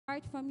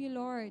Apart from you,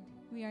 Lord,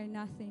 we are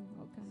nothing,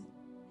 oh God.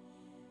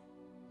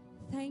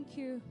 Thank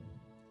you.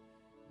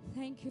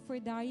 Thank you for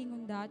dying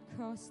on that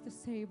cross to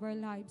save our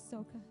lives,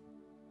 oh God.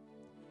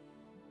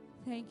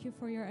 Thank you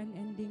for your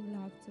unending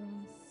love to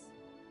us.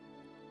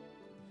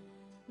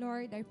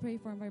 Lord, I pray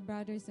for my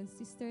brothers and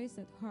sisters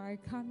that who are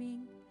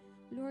coming.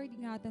 Lord,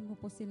 ingatan mo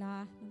po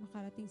sila na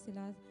makarating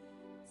sila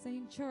sa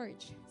iyong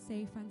church,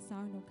 safe and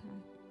sound, oh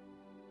God.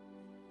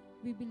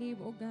 We believe,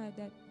 oh God,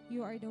 that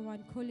you are the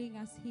one calling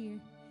us here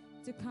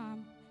to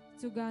come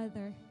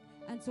together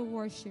and to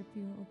worship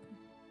you, oh God.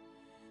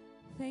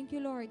 Thank you,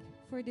 Lord,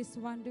 for this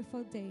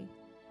wonderful day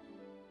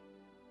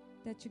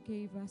that you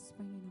gave us,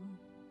 Panginoon.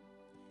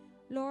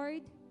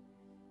 Lord,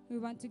 we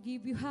want to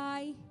give you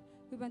high.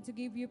 We want to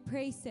give you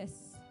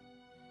praises.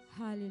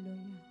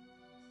 Hallelujah.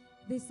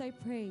 This I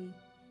pray.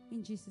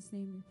 In Jesus'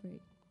 name we pray.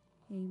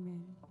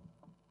 Amen.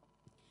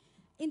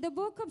 In the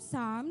book of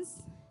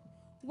Psalms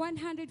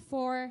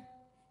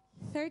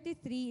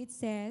 104:33, it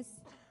says,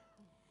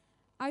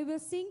 I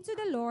will sing to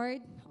the Lord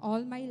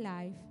all my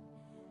life.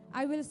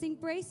 I will sing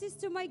praises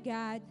to my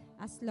God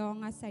as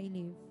long as I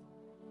live.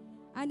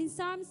 And in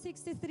Psalm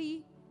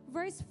 63,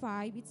 verse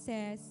 5, it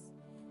says,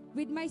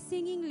 with my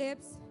singing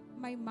lips,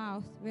 my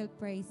mouth will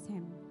praise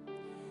Him.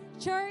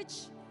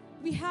 Church,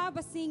 we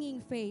have a singing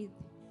faith,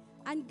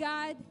 and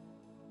God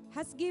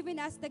has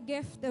given us the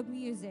gift of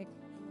music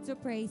to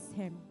praise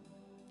Him.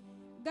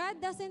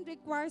 God doesn't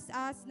require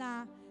us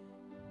na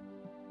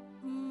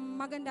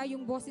maganda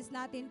yung boses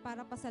natin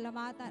para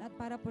pasalamatan at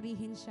para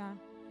purihin siya.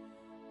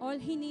 All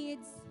He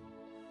needs,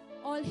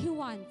 all He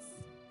wants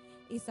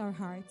is our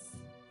hearts.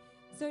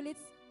 So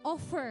let's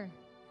offer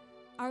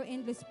our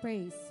endless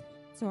praise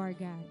to our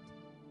God.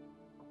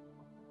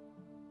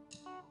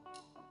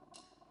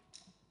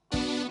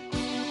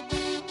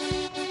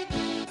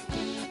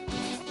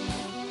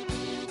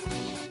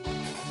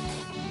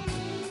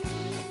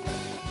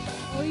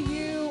 Oh,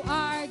 you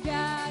are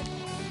God,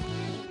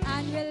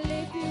 and we'll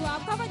lift you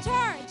up. Come on,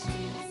 church!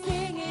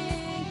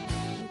 Singing,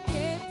 we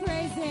keep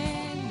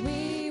praising,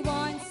 we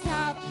won't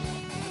stop.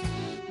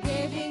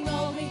 Giving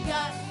all we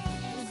got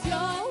is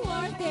your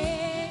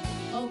worthy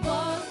of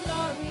all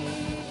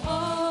glory.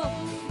 Oh,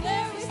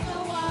 there is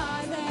no one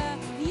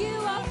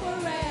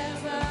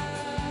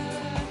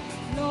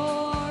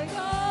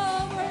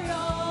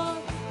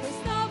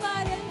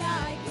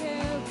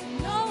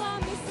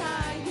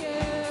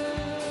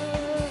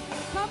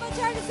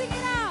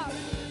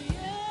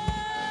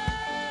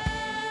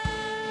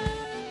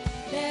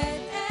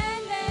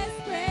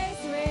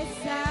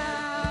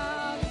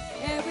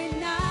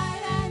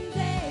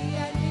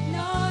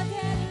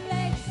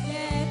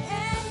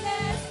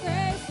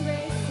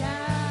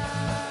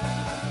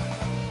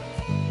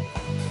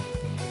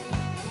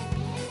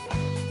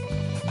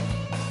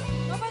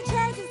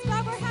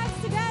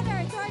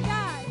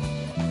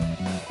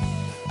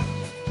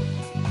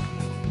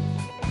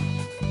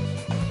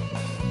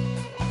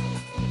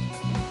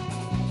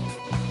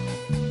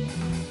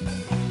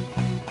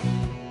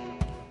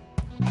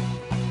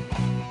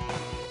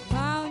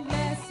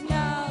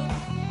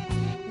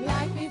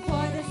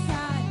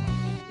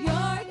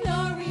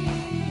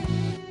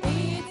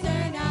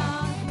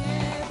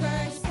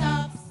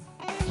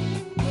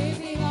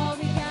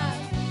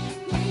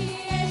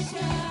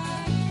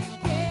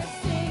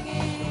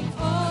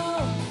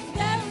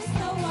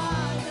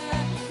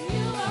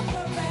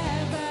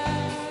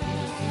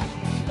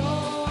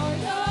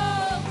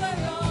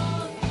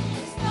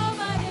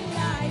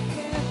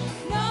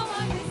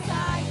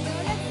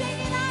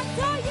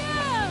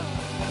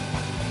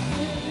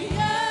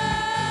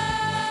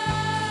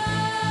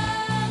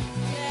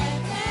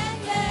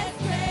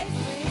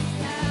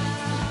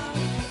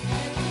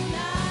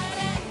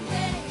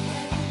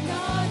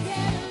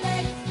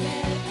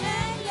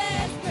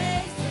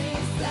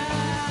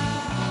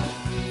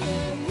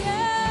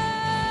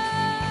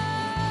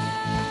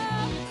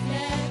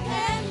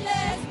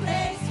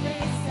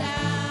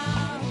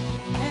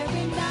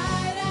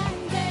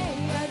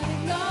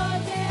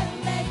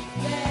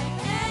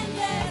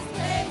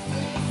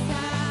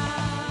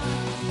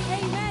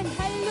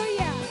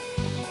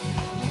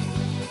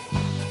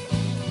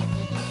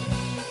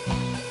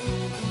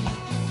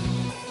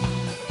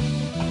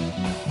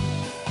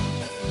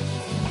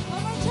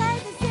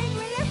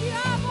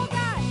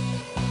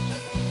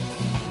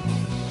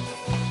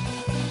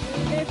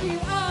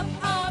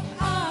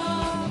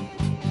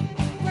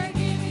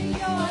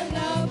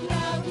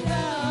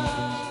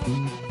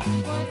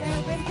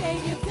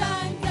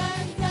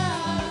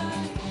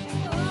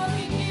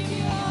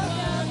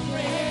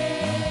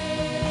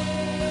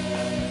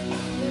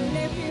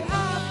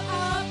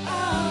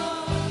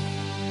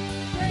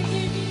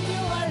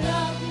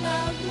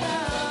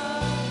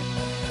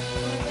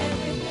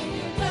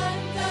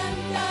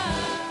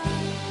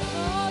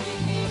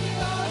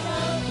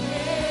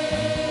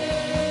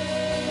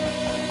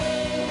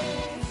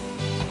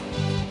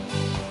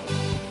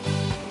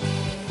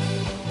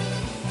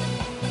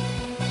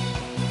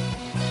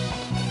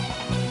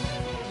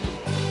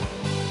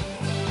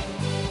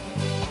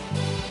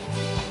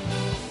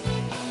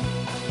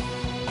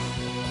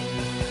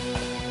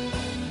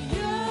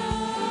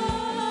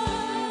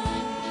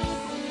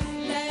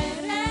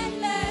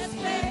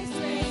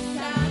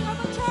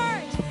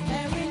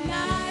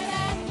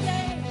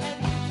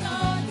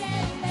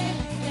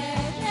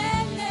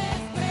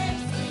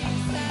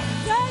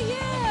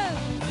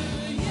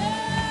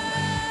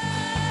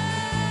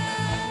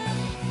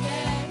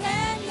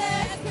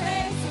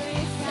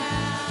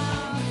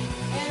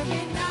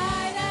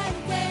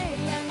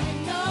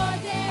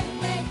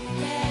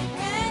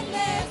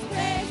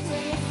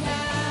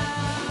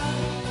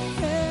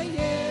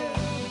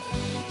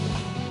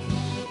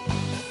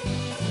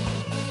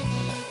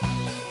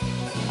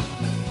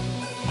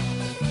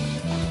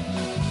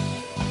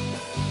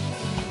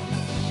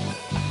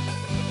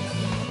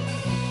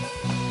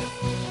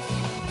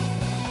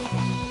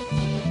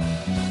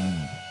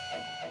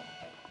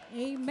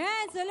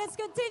So let's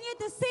continue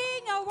to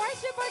sing and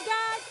worship our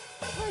God,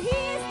 for He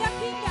is the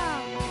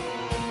kingdom.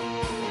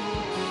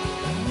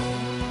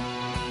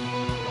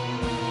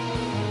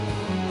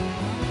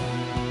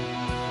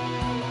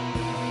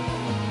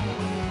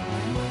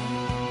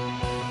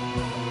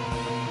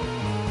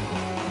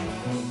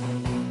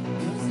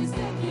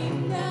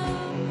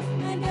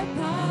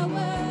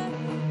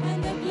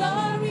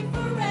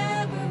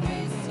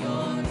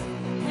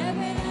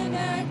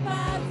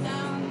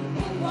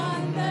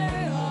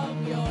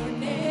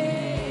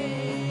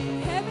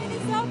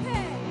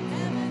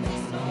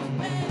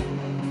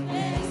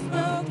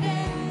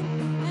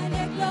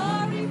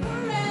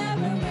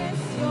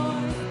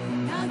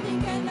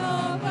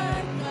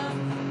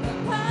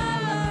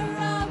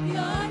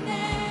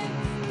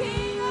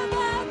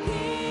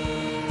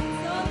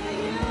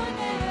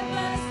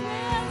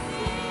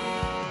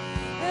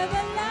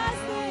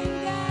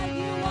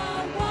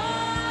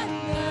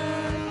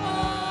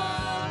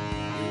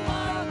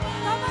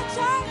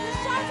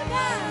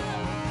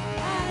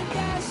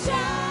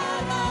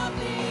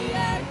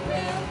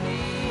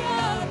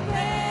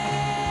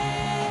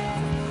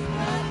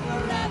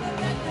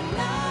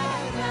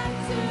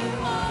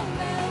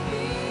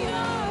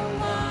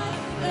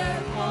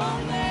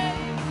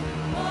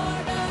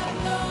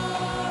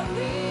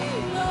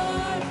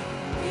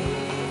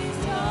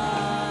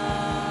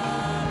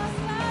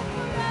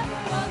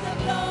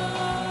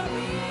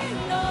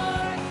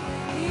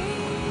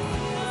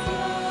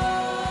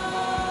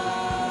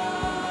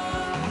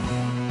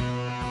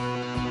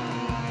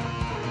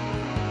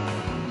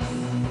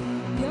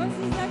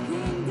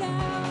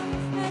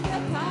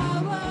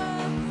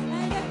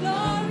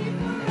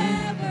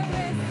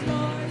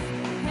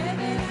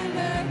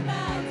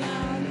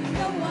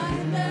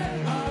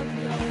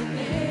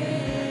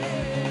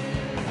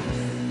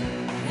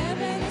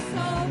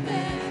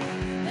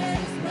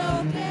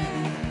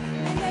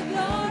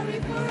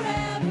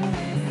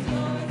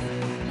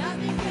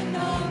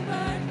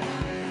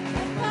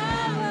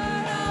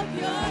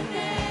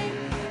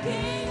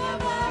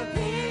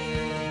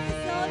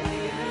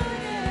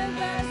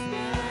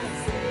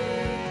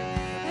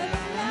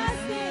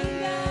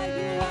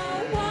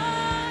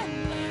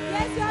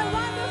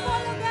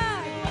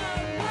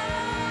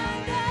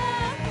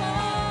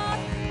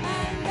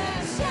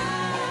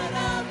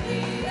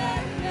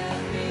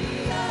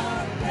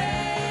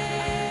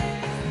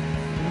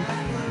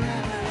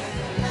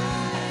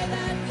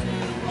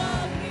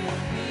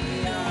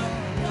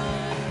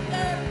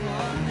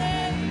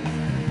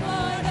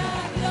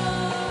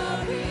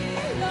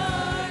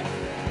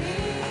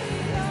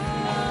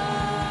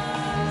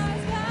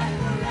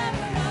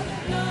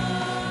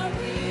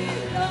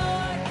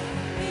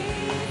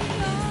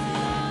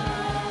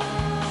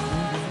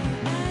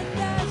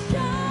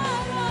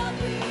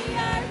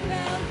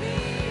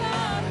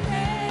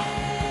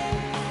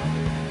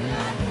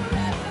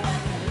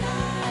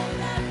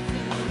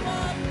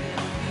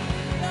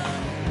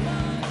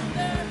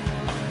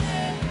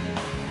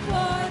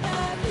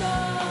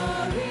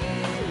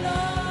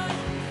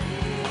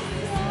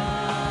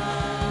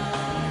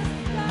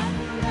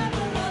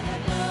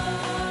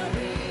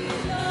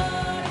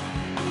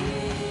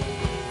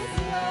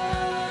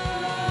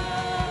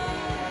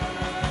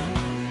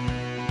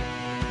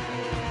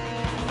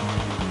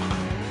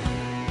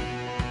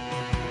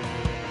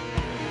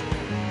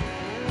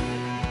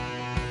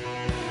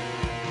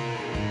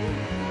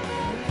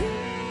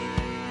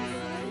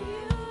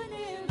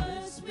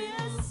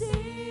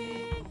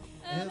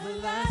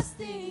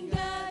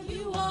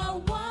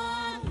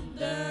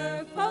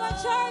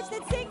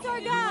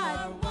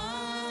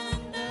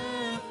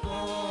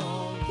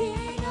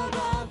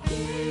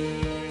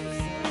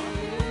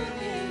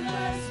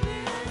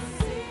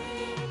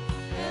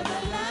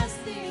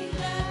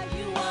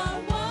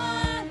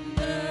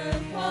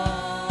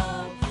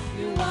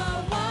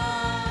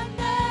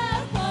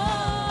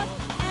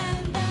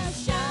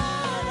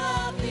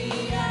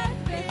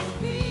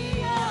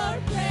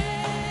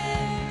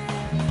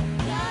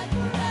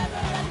 Forever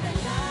and the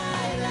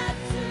light that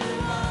to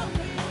all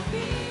will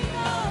be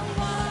your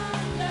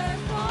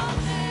wonderful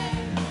name.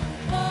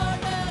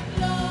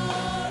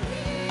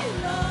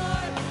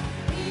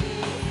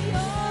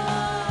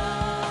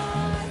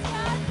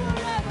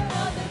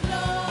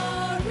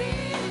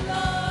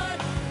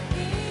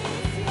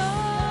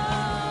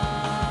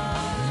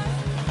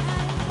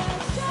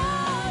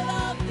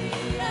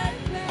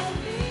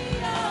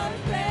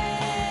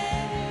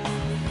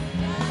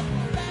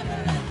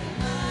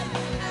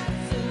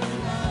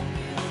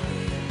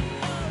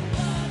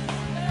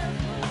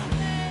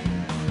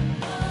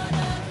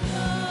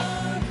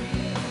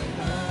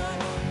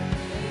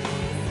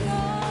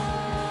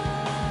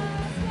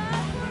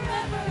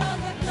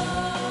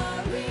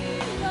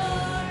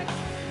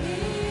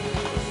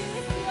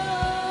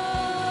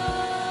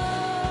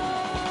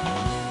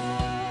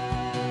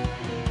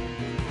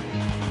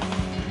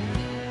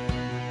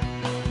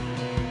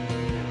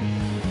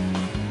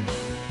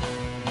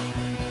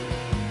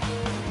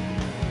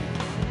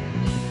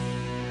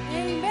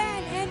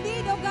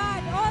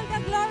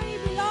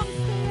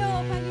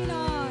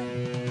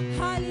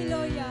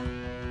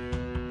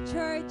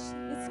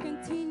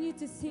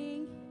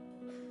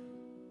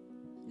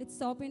 Let's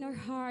open our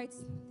hearts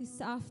this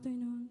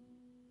afternoon.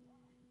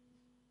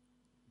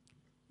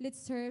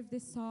 Let's serve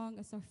this song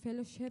as our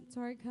fellowship to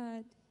our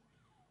God,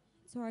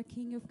 to our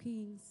King of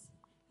Kings,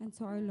 and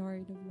to our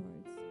Lord of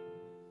Lords.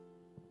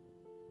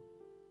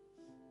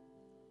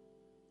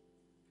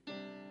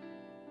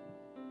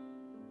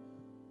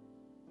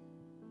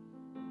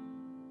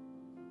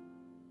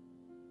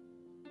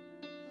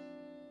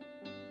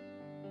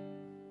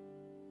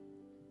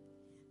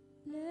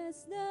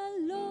 Bless the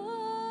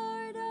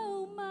Lord,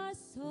 oh my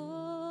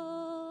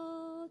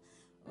soul,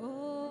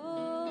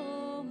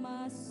 oh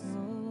my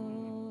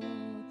soul,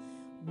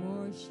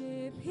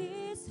 worship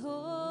His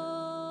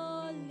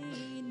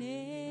holy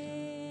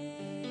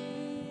name.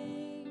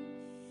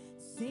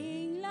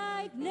 Sing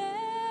like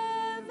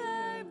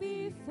never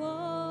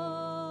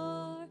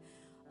before,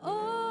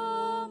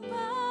 oh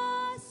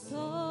my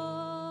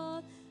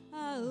soul,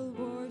 I'll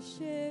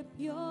worship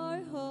your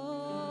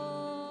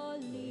holy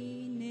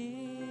name.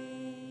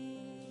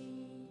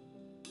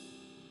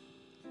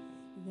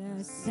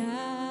 The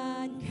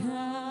sun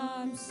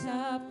comes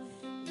up,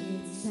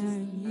 it's a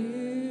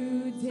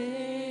new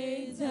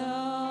day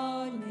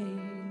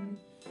dawning.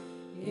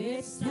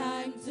 It's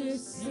time to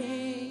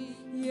sing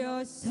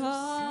your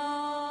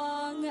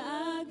song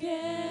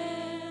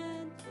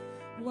again.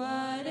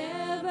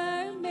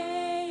 Whatever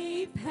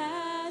may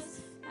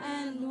pass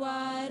and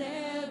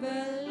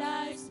whatever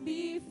lies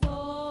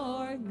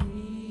before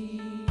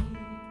me,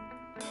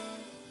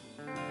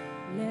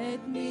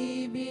 let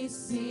me be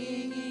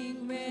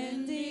singing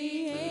when the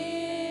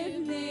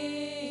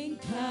evening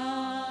comes.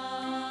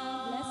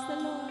 Bless the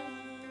Lord.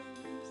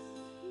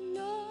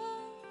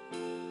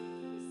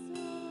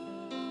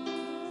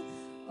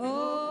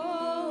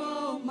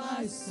 Oh,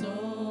 my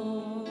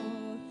soul,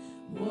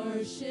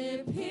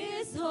 worship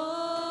His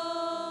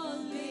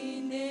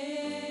holy name.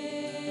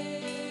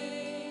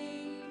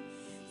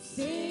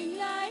 Sing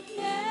like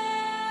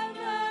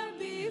never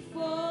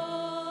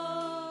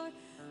before.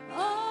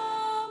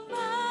 Oh,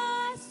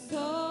 my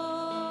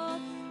soul,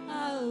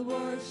 I'll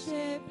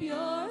worship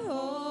your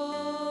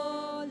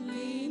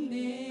holy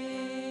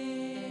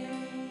name.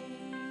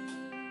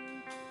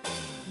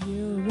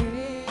 You're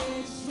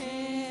rich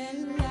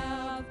in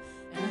love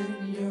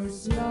and you're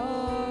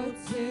slow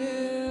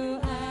to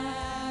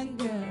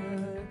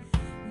anger.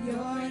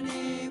 Your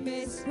name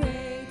is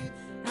great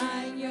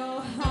and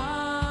your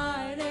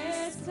heart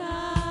is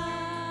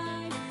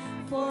kind.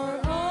 For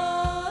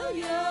all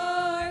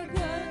your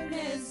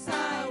goodness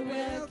I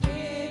will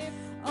keep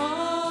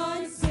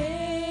on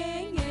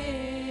singing.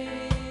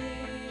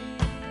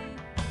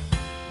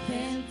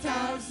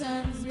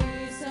 10,000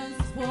 reasons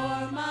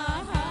for my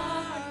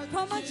heart.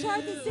 Come on,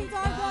 church, and sing to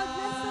our God.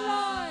 Bless the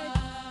Lord.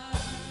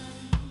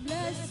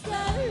 Bless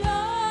the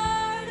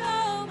Lord,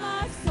 oh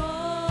my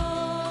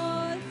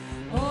soul.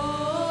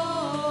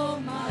 Oh,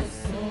 my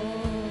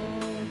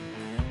soul.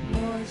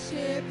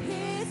 Worship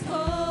His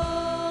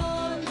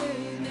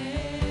holy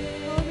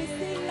name. Oh, we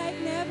sing like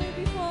never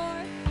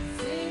before.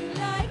 Sing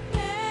like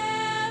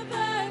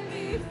never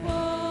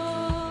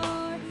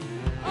before.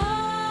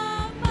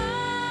 Oh,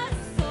 my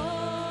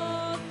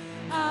soul,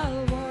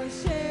 I'll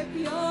worship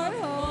your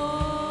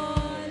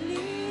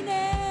holy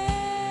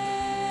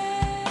name.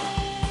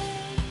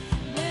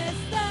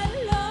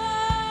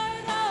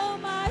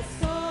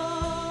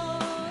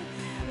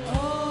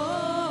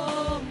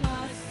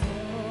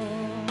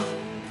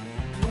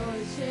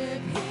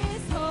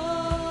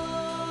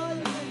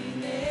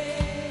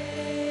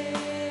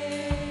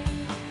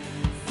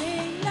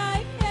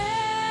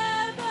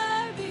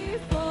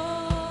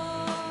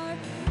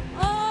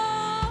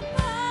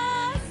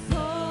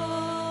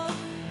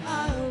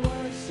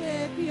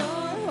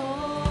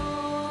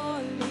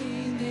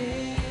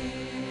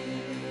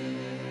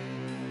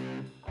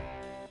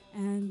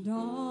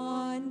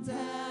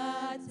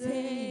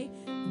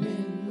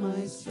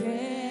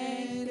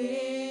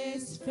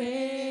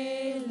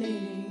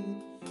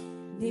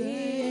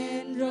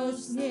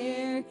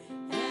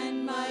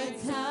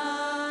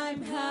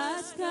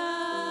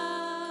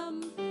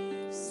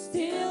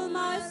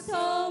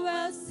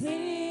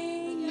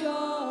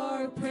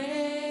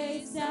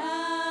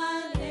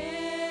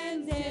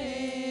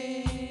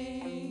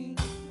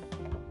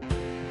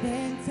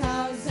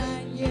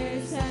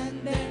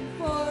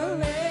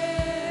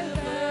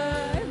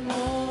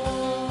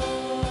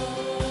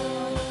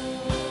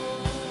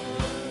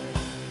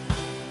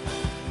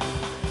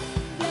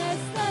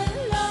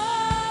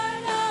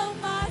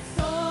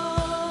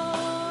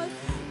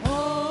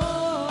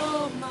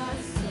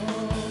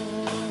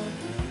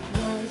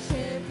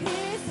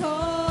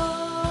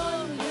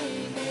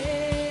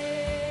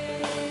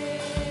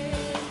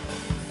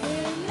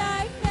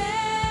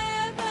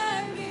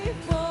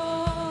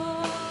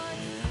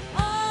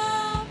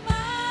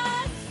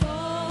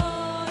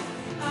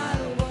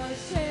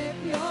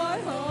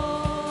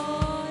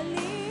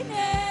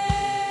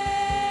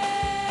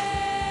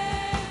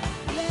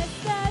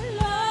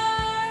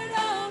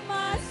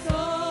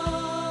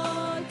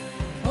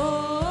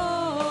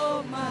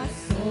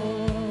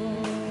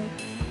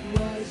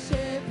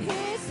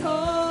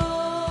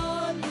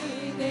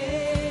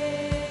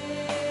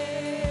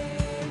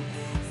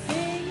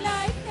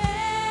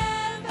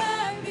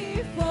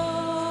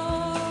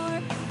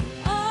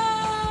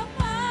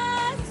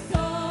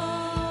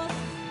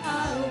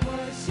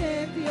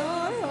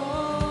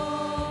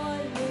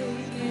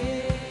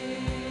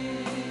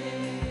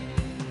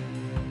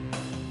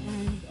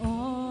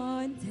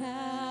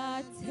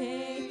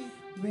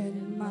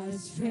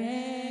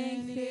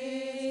 strength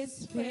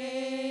is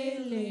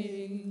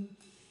failing.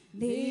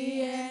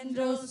 The end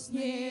draws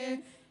near,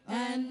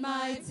 and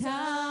my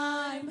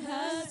time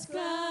has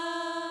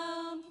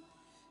come.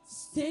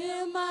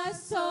 Still my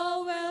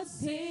soul will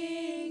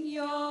sing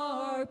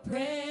your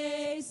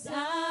praise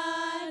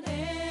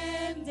unending.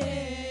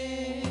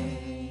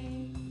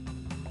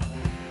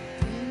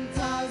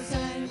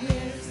 10,000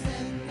 years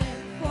and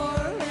then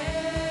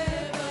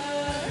forevermore,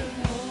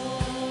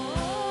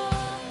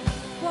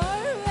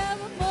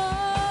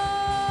 forevermore.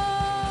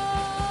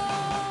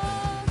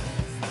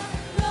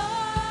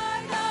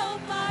 Lord, oh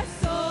my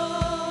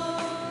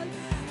soul,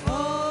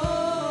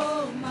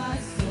 oh my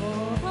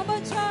soul. Come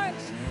on,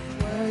 church,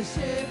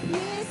 worship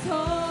His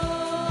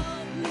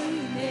holy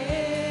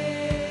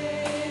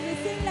name. We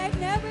sing like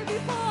never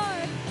before,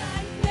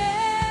 like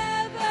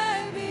never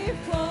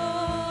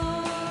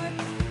before.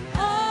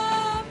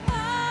 Oh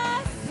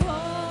my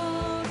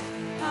soul,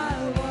 I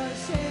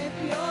worship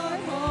Your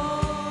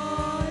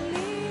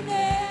holy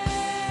name.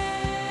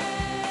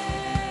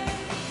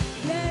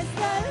 Bless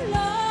the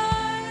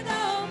Lord,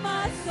 oh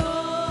my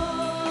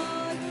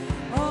soul,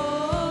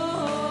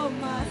 oh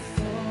my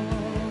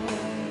soul.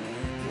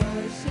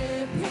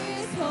 Worship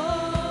His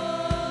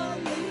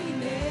holy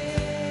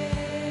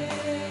name.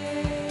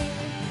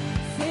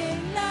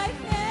 Sing like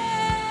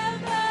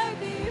never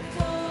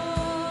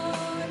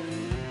before.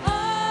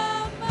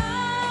 Oh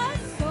my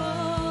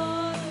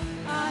soul,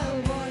 I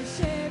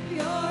worship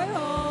Your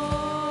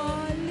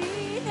holy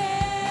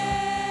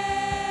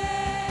name.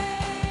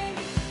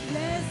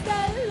 Bless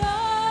the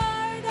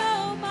Lord,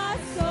 oh my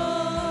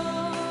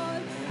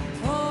soul,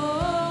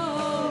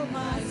 oh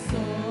my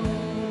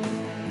soul.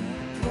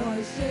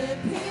 Worship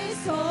His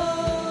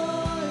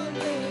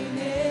holy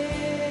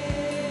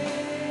name.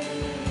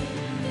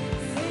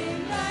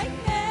 Sing like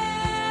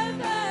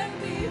never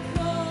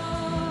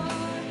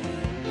before.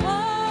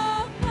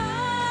 Oh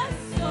my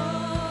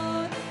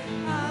soul,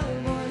 I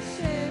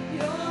worship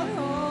Your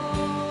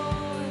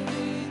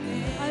holy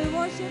name. I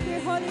worship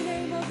Your holy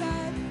name, oh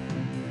God.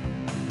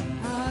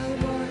 I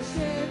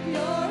worship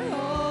Your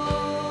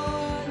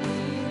holy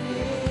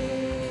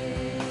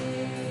name.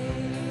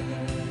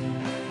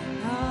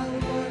 I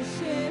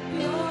worship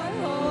Your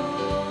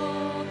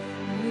holy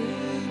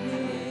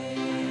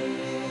name.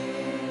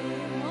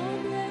 Oh,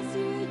 bless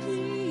You,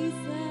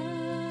 Jesus.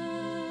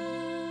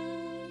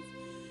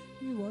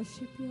 We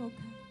worship You, oh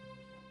God.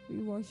 We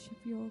worship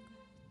You, oh God.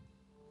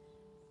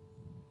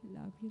 We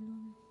love You,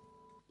 Lord.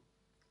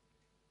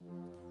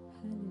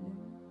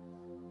 Hallelujah.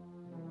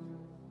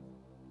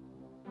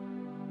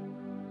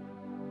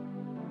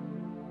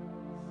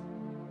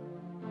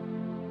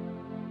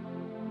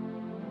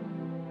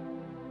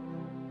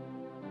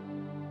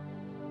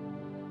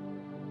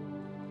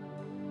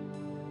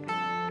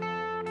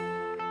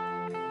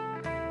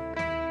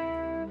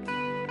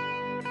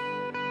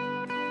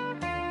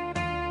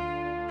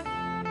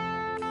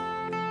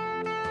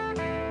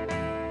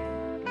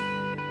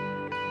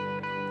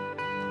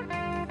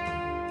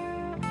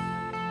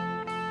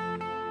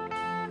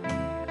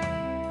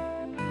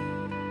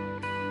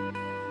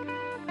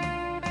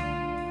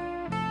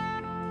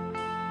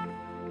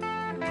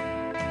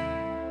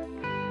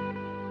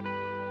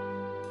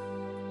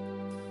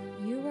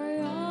 You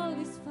are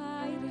always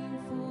fighting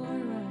for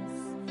us.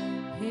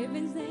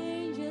 Heaven's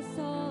angels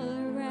all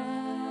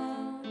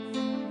around.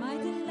 My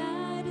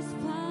delight is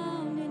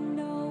found in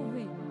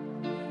knowing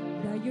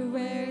that You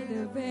wear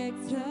the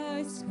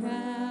victor's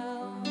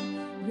crown.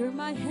 You're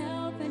my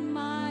help and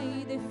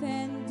my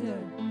defender.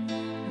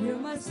 You're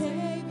my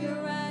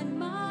savior and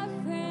my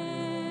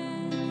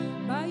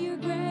friend. By Your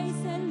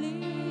grace I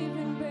live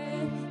and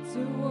breathe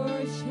to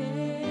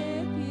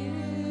worship You.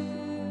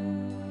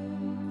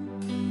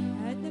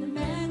 At the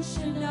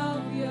mention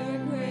of Your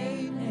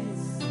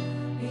greatness,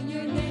 in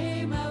Your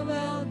name I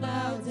will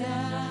bow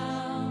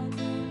down.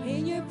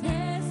 In Your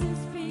presence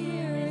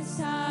fear is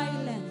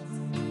silent,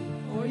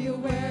 for You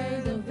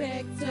wear the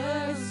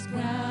victor's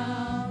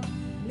crown.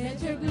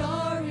 Let Your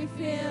glory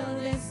fill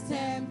this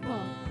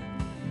temple.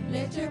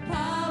 Let Your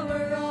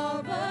power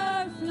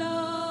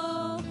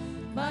overflow.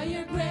 By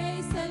Your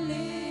grace I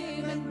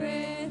live and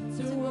breathe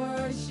to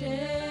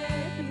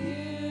worship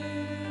You.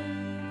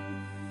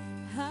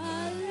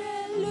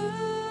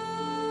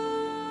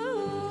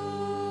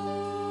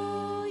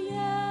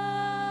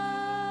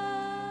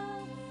 Hallelujah.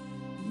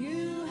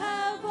 You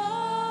have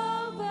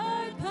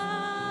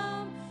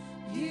overcome.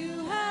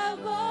 You have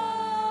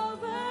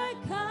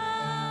overcome.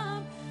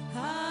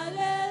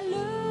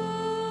 Hallelujah.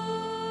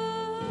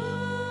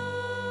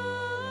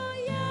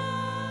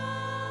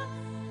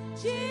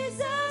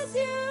 Jesus,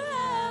 You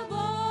have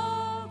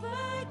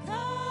overcome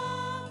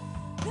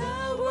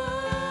the world.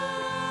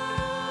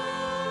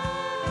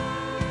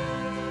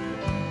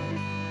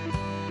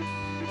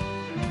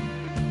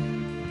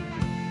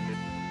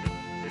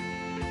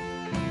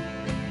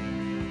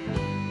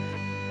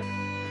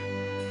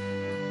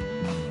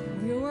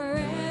 You are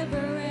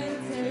ever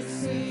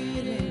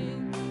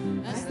interceding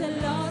as the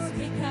lost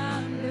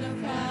become the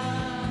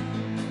found.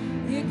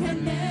 You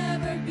can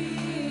never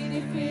be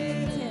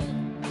defeated.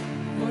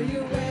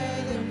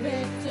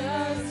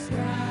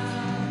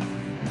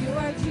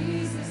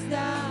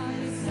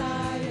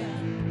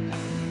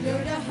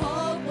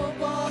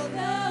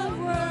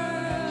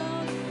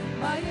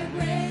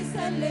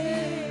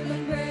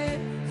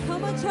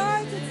 on,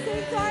 church, and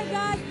sing to our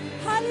God.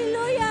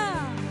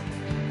 Hallelujah.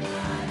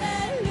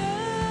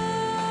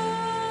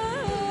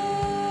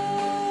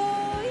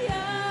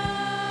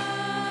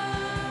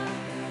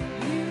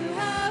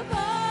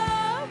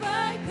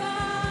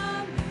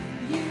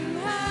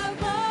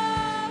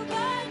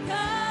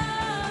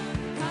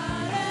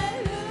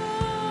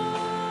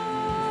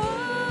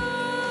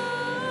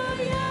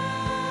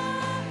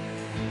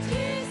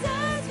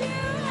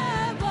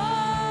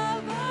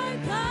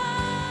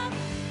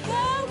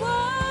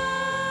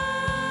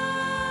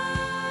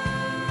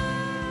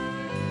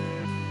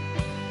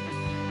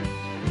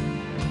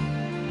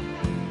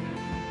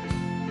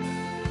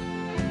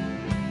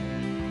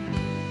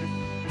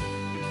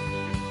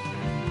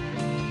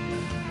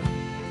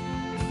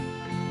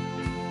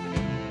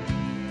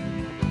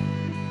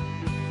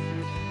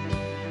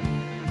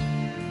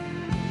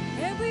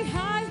 Every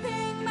high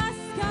thing must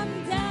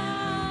come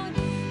down.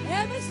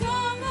 Every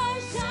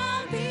stronghold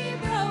shall be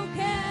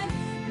broken.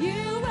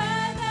 You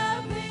are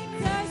the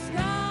victor's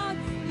crown.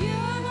 You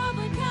have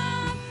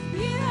overcome.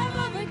 You have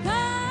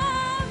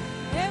overcome.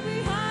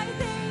 Every high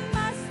thing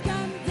must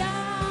come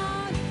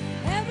down.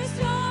 Every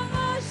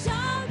stronghold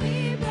shall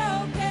be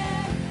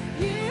broken.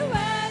 You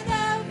are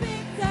the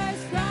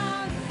victor's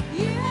crown.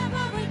 You have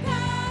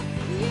overcome.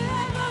 You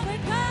have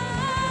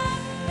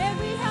overcome.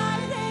 Every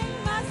high thing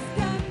must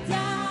come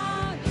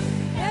down.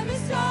 Every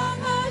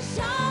stronghold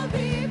shall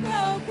be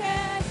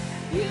broken.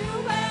 You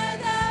wear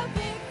the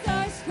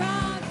victor's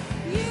crown.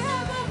 You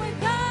have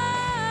overcome.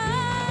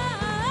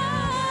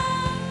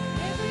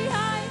 Every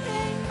high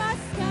thing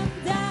must come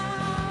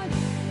down.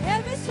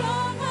 Every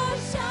stronghold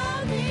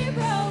shall be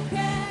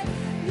broken.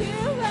 You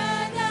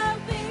wear the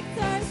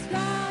victor's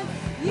crown.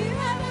 You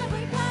have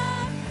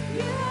overcome.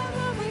 You have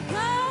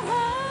overcome.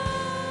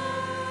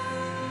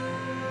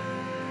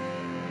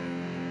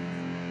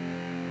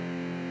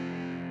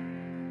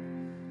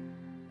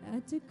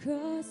 At the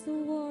cross the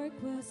work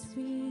was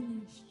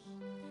finished.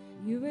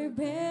 You were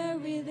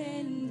buried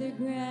in the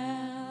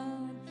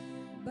ground,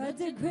 but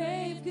the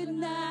grave could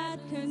not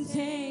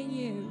contain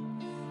you,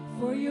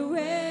 for you were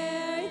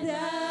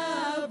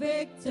the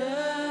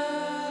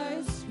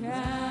victor's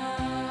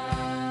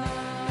crown.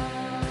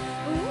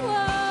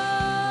 Whoa.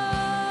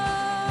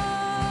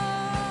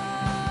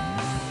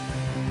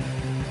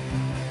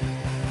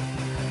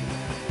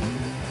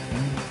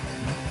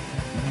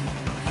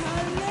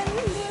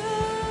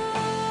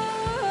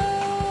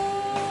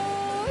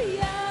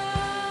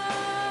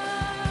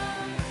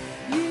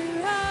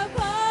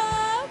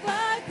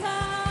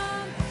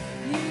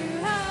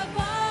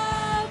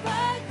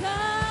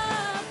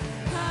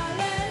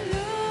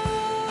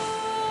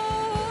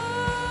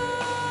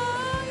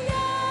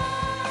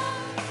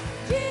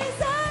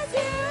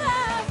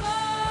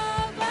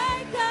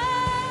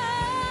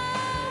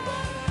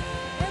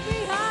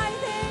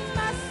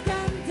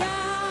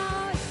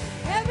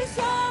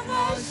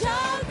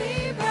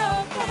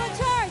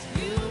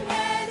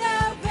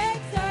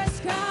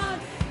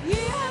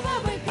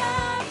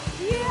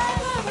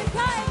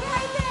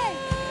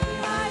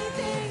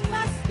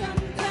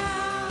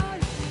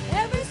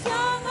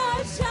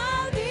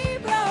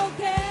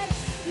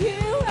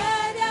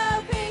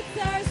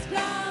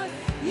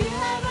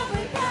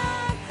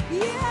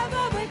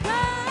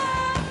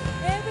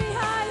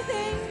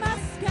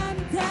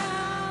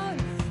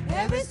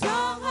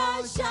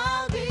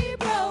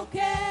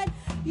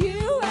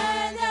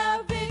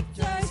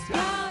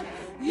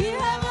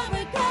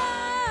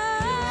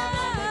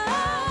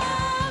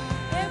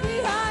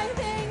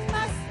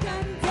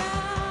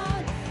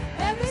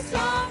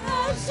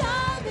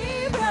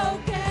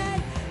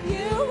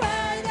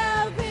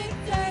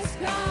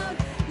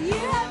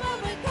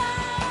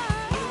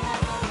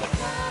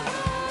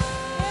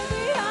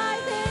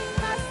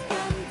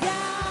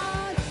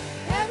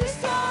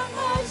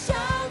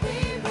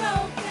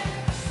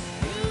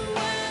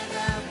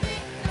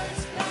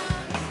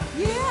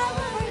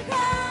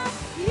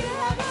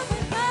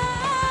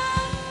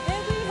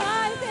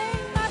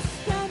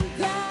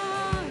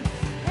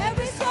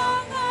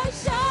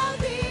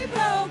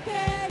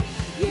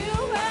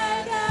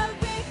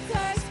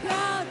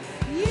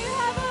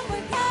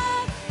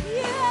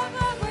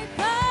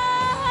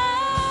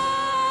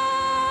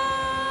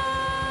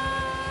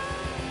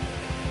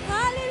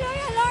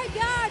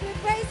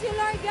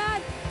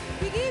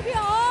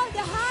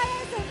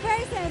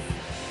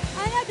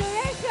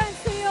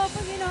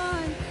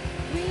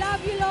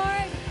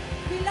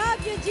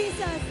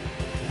 Jesus.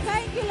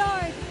 Thank you,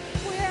 Lord,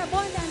 for your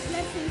abundant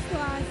blessings to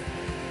us.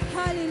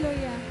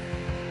 Hallelujah.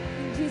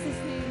 In Jesus'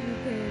 name we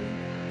pray.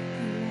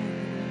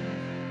 Amen.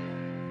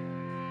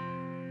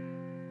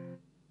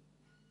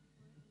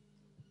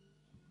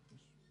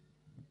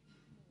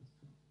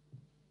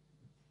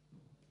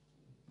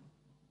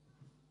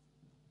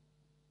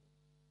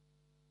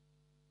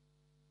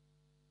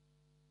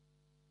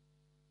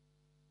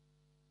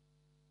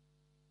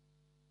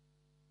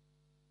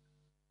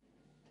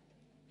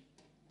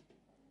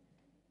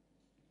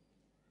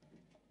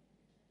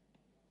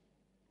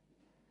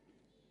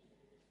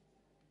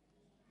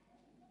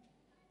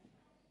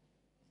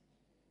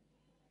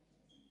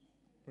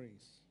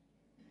 praise.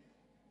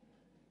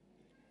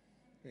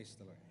 Praise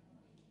the Lord.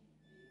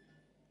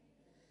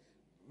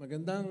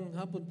 Magandang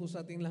hapon po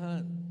sa ating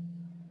lahat.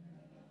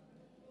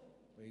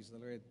 Praise the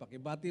Lord.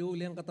 Pakibati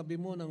uli ang katabi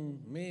mo ng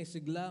may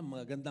sigla.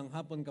 Magandang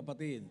hapon,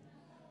 kapatid.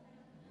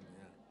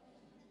 Yeah.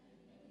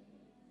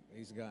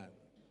 Praise God.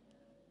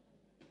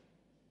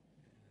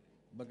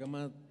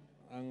 Bagamat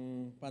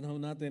ang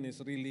panahon natin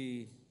is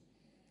really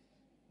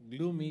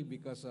gloomy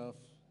because of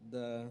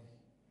the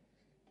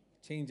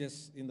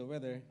changes in the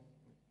weather,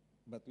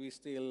 but we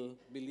still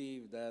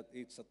believe that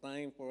it's a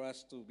time for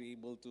us to be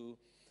able to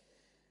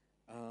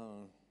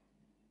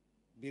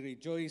be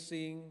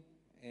rejoicing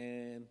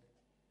and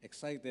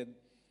excited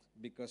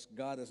because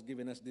God has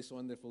given us this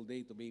wonderful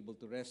day to be able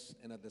to rest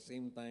and at the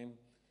same time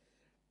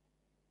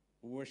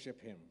worship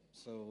Him.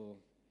 So,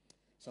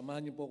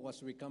 samahan niyo po ako as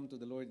we come to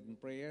the Lord in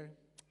prayer.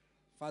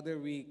 Father,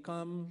 we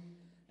come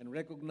and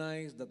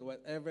recognize that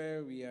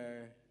whatever we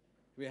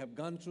have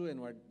gone through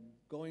and we're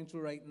going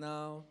through right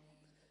now,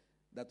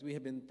 that we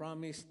have been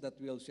promised that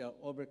we shall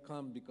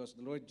overcome because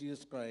the Lord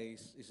Jesus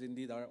Christ is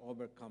indeed our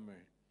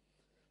overcomer.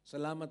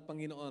 Salamat,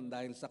 Panginoon,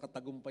 dahil sa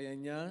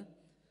katagumpayan niya,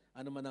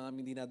 ano man ang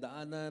aming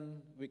dinadaanan,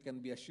 we can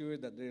be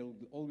assured that there will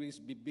always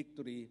be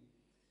victory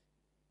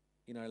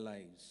in our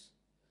lives.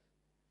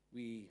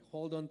 We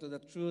hold on to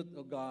the truth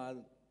of God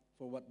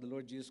for what the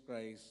Lord Jesus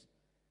Christ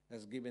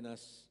has given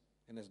us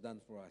and has done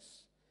for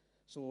us.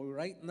 So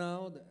right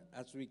now,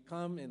 as we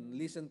come and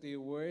listen to your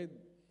word,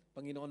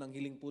 Panginoon, ang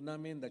hiling po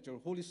namin that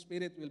your Holy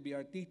Spirit will be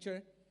our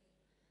teacher,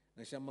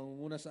 na siya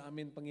mangunguna sa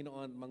amin,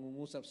 Panginoon,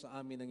 mangungusap sa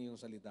amin ng iyong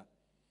salita.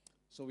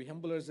 So we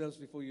humble ourselves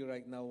before you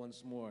right now once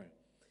more.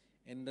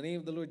 In the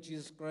name of the Lord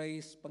Jesus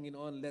Christ,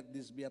 Panginoon, let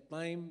this be a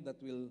time that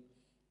will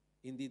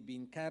indeed be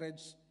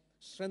encouraged,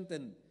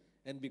 strengthened,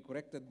 and be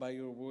corrected by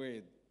your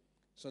word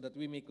so that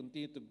we may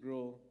continue to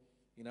grow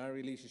in our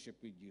relationship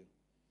with you.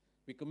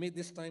 We commit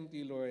this time to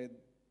you, Lord.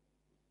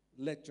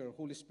 Let your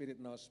Holy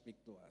Spirit now speak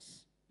to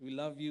us. We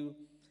love you.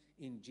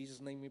 In Jesus'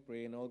 name we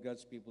pray, and all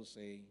God's people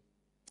say,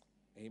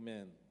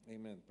 Amen.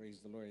 Amen. Praise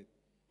the Lord.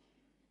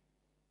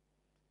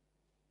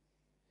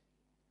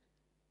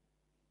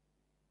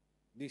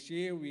 This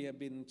year, we have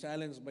been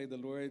challenged by the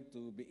Lord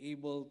to be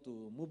able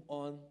to move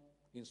on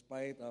in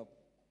spite of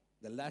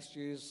the last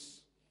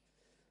year's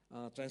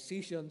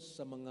transitions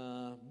sa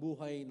mga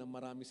buhay ng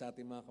marami sa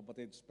ating mga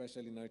kapatid,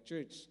 especially in our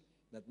church,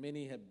 that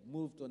many have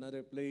moved to another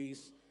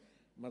place,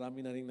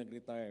 marami na rin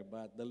nag-retire.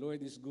 But the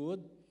Lord is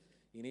good.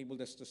 He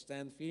enabled us to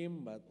stand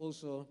firm, but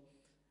also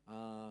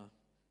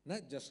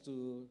not just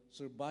to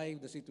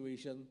survive the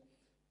situation,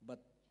 but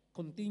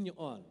continue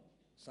on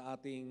sa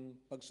ating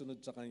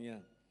pagsunod sa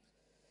Kanya.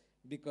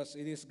 Because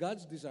it is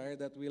God's desire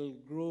that we'll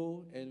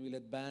grow and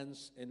we'll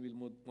advance and we'll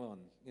move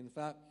on. In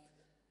fact,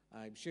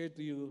 I've shared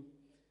to you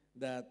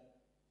that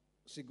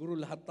siguro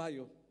lahat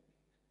tayo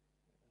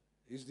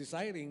is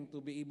desiring to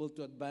be able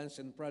to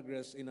advance and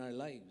progress in our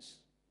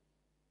lives.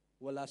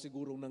 Wala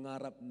sigurong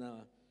nangarap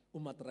na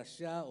umatras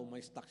siya o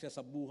may stuck siya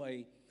sa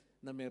buhay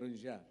na meron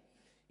siya.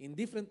 In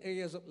different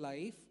areas of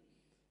life,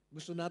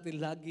 gusto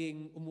natin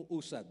laging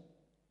umuusad.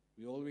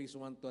 We always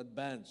want to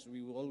advance.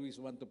 We always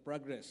want to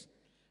progress.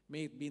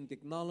 May it be in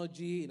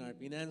technology, in our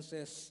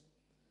finances,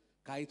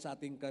 kahit sa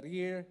ating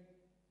career,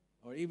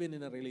 or even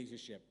in a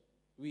relationship.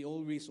 We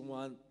always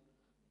want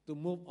to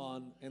move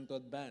on and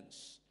to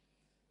advance.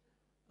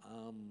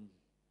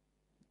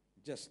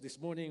 Just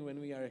this morning when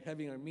we are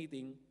having our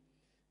meeting,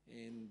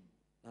 and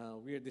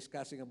we are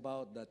discussing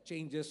about the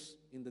changes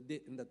in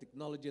the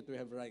technology that we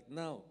have right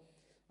now.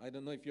 I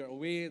don't know if you're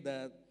aware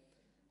that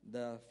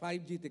the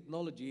 5G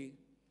technology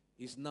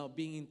is now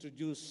being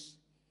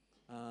introduced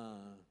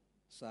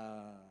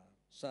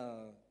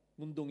sa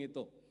mundong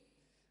ito.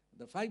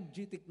 The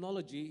 5G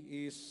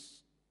technology is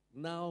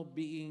now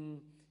being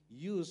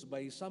used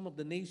by some of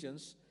the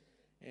nations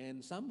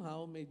and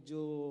somehow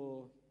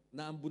medyo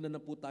naambunan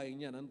na po tayo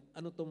niyan.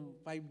 Ano tong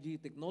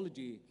 5G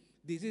technology?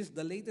 This is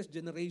the latest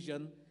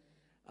generation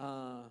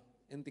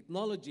in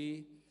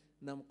technology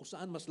na kung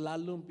saan mas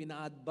lalong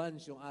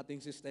pina-advance yung ating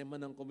sistema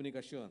ng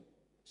komunikasyon,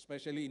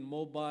 especially in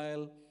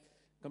mobile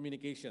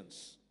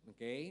communications.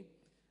 Okay?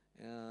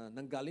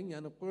 Nanggaling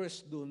yan, of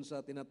course, dun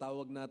sa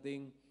tinatawag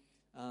nating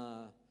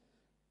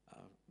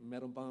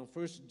meron pang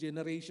first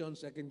generation,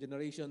 second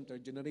generation,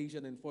 third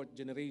generation, and fourth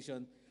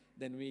generation.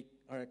 Then we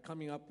are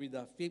coming up with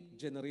the fifth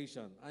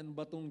generation. Ano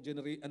ba tong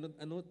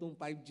ano tong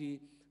 5G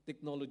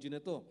technology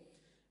na to?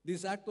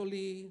 This is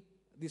actually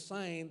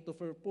designed to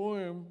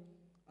perform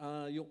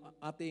yung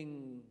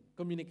ating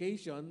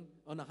communication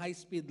on a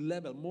high-speed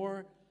level,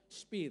 more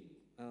speed.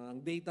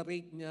 Ang data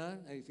rate niya,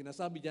 ay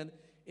sinasabi dyan,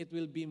 it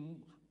will be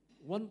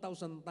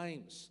 1,000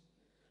 times.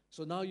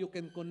 So now you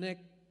can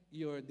connect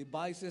your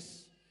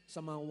devices sa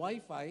mga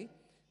Wi-Fi,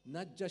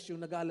 not just yung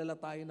nag-aalala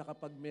tayo na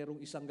kapag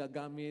merong isang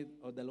gagamit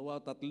o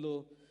dalawa,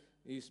 tatlo,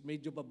 is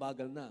medyo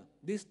babagal na.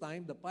 This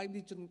time, the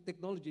 5G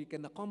technology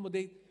can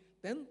accommodate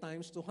 10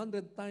 times to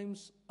 100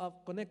 times of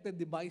connected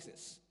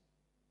devices.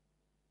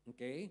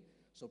 Okay?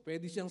 So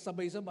pwede siyang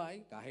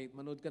sabay-sabay, kahit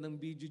manood ka ng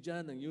video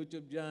dyan, ng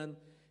YouTube dyan,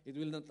 it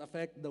will not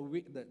affect the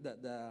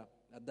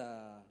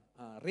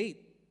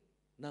rate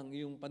ng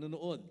iyong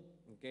panunood.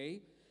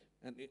 Okay?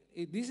 And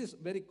this is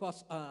very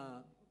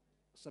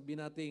sabi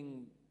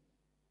nating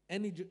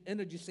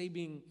energy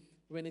saving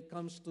when it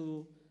comes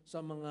to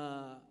sa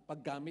mga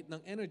paggamit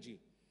ng energy.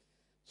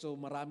 So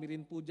marami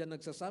rin po dyan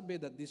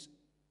nagsasabi that this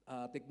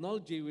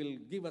technology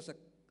will give us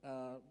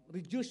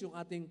reduce yung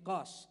ating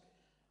cost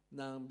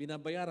ng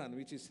binabayaran,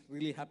 which is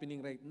really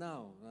happening right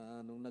now.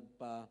 Nung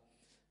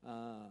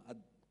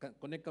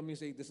connect kami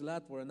sa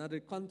Itisalat for another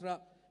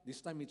contract,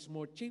 this time it's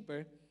more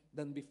cheaper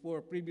than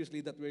before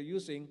previously that we're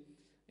using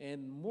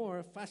and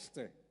more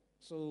faster.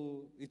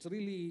 So it's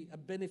really a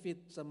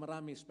benefit sa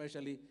marami,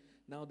 especially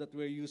now that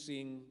we're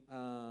using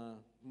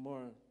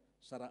more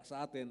sa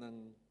atin ng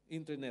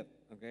internet.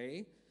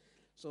 Okay?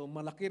 So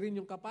malaki rin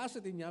yung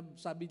capacity niya.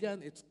 Sabi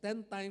diyan, it's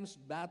 10 times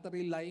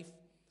battery life,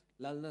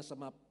 lalo na sa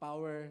mga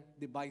power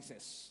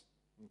devices.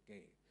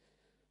 Okay.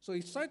 So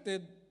it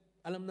started,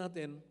 alam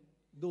natin,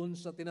 doon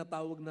sa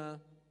tinatawag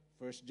na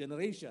first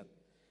generation.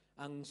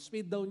 Ang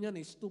speed daw niyan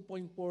is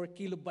 2.4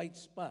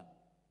 kilobytes pa.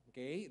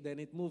 Okay?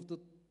 Then it moved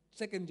to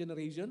second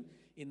generation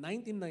in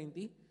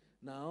 1990.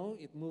 Now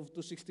it moved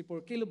to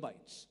 64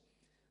 kilobytes.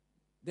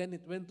 Then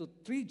it went to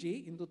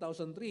 3G in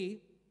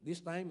 2003.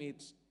 This time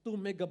it's 2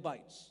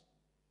 megabytes.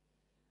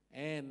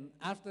 And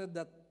after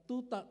that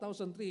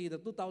 2003, the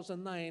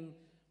 2009,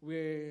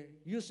 we're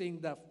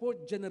using the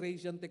fourth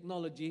generation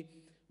technology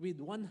with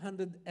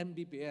 100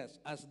 Mbps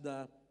as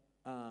the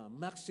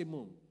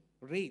maximum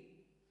rate.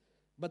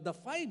 But the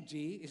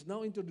 5G is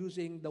now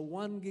introducing the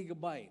 1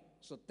 gigabyte,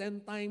 so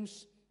 10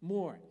 times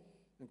more.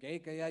 Okay,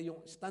 kaya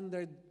yung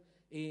standard,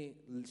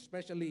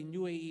 especially in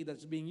UAE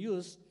that's being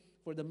used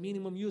for the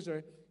minimum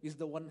user is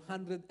the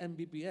 100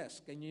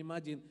 Mbps. Can you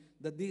imagine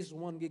that this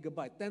 1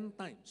 gigabyte, 10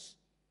 times.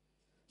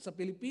 Sa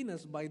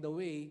Pilipinas, by the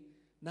way,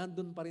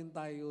 nandun pa rin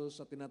tayo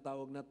sa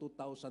tinatawag na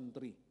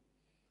 2003,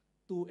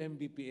 2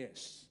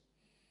 Mbps.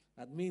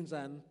 At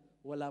minsan,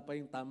 wala pa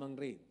yung tamang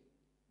rate.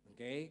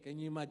 Okay?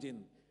 Can you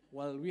imagine?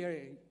 While we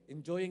are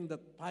enjoying the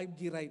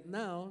 5G right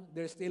now,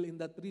 they're still in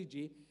the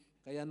 3G,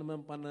 kaya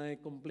naman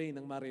panay-complain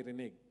ang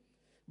maririnig.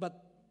 But,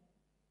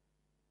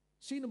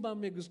 sino ba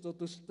may gusto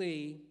to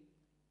stay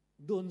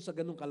doon sa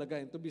ganung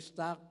kalagayan, to be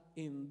stuck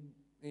in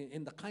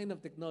the kind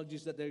of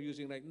technologies that they're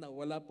using right now?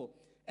 Wala po.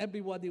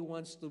 Everybody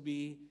wants to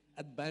be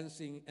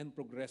advancing and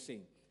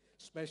progressing,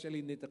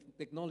 especially in the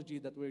technology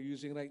that we're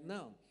using right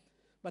now.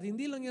 But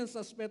hindi lang yan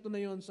sa aspeto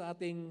na yon sa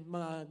ating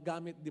mga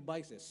gamit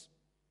devices.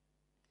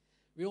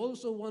 We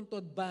also want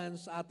to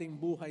advance sa ating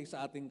buhay,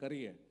 sa ating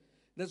career.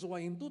 That's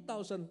why in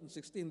 2016,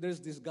 there's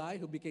this guy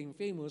who became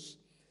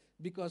famous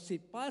because he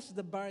passed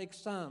the bar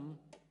exam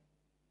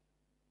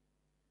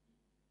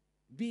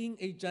being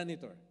a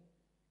janitor.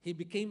 He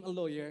became a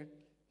lawyer.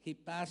 He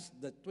passed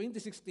the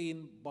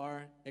 2016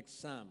 bar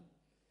exam.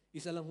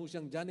 Isa lang ho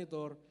siyang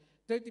janitor,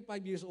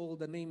 35 years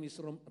old, the name is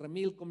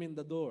Ramil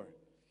Comendador.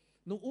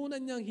 Nung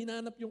una niyang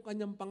hinanap yung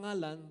kanyang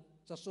pangalan,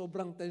 sa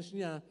sobrang tense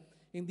niya,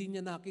 hindi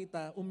niya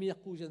nakita,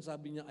 umiyak po siya,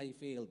 sabi niya, I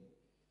failed.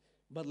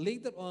 But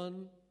later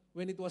on,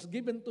 when it was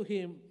given to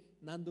him,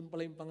 nandun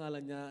pala yung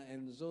pangalan niya,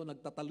 and so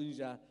nagtatalon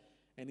siya,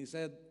 and he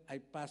said,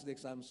 I passed the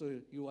exam. So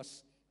he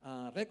was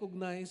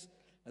recognized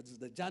as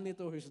the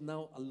janitor who is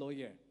now a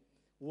lawyer.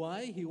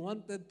 Why? He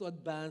wanted to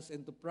advance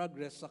and to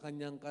progress sa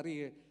kanyang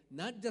career,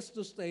 not just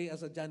to stay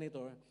as a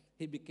janitor,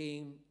 he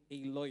became a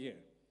lawyer.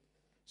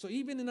 So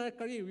even in our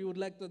career, we would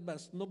like to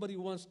advance. Nobody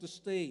wants to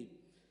stay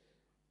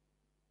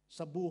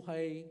sa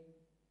buhay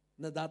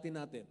na dati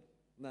natin,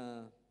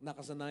 na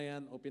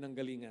nakasanayan o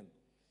pinanggalingan.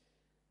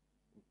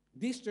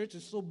 This church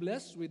is so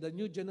blessed with a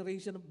new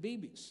generation of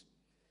babies.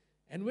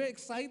 And we're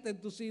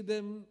excited to see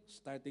them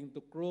starting to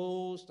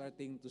crawl,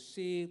 starting to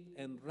sit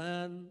and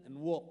run and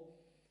walk.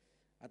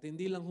 At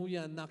hindi lang ho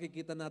yan,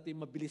 nakikita natin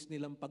mabilis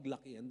nilang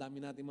paglaki. Ang dami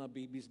natin mga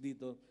babies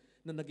dito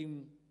na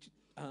naging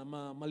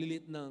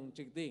malilit ng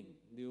chikiting.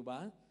 Di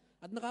ba?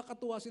 At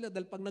nakakatuwa sila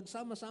dahil pag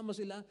nagsama-sama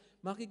sila,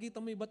 makikita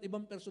mo iba't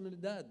ibang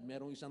personalidad.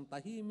 Merong isang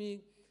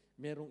tahimik,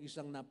 merong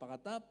isang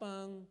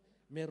napakatapang,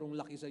 merong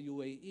laki sa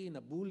UAE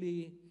na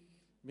bully,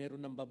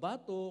 meron ng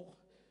babatok.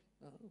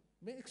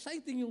 May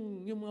exciting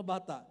yung mga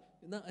bata.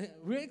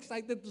 We're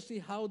excited to see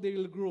how they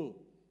will grow.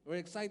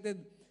 We're excited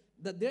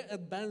that they're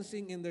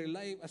advancing in their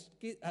life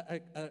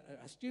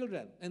as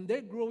children. And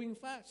they're growing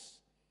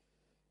fast.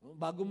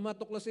 Bago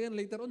matuklas yan,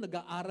 later on,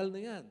 nag-aaral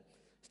na yan.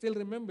 Still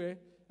remember,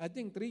 I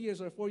think 3 years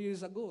or 4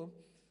 years ago,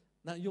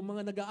 na yung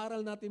mga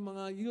nag-aaral natin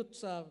mga youth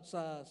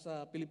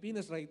sa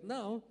Pilipinas right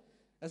now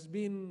has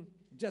been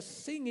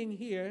just singing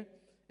here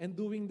and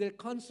doing their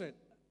concert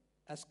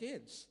as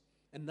kids.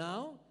 And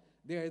now,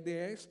 they are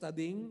there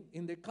studying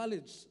in their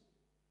college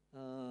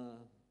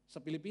sa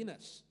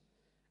Pilipinas.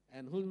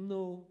 And who'll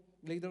know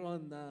later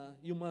on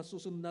yung mga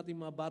susunod natin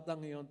mga bata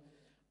ngayon,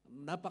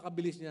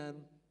 napakabilis niyan,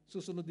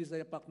 susunod din sa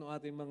yapak ng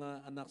ating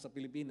mga anak sa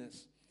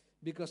Pilipinas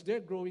because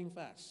they're growing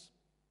fast.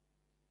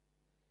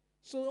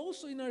 So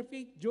also in our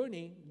faith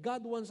journey,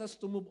 God wants us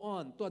to move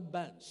on, to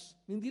advance.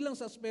 Hindi lang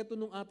sa aspeto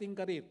ng ating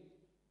karir.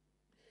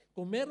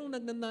 Kung merong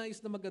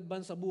nagnanais na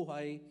mag-advance sa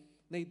buhay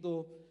na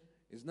ito,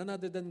 is none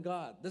other than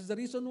God. That's the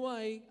reason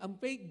why ang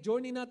faith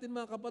journey natin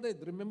mga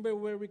kapatid, remember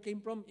where we came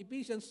from,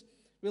 Ephesians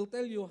will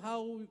tell you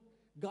how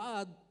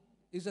God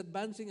is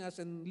advancing us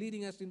and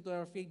leading us into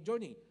our faith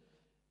journey.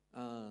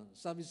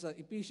 Sabi sa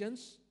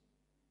Ephesians,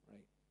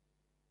 right?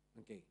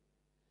 Okay.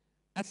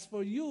 As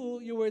for you,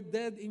 you were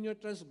dead in your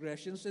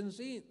transgressions and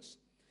sins.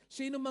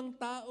 Sino mang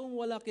taong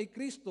wala kay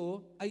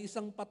Kristo ay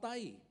isang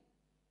patay.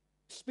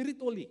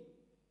 Spiritually.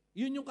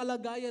 Yun yung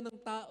kalagayan ng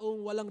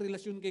taong walang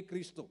relasyon kay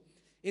Kristo.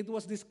 It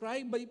was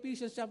described by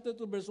Ephesians chapter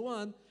 2 verse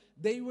 1,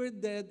 they were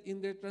dead in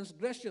their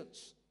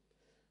transgressions.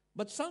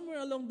 But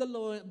somewhere along the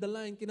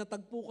line,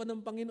 kinatagpo ka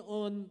ng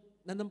Panginoon,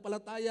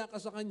 nanampalataya ka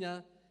sa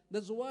Kanya.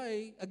 That's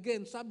why,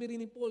 again, sabi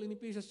rin ni Paul in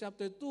Ephesians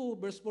chapter 2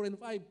 verse 4 and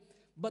 5,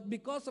 but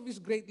because of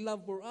His great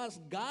love for us,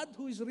 God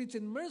who is rich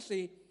in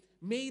mercy,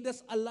 made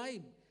us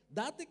alive.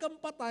 Dati kang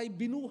patay,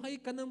 binuhay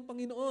ka ng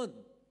Panginoon.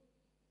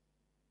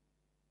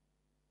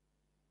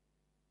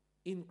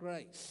 In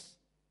Christ.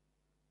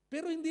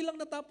 Pero hindi lang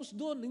natapos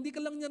doon. Hindi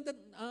ka lang yan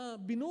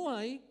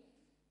binuhay.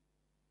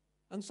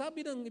 Ang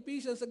sabi ng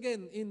Ephesians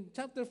again, in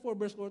chapter 4,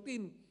 verse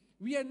 14,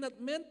 we are not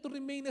meant to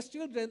remain as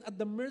children at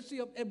the mercy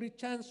of every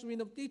chance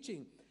wind of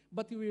teaching,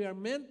 but we are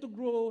meant to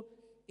grow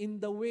in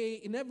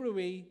every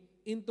way,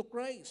 into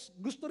Christ.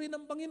 Gusto rin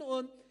ng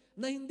Panginoon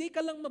na hindi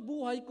ka lang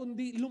mabuhay,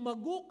 kundi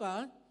lumago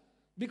ka,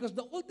 because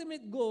the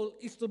ultimate goal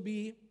is to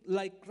be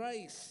like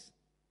Christ.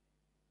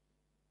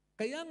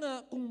 Kaya nga,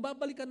 kung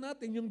babalikan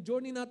natin yung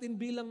journey natin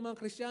bilang mga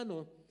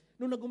Kristiyano,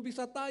 nung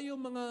nag-umpisa tayo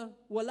mga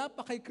wala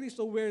pa kay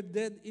Kristo, we're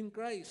dead in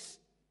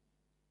Christ.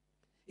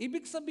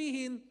 Ibig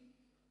sabihin,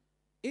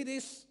 it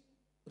is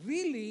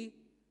really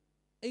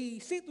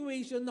a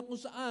situation na kung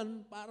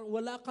saan parang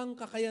wala kang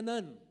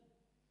kakayanan.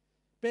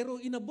 Pero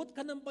inabot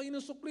ka ng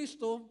Panginoon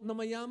Kristo na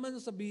mayaman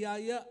sa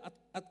biyaya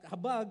at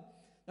habag,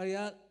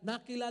 kaya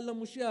nakilala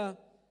mo siya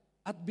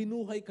at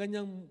binuhay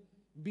kanyang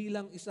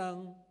bilang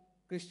isang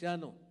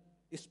Kristiyano,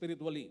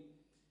 spiritually.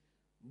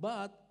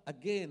 But,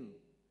 again,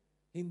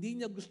 hindi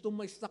niya gusto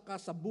ma-stuck ka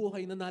sa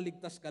buhay na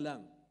naligtas ka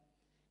lang.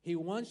 He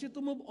wants you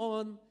to move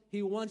on, He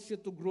wants you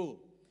to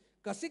grow.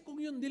 Kasi kung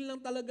yun din lang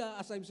talaga,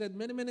 as I've said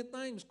many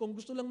times, kung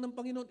gusto lang ng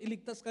Panginoon,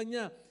 iligtas ka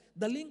niya,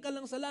 daling ka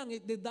lang sa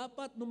langit, di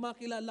dapat nung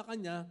makilala ka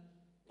niya,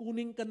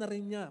 kunin ka na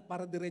rin niya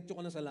para diretso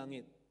ka na sa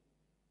langit.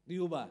 Di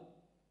ba?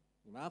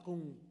 Diba?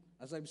 Kung,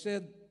 as I've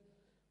said,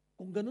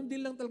 kung ganun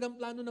din lang talagang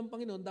plano ng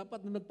Panginoon,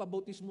 dapat nung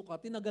nagpabautismo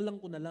ka, tinagalan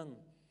ko na lang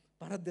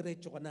para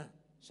diretso ka na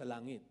sa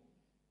langit.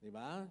 Di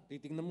ba?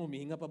 Titingnan mo,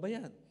 mihinga pa ba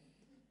yan?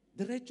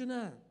 Diretso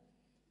na.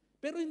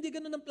 Pero hindi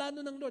ganun ang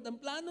plano ng Lord. Ang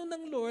plano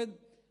ng Lord,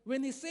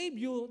 when He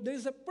saved you,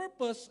 there's a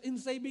purpose in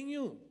saving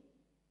you.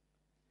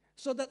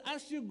 So that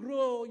as you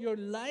grow, your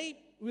life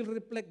will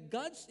reflect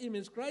God's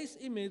image,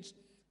 Christ's image,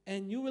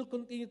 and you will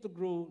continue to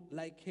grow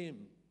like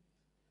Him.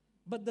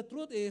 But the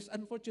truth is,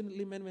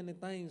 unfortunately, many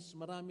times,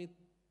 marami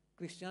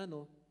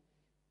Kristiyano,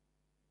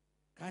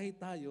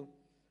 kahit tayo,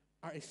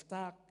 are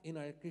stuck in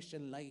our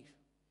Christian life.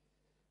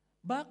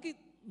 Bakit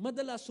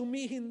madalas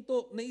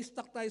humihinto,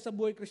 na-stuck tayo sa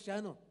buhay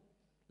Kristiyano?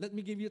 Let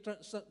me give you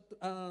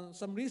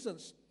some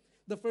reasons.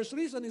 The first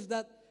reason is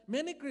that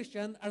many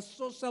Christians are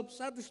so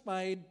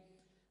self-satisfied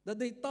that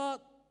they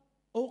thought,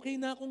 okay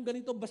na akong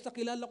ganito, basta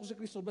kilala ko si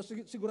Kristo, basta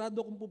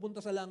sigurado akong pupunta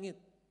sa langit.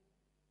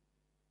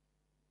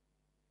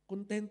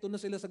 Kontento na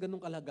sila sa ganung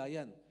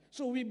kalagayan.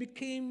 So we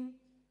became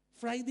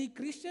Friday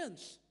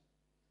Christians.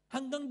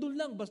 Hanggang doon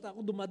lang, basta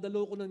ako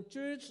dumadalo ko ng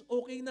church,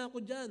 okay na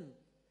ako dyan.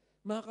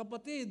 Mga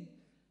kapatid,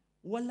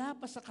 wala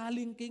pa sa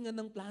kalingkingan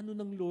ng plano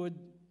ng Lord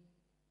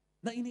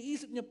na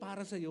iniisip niya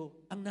para sa iyo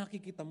ang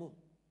nakikita mo.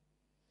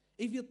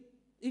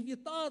 If you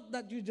thought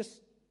that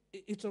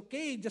it's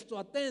okay just to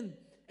attend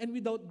and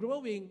without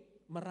growing,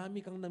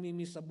 marami kang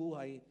namimiss sa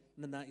buhay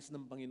na nais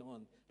ng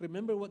Panginoon.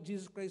 Remember what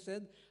Jesus Christ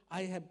said?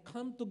 I have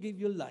come to give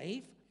you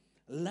life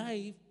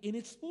in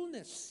its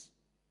fullness.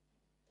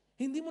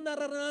 Hindi mo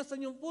nararanasan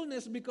yung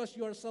fullness because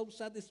you are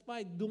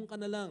self-satisfied. Doon ka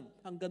na lang,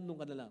 hanggang doon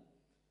ka na lang.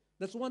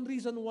 That's one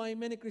reason why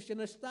many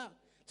Christians are stuck.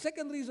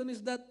 Second reason is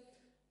that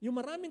yung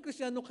maraming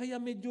Kristiyano kaya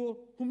medyo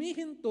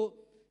humihinto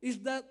is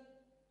that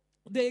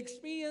they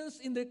experience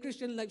in their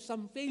Christian life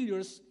some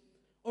failures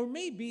or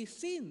maybe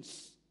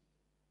sins.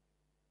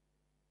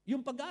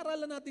 Yung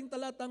pag-aaralan nating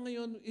talata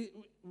ngayon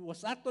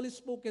was actually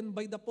spoken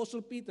by the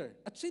Apostle Peter.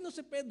 At sino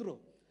si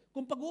Pedro?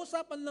 Kung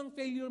pag-uusapan lang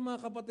failure,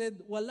 mga kapatid,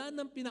 wala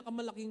nang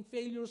pinakamalaking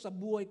failure sa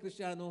buhay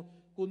Kristiyano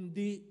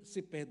kundi si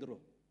Pedro,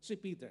 si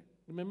Peter.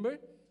 Remember?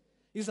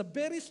 He's a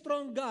very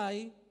strong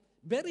guy,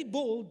 very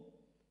bold.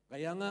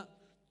 Kaya nga,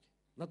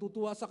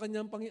 natutuwa sa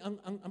kanya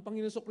ang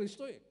Panginoon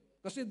Kristo eh.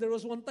 Kasi there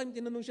was one time,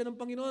 tinanong siya ng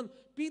Panginoon,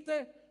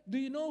 Peter, do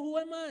you know who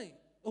am I?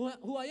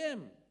 Who I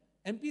am?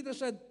 And Peter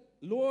said,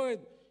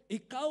 Lord,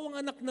 ikaw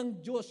ang anak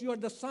ng Diyos. You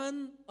are the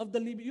Son of the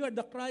living, you are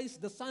the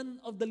Christ, the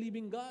Son of the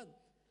living God.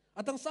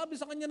 At ang sabi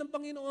sa kanya ng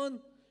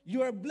Panginoon,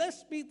 you are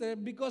blessed, Peter,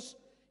 because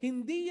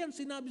hindi yan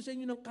sinabi sa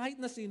inyo ng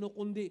kahit na sino,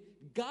 kundi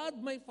God,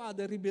 my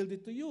Father, revealed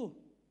it to you.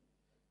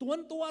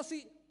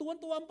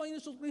 tuwan-tuwa ang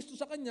Panginoon Kristo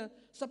sa kanya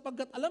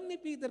sapagkat alam ni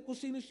Peter kung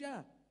sino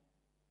siya.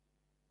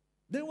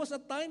 There was a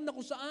time na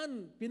kung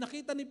saan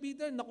pinakita ni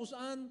Peter na kung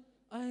saan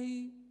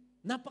ay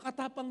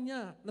napakatapang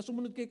niya na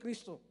sumunod kay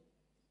Kristo.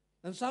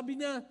 Ang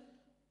sabi niya,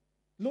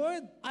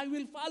 Lord, I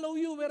will follow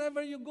you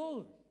wherever you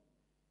go.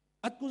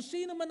 At kung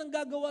sino man ang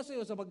gagawa sa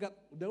iyo, sapagkat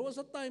there was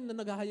a time na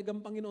naghahayag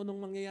ang Panginoon ng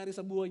mangyayari sa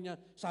buhay niya.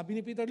 Sabi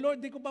ni Peter,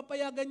 Lord, di ko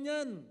papayagan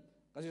yan.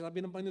 Kasi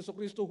sabi ng Panginoon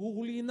Kristo,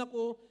 huhulihin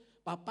ako,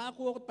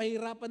 papako ako,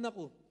 pahirapan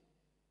ako,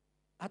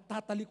 at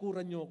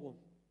tatalikuran niyo ako.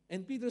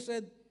 And Peter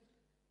said,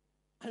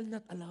 I'll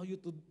not allow you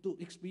to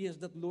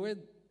experience that, Lord.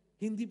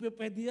 Hindi pa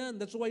pwede yan.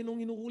 That's why nung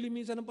hinuhuli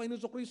minsan ng Panginoon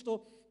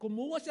Kristo,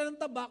 kumuha siya ng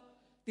tabak,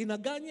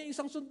 tinaga niya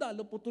isang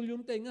sundalo, putol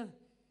yung tenga.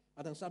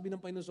 At ang sabi ng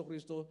Panginoon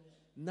Kristo,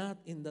 not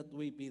in that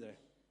way, Peter.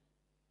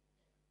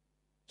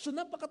 So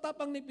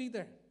napakatapang ni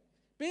Peter.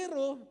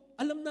 Pero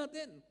alam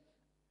natin,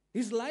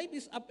 his life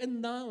is up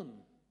and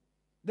down.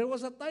 There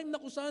was a time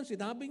na kung saan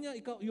sinabi niya,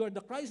 ikaw, you are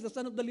the Christ, the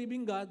Son of the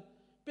living God.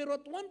 Pero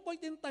at one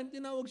point in time,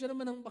 tinawag siya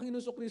naman ng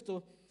Panginoon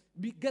Kristo,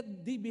 get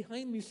thee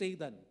behind me,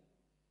 Satan.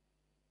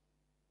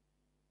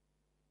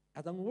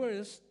 At ang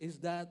worst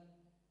is that,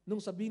 nung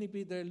sabi ni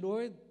Peter,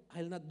 Lord,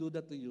 I'll not do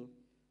that to you.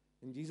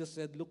 And Jesus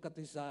said, look at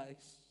his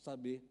eyes.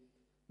 Sabi,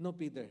 no,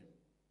 Peter.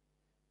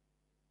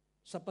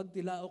 Sa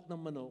pagtilaok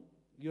ng manok,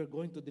 you're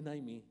going to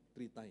deny me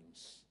 3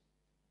 times.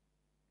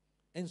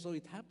 And so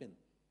it happened.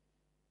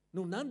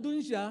 Nung nandun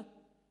siya,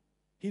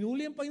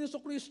 hinuli ang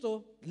Panginoon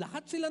Kristo,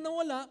 lahat sila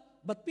nawala,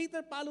 but Peter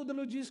followed the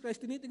Lord Jesus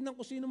Christ, tinitignan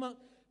ko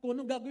kung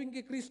anong gagawin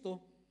kay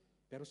Kristo,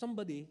 pero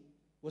somebody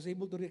was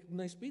able to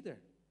recognize Peter.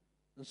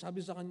 Ang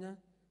sabi sa kanya,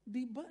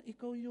 di ba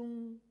ikaw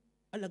yung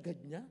alagad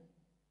niya?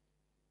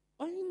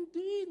 Ay,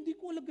 hindi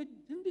ko alagad,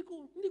 hindi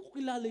ko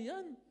kilala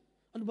yan.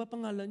 Ano ba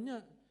pangalan niya?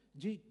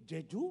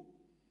 Jeju?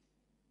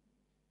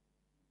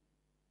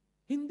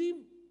 Hindi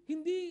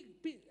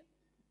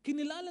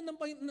kinilala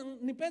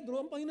ni Pedro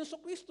ang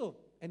Panginoon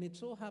Kristo. And it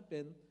so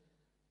happened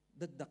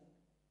that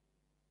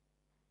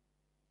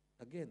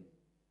again,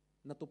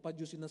 natupad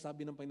yung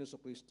sinasabi ng Panginoon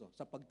Kristo.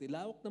 Sa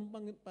pagtilawak ng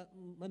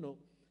manok,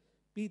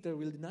 Peter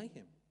will deny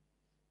him.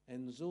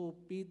 And so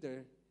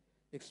Peter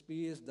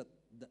experienced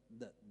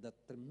that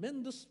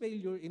tremendous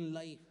failure in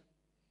life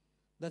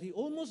that he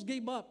almost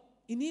gave up.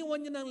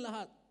 Iniwan niya ng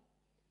lahat.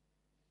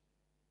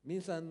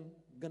 Minsan,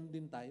 ganun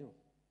din tayo.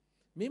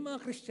 May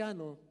mga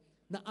Kristiyano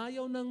na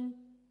ayaw nang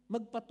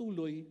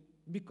magpatuloy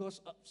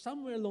because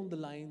somewhere along the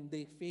line,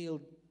 they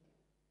failed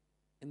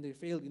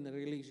in a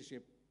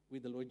relationship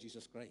with the Lord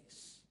Jesus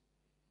Christ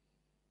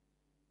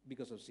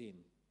because of sin.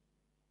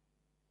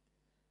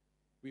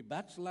 We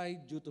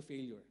backslide due to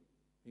failure.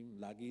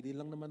 Lagi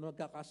din lang naman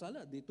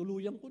magkakasala, di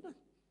tuluyan ko na.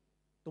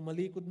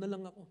 Tumalikod na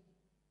lang ako.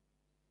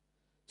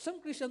 Some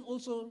Christians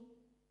also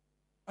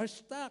are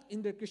stuck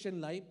in their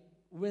Christian life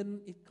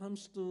when it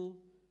comes to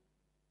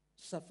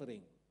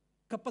suffering.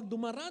 Kapag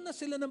dumaranas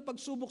sila ng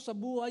pagsubok sa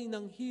buhay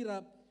ng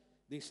hirap,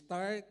 they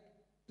start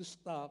to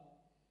stop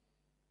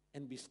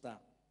and be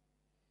stuck.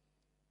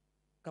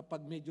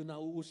 Kapag medyo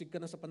nauusig ka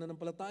na sa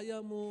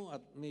pananampalataya mo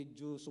at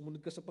medyo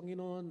sumunod ka sa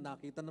Panginoon,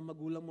 nakita ng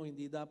magulang mo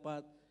hindi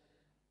dapat,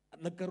 at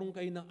nagkaroon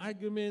kayo ng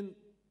argument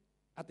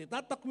at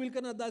itatakwil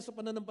ka na dahil sa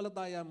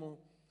pananampalataya mo,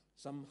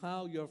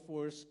 somehow you're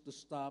forced to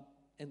stop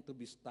and to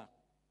be stuck.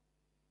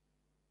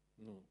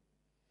 No.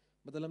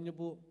 But alam niyo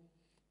po,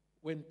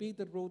 when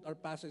Peter wrote our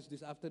passage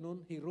this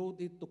afternoon, he wrote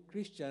it to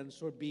Christians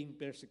who are being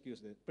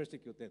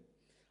persecuted.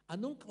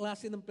 Anong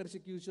klase ng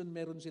persecution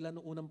meron sila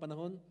noong unang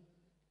panahon?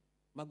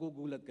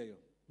 Magugulat kayo.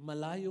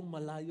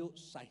 Malayong-malayo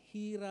sa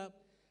hirap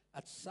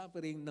at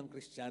suffering ng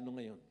Kristiyano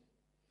ngayon.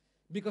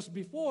 Because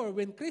before,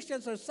 when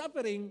Christians are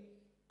suffering,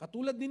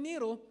 katulad ni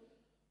Nero,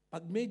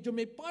 pag medyo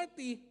may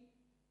party,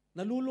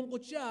 nalulungkot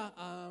siya,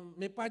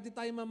 may party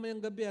tayo mamayang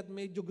gabi at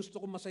medyo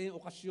gusto ko masayang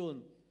okasyon.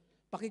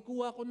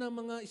 Pakikuha ko ng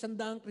mga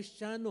 100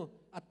 Kristiyano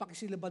at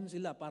pakisilaban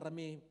sila para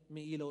may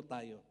ilaw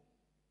tayo.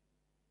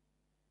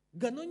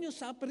 Ganon yung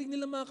suffering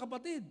nila mga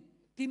kapatid.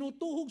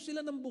 Tinutuhog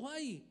sila ng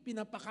buhay,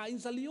 pinapakain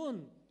sa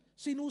leon,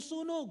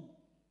 sinusunog.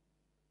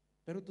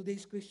 Pero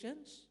today's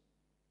Christians,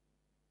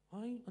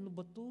 ay, ano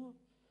ba to?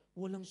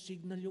 Walang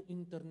signal yung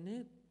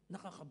internet,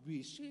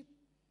 nakakabwisit.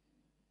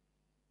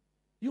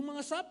 Yung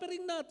mga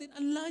suffering natin,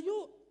 ang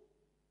layo.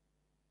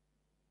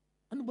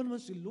 Ano ba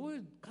naman si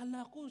Lord?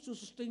 Kala ko,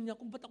 susustain niya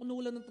ako. Ba't ako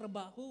nawalan ng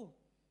trabaho?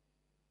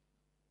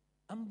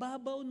 Ang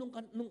babaw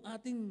nung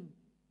ating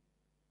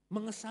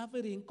mga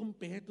suffering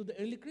compared to the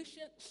early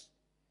Christians.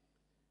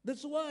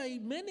 That's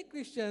why many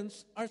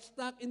Christians are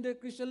stuck in their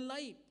Christian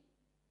life.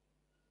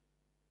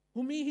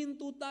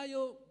 Humihinto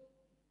tayo,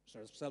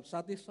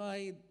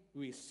 self-satisfied,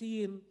 we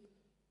sin,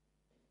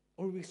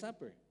 or we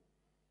suffer.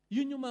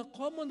 Yun yung mga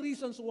common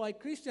reasons why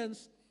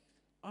Christians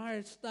are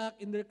stuck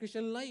in their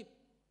Christian life.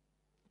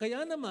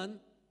 Kaya naman,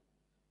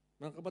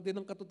 mga kapatid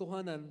ng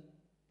katotohanan,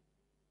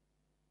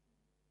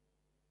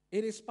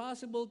 it is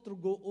possible to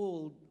go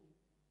old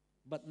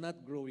but not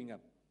growing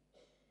up.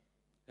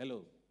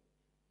 Hello?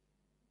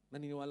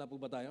 Naniniwala po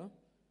ba tayo?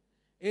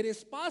 It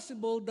is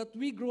possible that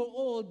we grow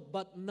old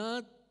but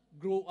not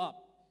grow up.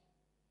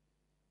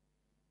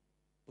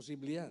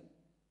 Posible yan.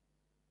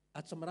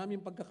 At sa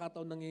maraming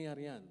pagkakataon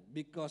nangyayari yan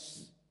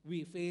because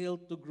we fail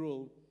to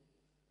grow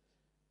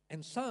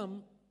and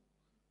some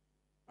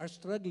are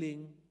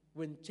struggling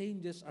when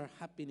changes are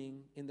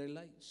happening in their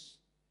lives.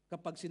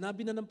 Kapag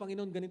sinabi na ng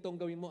Panginoon, ganito ang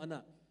gawin mo,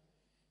 anak,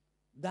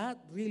 that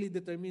really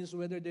determines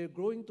whether they're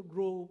going to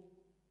grow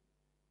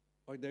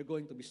or they're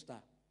going to be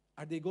stuck.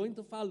 Are they going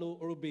to follow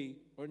or obey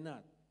or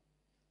not?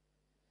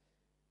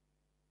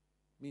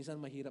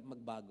 Minsan mahirap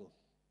magbago.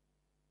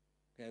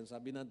 Kaya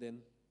sabi natin,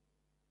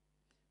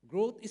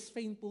 growth is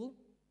painful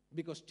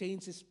because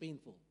change is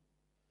painful.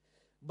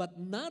 But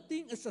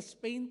nothing is as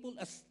painful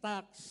as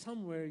stuck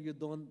somewhere you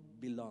don't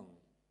belong.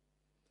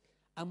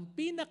 Ang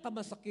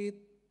pinakamasakit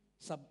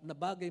na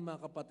bagay,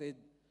 mga kapatid,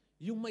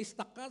 yung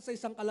ma-stuck ka sa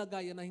isang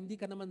kalagayan na hindi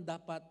ka naman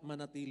dapat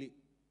manatili.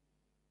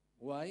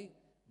 Why?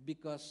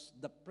 Because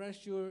the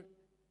pressure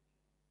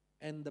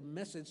and the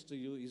message to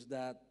you is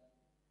that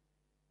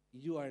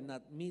you are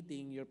not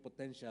meeting your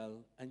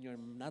potential and you're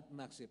not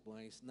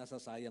maximized,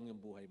 nasasayang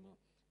yung buhay mo.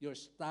 You're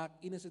stuck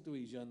in a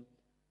situation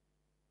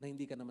na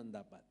hindi ka naman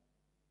dapat.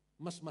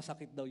 Mas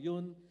masakit daw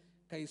yun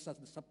kaysa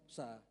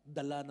sa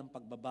dala ng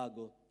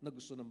pagbabago na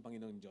gusto ng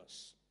Panginoon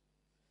Diyos.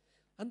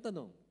 Ang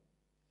tanong,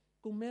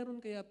 kung meron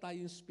kaya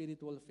tayong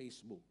spiritual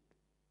Facebook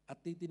at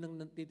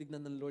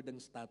titignan ng Lord ang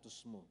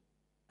status mo,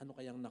 ano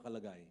kayang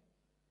nakalagay?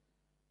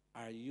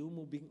 Are you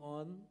moving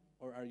on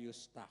or are you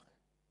stuck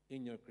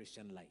in your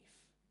Christian life?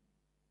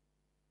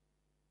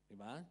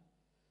 Diba?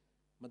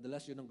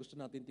 Madalas yun ang gusto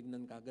natin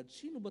tingnan kagad.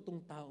 Sino ba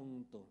tong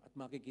taong to? At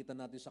makikita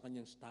natin sa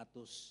kanyang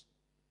status.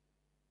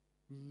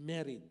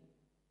 Married.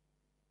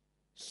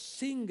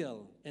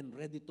 Single and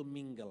ready to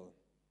mingle.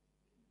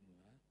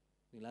 Diba?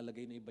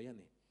 Nilalagay na iba yan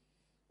eh.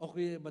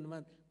 Okay ba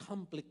naman?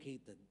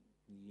 Complicated.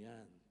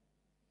 Yan.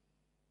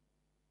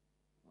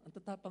 Ang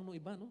tatapang ng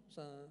iba, no?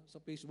 Sa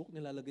Facebook,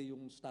 nilalagay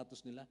yung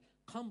status nila.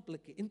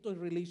 Complicated. Into a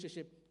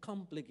relationship,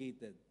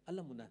 complicated.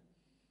 Alam mo na.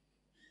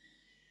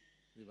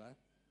 Diba?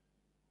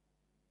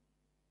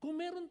 Kung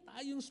meron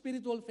tayong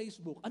spiritual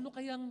Facebook, ano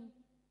kayang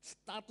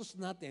status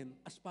natin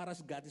as far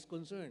as God is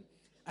concerned?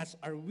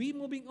 Are we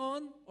moving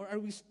on or are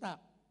we stuck?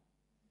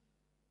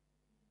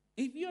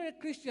 If you're a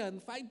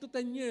Christian, 5 to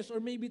 10 years or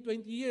maybe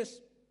 20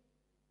 years,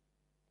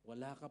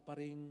 wala ka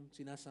pa rin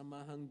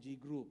sinasamahang G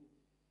group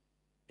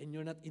and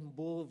you're not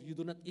involved, you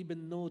do not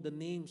even know the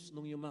names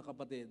ng iyong mga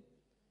kapatid,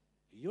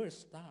 you're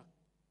stuck.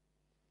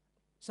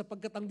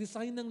 Sapagkat ang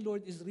design ng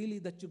Lord is really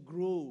that you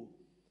grow.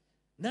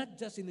 Not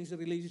just in His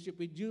relationship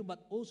with you,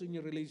 but also in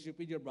your relationship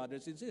with your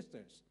brothers and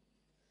sisters.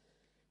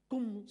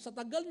 Kung sa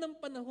tagal ng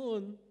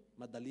panahon,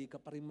 madali ka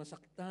pa rin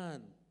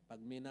masaktan. Pag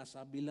may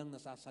nasabi lang,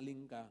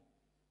 nasasaling ka,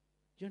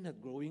 you're not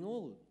growing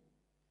old.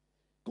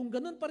 Kung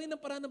ganun pa rin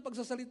ang paraan ng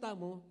pagsasalita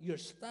mo, you're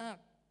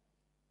stuck.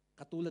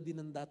 Katulad din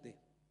ng dati.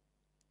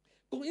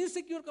 Kung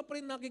insecure ka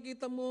pa rin,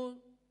 nakikita mo,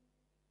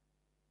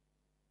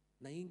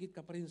 naiingit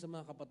ka pa rin sa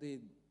mga kapatid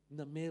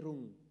na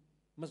merong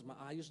mas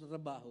maayos na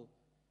trabaho,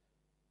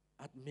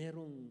 at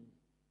merong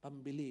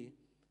pambili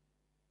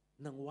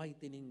ng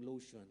whitening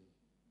lotion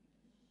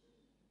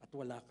at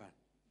wala ka,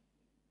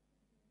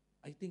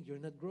 I think you're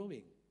not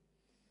growing.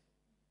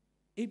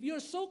 If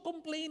you're so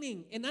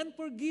complaining and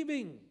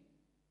unforgiving,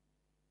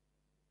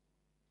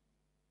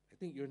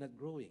 I think you're not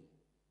growing.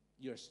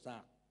 You're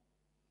stuck.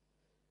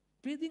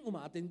 Pwedeng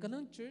umaattend ka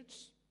ng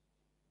church,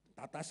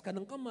 tataas ka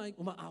ng kamay,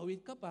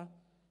 umaawit ka pa,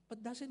 but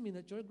doesn't mean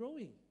that you're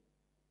growing.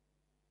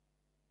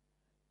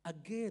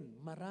 Again,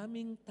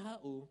 maraming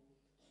tao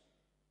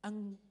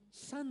ang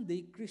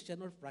Sunday Christian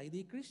or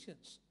Friday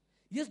Christians.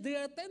 Yes, they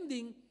are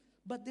attending,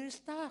 but they're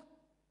stuck.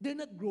 They're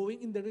not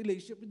growing in the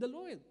relationship with the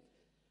Lord.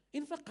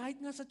 In fact,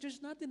 kahit nga sa church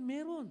natin,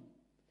 meron.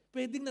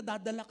 Pwedeng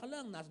nadadala ka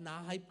lang,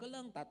 na-hype ka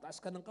lang, tataas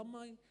ka ng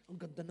kamay, ang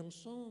ganda ng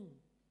song.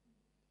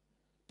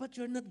 But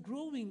you're not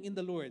growing in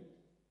the Lord.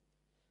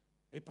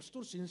 Eh,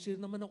 Pastor, sincere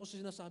naman ako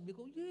sa sinasabi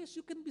ko. Yes,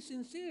 you can be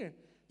sincere.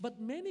 But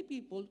many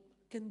people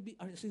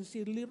are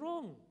sincerely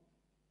wrong.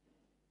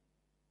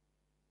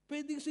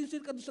 Pwedeng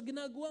sincere ka doon sa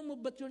ginagawa mo,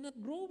 but you're not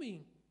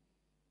growing.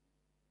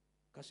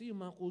 Kasi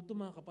yung mga kulto,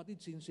 mga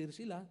kapatid, sincere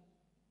sila.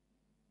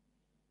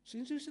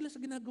 Sincere sila sa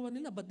ginagawa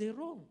nila, but they're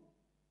wrong.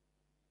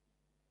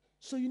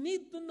 So you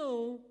need to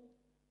know,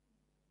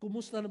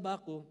 kumusta na ba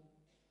ako?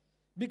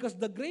 Because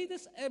the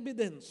greatest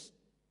evidence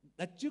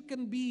that you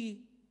can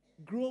be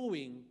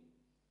growing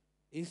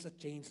is a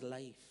changed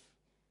life.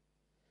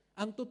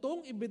 Ang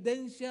totoong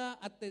ebidensya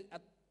at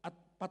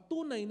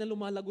patunay na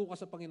lumalago ka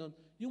sa Panginoon,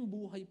 yung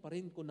buhay pa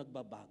rin kung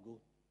nagbabago.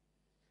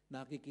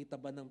 Nakikita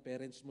ba ng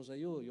parents mo sa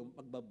iyo yung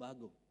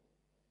pagbabago?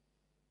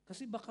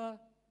 Kasi baka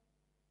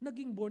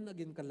naging born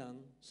again ka lang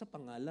sa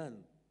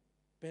pangalan,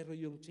 pero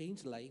yung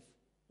changed life,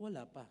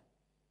 wala pa.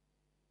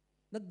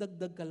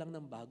 Nagdagdag ka lang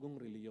ng bagong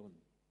reliyon.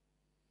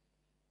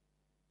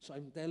 So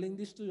I'm telling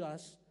this to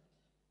us,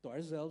 to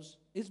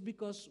ourselves, is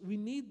because we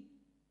need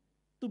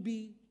to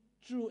be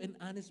true and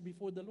honest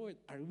before the Lord.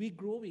 Are we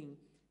growing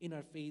in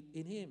our faith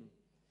in Him?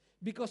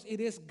 Because it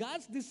is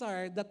God's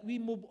desire that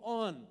we move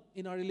on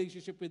in our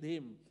relationship with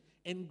Him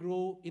and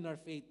grow in our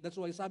faith. That's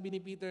why sabi ni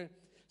Peter,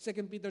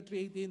 2 Peter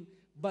 3:18,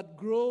 but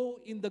grow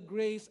in the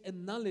grace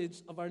and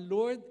knowledge of our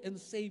Lord and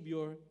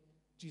Savior,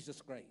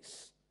 Jesus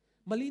Christ.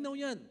 Malinaw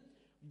yan.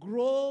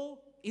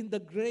 Grow in the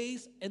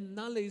grace and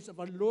knowledge of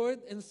our Lord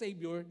and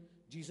Savior,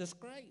 Jesus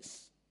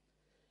Christ.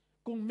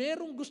 Kung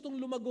merong gustong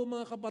lumago,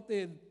 mga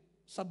kapatid,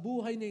 sa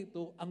buhay na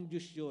ito, ang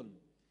Diyos yun.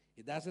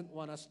 He doesn't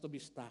want us to be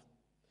stuck.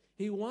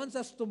 He wants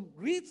us to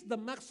reach the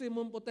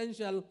maximum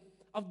potential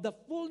of the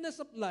fullness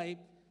of life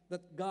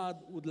that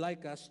God would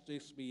like us to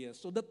experience.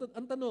 So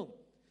ang tanong,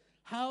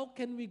 how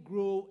can we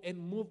grow and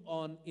move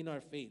on in our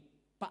faith?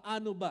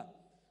 Paano ba?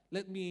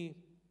 Let me,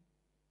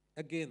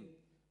 again,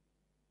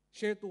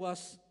 share to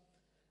us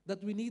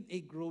that we need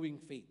a growing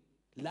faith.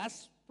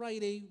 Last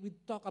Friday, we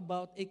talked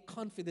about a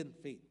confident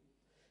faith.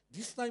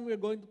 This time, we're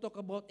going to talk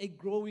about a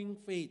growing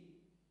faith.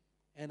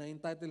 And I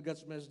entitled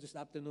God's message this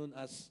afternoon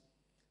as,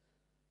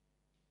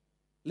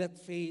 Let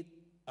Faith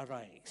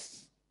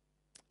Arise.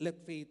 Let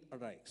faith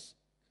arise.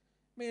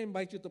 May I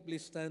invite you to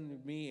please stand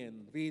with me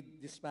and read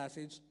this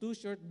passage. 2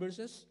 short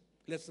verses.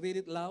 Let's read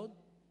it loud.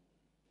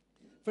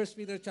 1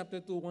 Peter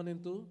chapter 2, 1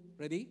 and 2.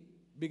 Ready?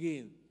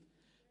 Begin.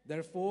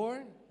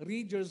 Therefore,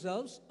 rid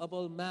yourselves of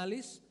all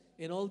malice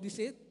and all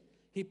deceit,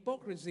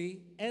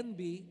 hypocrisy,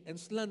 envy, and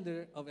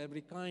slander of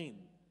every kind.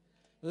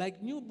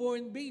 Like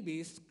newborn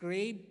babies,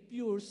 crave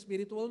pure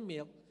spiritual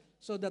milk,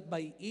 so that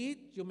by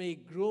it you may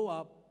grow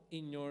up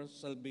in your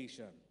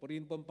salvation.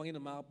 Purihin po ang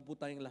Panginoon, makapupo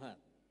tayong lahat.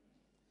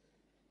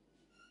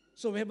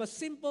 So we have a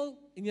simple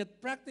and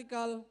yet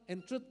practical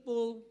and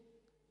truthful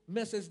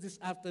message this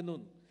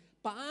afternoon.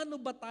 Paano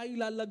ba tayo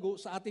lalago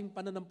sa ating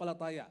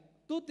pananampalataya?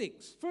 2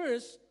 things.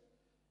 First,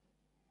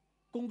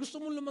 kung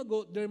gusto mong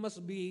lumago, there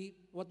must be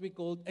what we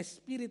call a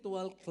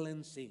spiritual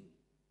cleansing.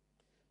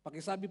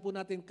 Pakisabi po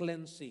natin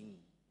cleansing.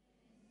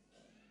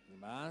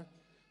 Diba?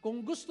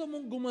 Kung gusto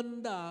mong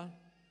gumanda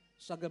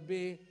sa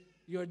gabi,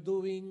 you're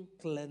doing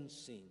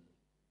cleansing.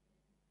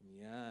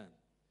 Yan.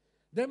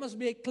 There must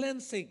be a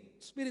cleansing,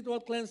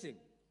 spiritual cleansing.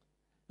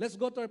 Let's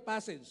go to our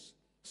passage.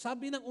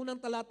 Sabi ng unang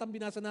talatang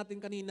binasa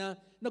natin kanina,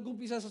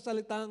 nag-umpisa sa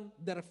salitang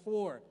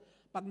therefore.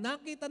 Pag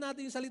nakita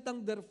natin yung salitang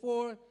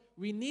therefore,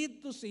 we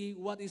need to see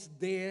what is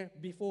there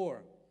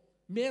before.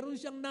 Meron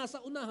siyang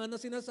nasa unahan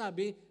na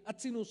sinasabi at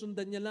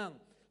sinusundan niya lang.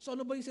 So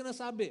ano ba yung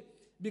sinasabi?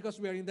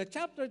 Because we are in the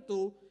chapter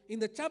 2,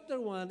 in the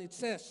chapter 1, it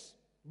says,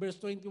 verse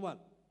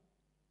 21.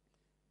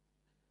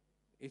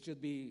 It should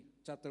be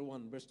chapter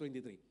 1, verse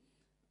 23.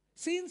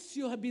 Since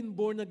you have been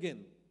born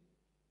again,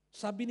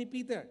 sabi ni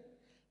Peter,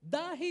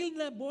 dahil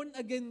na born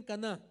again ka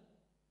na,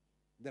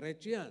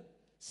 diretso yan.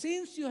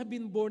 Since you have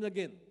been born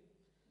again,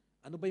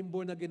 ano ba yung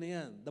born again na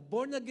yan? The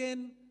born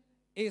again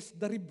is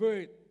the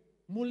rebirth,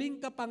 muling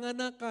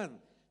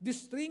kapanganakan,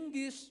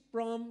 distinguished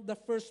from the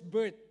first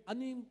birth.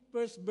 Ano yung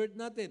first birth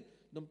natin?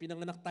 Nung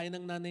pinanganak tayo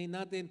ng nanay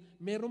natin,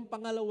 merong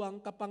pangalawang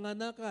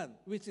kapanganakan,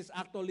 which is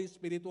actually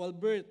spiritual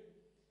birth.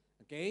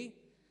 Okay?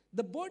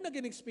 The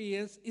born-again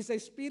experience is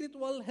a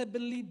spiritual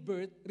heavenly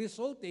birth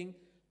resulting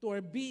to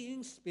our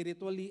being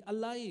spiritually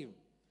alive.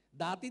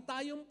 Dati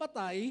tayong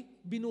patay,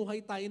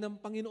 binuhay tayo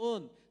ng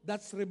Panginoon.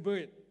 That's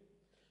rebirth.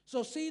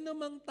 So, sino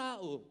mang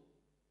tao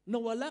na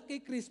wala kay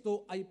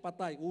Kristo ay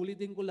patay.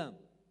 Ulitin ko lang.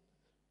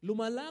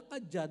 Lumala ka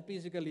dyan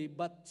physically,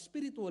 but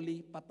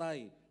spiritually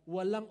patay.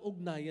 Walang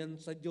ugnayan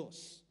sa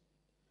Diyos.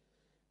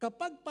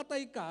 Kapag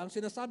patay ka, ang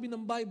sinasabi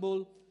ng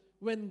Bible,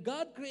 when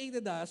God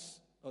created us,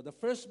 or the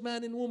first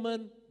man and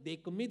woman, they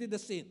committed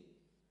a sin.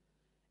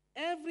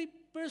 Every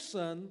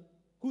person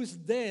who is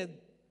dead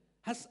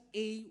has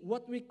a,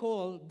 what we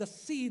call, the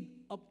seed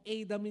of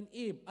Adam and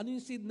Eve. Ano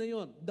yung seed na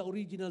yon? The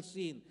original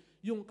sin.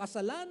 Yung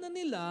kasalanan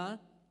nila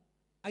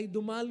ay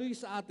dumaloy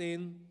sa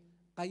atin,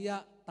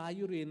 kaya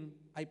tayo rin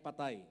ay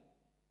patay.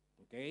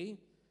 Okay?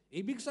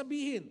 Ibig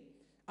sabihin,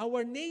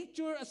 our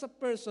nature as a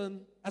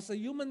person, as a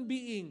human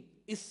being,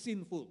 is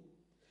sinful.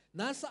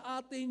 Nasa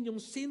atin yung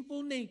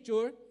sinful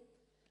nature.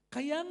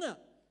 Kaya nga,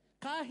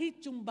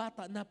 kahit yung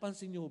bata,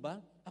 napansin nyo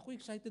ba? Ako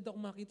excited ako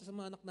makita sa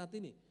mga anak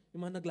natin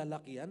yung mga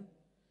naglalakihan.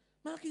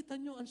 Makita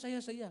nyo, ang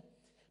saya-saya.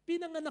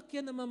 Pinanganak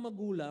yan ng mga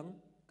magulang,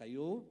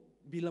 kayo,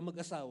 bilang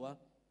mag-asawa,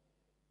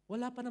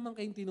 wala pa naman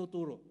kayong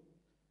tinuturo.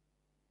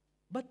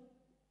 But,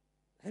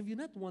 have you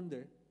not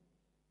wondered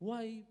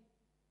why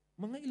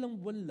mga ilang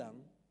buwan lang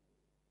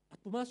at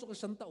pumasok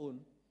isang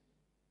taon,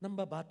 nang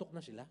babatok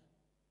na sila?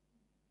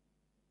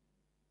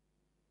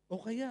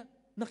 O kaya,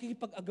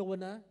 nakikipag-agawa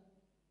na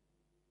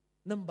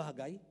ng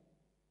bagay?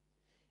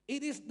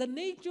 It is the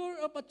nature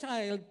of a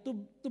child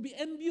to be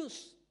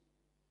envious.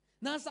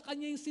 Nasa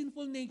kanya yung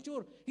sinful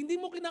nature.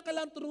 Hindi mo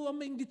kinakailangan turuan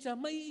mainggit siya,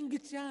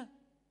 maiinggit siya.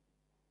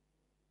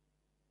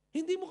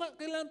 Hindi mo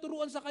kailangan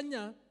turuan sa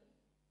kanya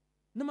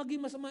na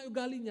maging masama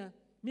ugali niya,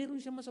 meron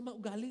siyang masama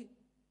ugali.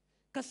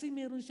 Kasi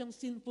meron siyang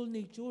sinful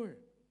nature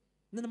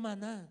na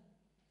namana.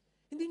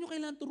 Hindi nyo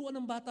kailangan turuan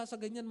ng bata sa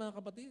ganyan, mga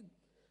kapatid.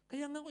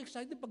 Kaya nga ako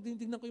excited pag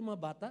tinitingnan ko yung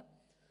mga bata,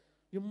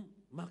 yung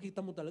makita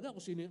mo talaga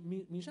kung sino,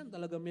 minsan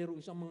talaga merong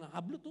isang mga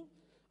hablo to,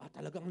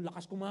 talagang ang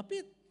lakas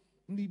kumapit.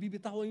 Hindi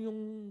bibitawan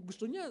yung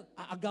gusto niya.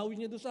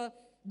 Aagawin niya doon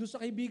sa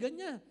kaibigan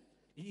niya.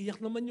 Iiyak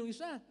naman yung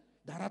isa.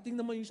 Darating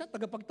naman yung isa,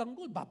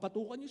 tagapagtanggol,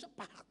 babatukan yung isa,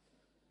 pak!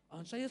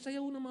 Ang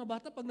saya-sayaw ng mga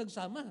bata pag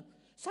nagsama.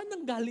 Saan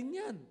nang galing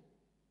yan?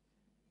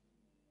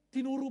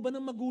 Tinuro ba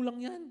ng magulang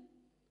yan?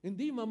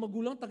 Hindi, mga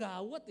magulang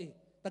taga-awat eh.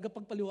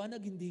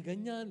 Tagapagpaliwanag, hindi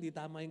ganyan, hindi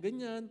tama yung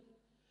ganyan.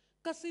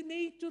 Kasi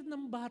nature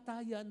ng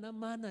bata yan na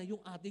mana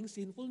yung ating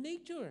sinful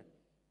nature.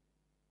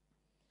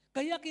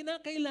 Kaya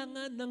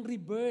kinakailangan ng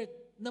rebirth,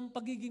 ng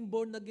pagiging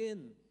born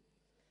again.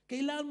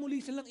 Kailangan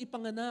muli silang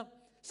ipanganak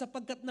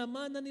sapagkat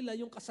namana nila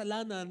yung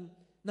kasalanan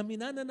na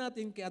minana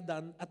natin kay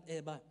Adan at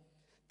Eva.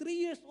 3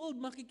 years old,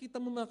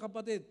 makikita mo mga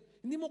kapatid,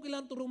 hindi mo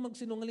kailangan turong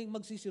magsinungaling,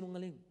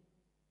 magsisinungaling.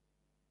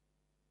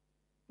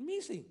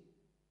 Amazing.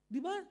 Di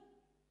ba?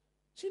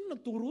 Sino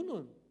nagturo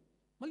nun?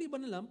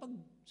 Maliban na lang pag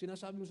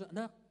sinasabi mo sa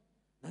anak,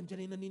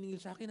 nandiyan yung naniningil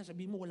sa akin,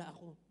 sabihin mo wala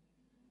ako.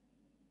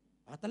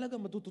 Talaga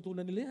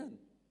matututunan nila yan.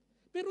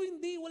 Pero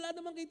hindi, wala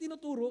namang kayo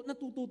tinuturo,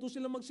 natututo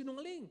sila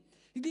magsinungaling.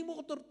 Hindi mo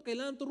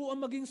kailangan turuan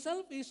maging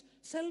selfish,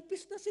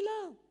 selfish na sila.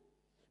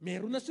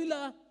 Meron na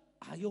sila,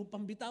 ayaw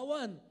pang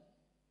bitawan.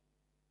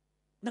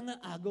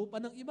 Nangaagaw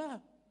pa ng iba.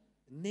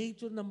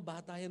 Nature ng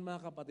bata yan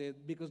mga kapatid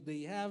because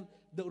they have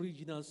the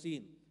original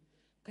sin.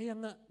 Kaya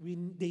nga,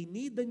 they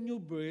need the new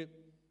birth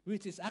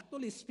which is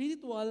actually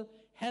spiritual,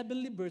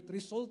 heavenly birth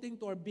resulting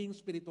to our being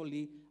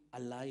spiritually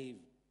alive.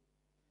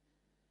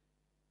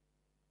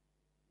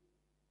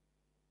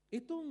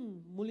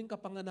 Itong muling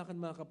kapanganakan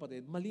mga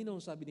kapatid, malinaw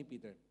ang sabi ni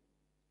Peter.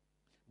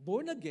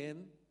 Born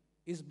again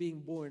is being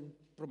born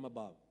from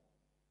above.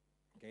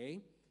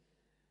 Okay?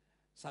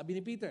 Sabi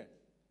ni Peter,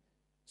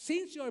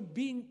 since you're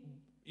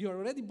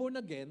already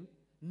born again,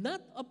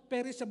 not of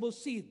perishable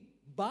seed,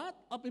 but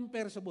of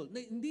imperishable.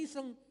 Hindi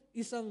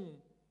isang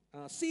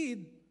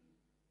seed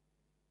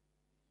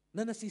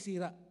na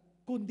nasisira,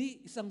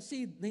 kundi isang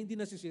seed na hindi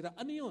nasisira.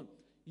 Ano yun?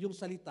 Yung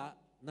salita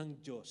ng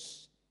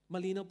Diyos.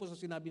 Malinaw po sa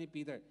sinabi ni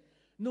Peter.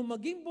 Nung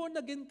maging born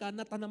again ka,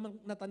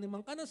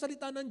 nataniman ka ng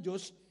salita ng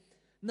Diyos,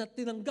 na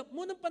tinanggap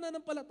mo ng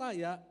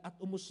pananampalataya at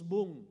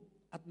umusbong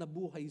at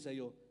nabuhay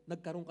sa'yo,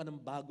 nagkaroon ka ng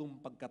bagong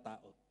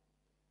pagkatao.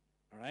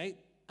 Alright?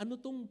 Ano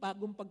tong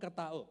bagong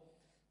pagkatao?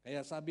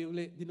 Kaya sabi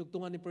ulit,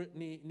 dinugtungan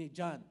ni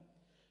John,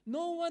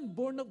 no one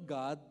born of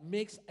God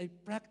makes a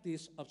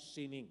practice of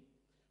sinning.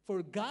 For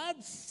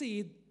God's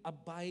seed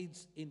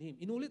abides in Him.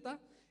 Inulit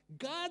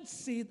God's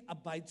seed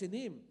abides in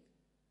Him.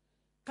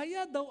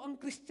 Kaya daw ang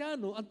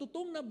Kristiyano, ang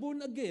totoong na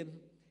born again,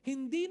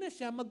 hindi na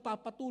siya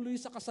magpapatuloy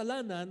sa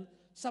kasalanan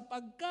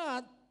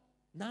sapagkat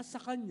nasa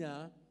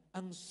kanya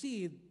ang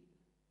seed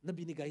na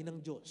binigay ng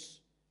Diyos.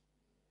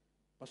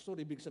 Pastor,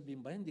 ibig sabihin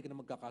ba hindi ka na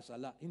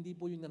magkakasala? Hindi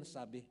po yun ang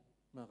sabi,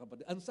 mga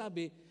kapatid. Ang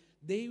sabi,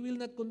 they will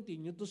not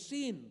continue to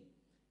sin.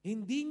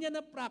 Hindi niya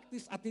na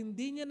practice at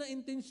hindi niya na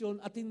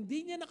intensyon at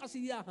hindi niya na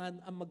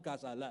kasiyahan ang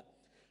magkasala.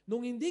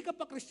 Nung hindi ka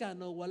pa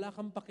Kristiyano, wala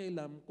kang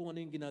pakialam kung ano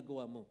yung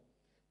ginagawa mo.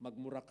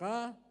 Magmura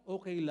ka,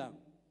 okay lang.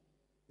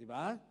 Di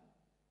ba?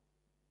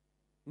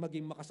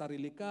 Maging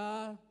makasarili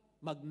ka,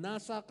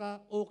 magnasa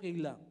ka, okay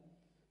lang.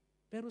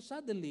 Pero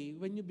suddenly,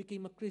 when you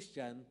became a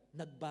Christian,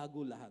 nagbago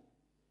lahat.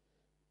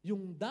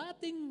 Yung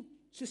dating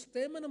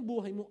sistema ng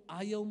buhay mo,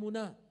 ayaw mo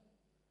na.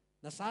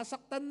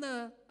 Nasasaktan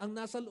na ang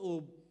nasa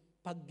loob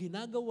pag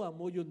ginagawa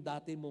mo yung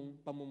dati mong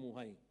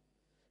pamumuhay.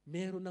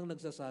 Meron nang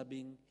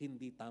nagsasabing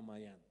hindi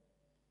tama yan.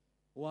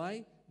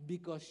 Why?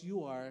 Because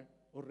you are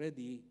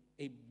already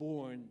a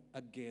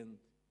born-again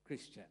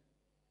Christian.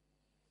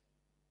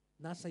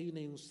 Nasa iyo na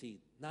yung seed.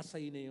 Nasa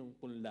iyo na yung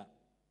punla.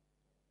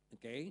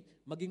 Okay?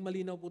 Maging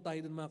malinaw po tayo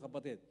dun mga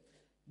kapatid.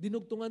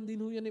 Dinugtungan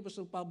din yan ni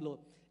Pastor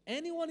Pablo,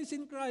 anyone is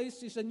in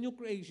Christ is a new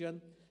creation,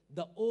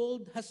 the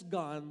old has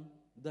gone,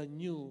 the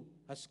new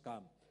has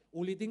come.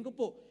 Ulitin ko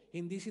po,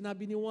 hindi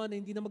sinabi ni Juan na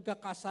hindi na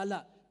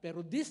magkakasala,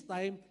 pero this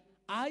time,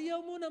 ayaw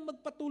mo na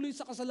magpatuloy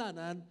sa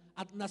kasalanan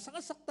at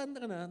nasasaktan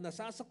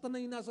na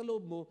yung nasa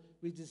loob mo,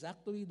 which is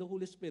actually the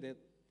Holy Spirit,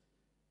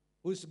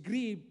 who is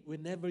grieved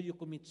whenever you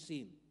commit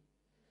sin.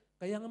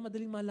 Kaya nga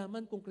madaling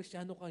malaman kung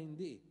Kristiyano ka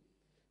hindi.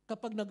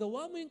 Kapag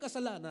nagawa mo yung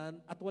kasalanan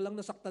at walang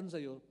nasaktan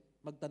sa'yo,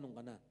 magtanong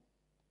ka na,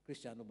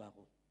 Kristiyano ba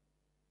ako?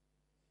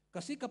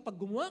 Kasi kapag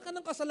gumawa ka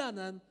ng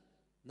kasalanan,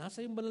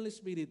 nasa yung banal na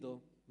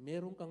Espiritu,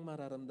 meron kang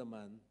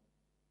mararamdaman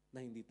na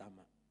hindi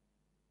tama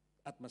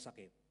at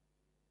masakit.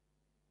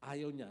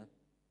 Ayaw niya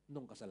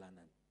nung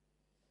kasalanan.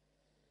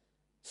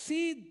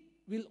 Seed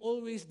will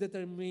always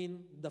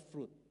determine the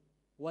fruit.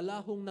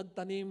 Wala hong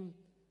nagtanim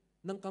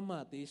ng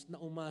kamatis na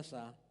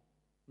umasa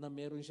na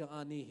meron siyang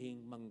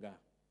anihing mangga.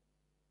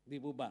 Di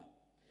po ba?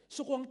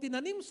 So kung ang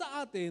tinanim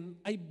sa atin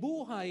ay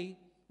buhay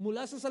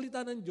mula sa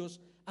salita ng Diyos,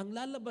 ang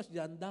lalabas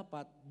diyan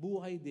dapat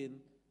buhay din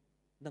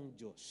ng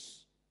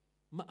Diyos.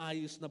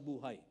 Maayos na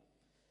buhay.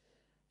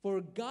 For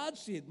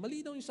God's seed,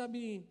 malinaw yung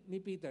sabi ni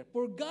Peter,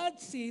 for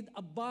God's seed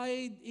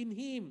abide in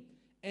Him,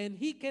 and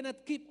He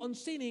cannot keep on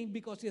sinning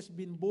because He has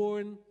been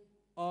born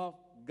of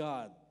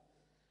God.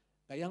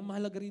 Kaya ang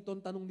mahalaga rito ang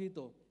tanong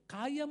dito,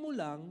 kaya mo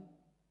lang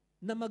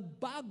na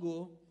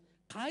magbago,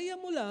 kaya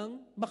mo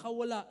lang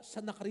makawala sa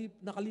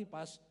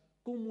nakalipas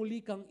kung muli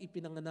kang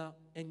ipinanganak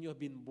and you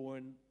have been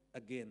born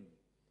again.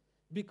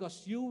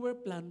 Because you were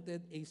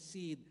planted a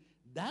seed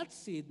That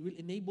seed will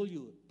enable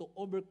you to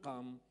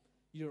overcome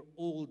your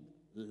old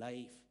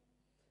life.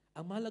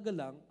 Ang mahalaga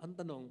lang, ang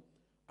tanong,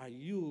 are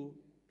you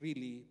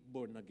really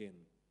born again?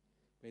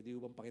 Pwede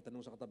bang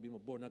pakitanong sa katabi mo,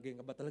 born again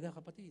ka ba talaga,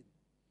 kapatid?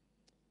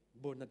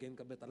 Born again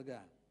ka ba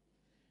talaga?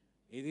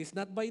 It is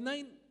not by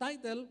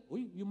title,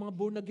 yung mga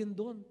born again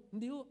doon.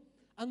 Hindi ho.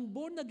 Ang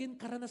born again,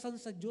 karanasan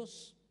sa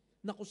Diyos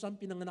na kung saan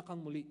pinanganak kang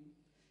muli.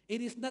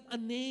 It is not a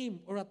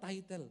name or a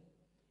title.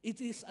 It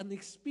is an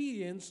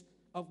experience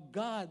of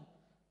God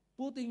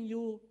putting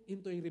you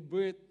into a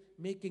rebirth,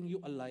 making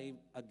you alive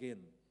again.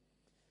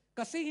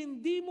 Kasi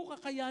hindi mo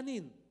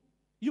kakayanin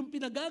yung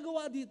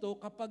pinagagawa dito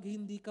kapag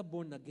hindi ka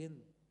born again.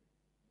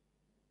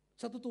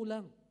 Sa totoo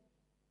lang.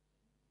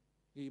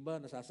 Yung iba,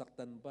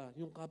 nasasaktan pa.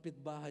 Yung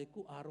kapitbahay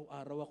ko,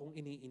 araw-araw akong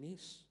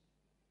iniinis.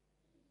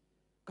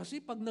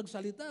 Kasi pag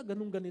nagsalita,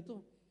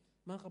 ganito.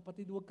 Mga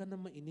kapatid, huwag ka na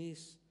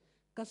mainis.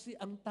 Kasi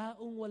ang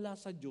taong wala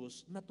sa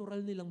Diyos,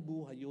 natural nilang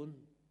buhay yun.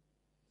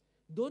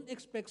 Don't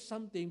expect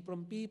something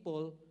from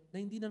people na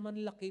hindi naman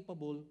nila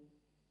capable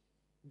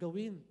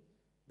gawin.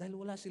 Dahil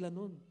wala sila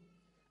nun.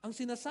 Ang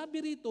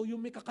sinasabi rito, yung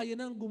may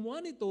kakayanang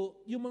gumawa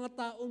nito, yung mga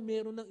taong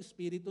meron ng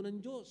Espiritu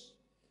ng Diyos.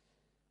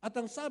 At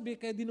ang sabi,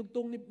 kaya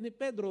dinugtong ni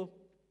Pedro,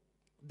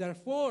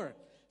 therefore,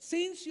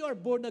 since you are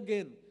born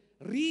again,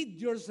 rid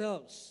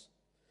yourselves.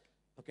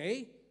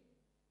 Okay?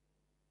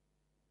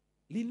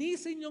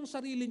 Linisin yung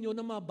sarili nyo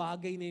ng mga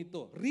bagay na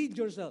ito. Rid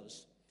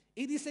yourselves.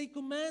 It is a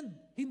command.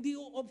 Hindi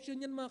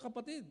option yan, mga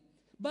kapatid.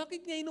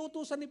 Bakit niya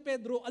inutusan ni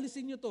Pedro,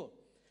 alisin nyo to?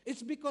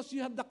 It's because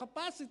you have the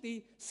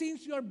capacity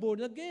since you are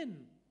born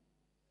again.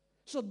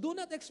 So do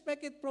not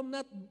expect it from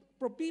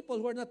people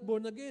who are not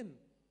born again.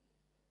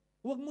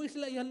 Huwag mo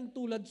sila ihalin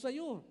tulad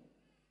sa'yo.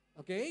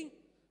 Okay?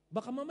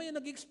 Baka mamaya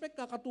nag-expect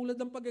ka, katulad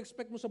ng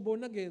pag-expect mo sa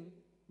born again,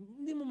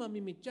 hindi mo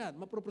mamimit yan,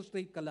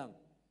 maproprostrate ka lang.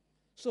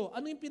 So,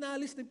 ano yung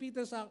pinalis ni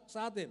Peter sa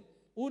atin?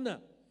 Una,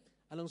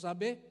 anong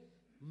sabi?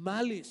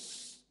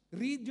 Malice.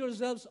 Rid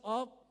yourselves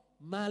of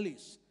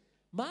malice.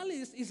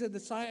 Malice is a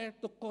desire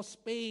to cause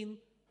pain,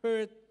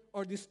 hurt,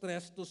 or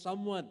distress to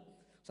someone.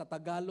 Sa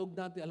Tagalog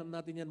natin, alam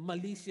natin yan,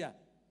 malisya.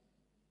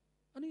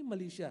 Ano yung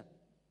malisya?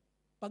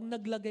 Pag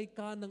naglagay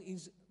ka ng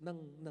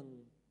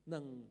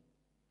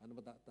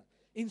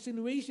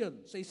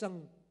insinuation sa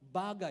isang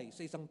bagay,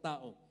 sa isang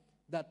tao,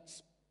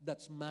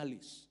 that's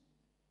malice.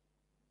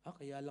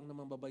 Kaya lang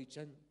naman babait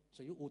siya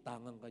sa'yo,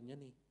 utangan ka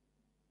niyan eh.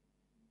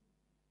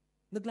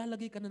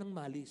 Naglalagay ka na ng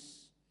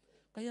malis.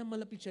 Kaya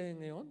malapit siya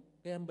ngayon,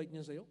 kaya ang bait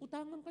niya sa'yo,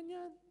 utangan ka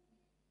niyan.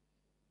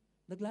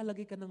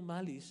 Naglalagay ka ng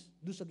malis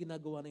doon sa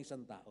ginagawa ng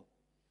isang tao.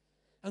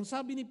 Ang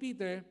sabi ni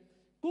Peter,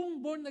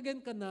 kung born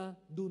again ka na,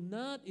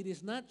 it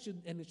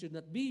should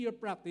not be your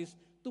practice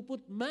to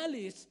put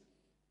malice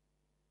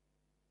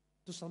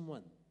to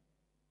someone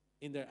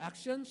in their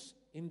actions,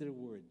 in their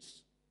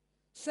words.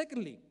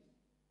 Secondly,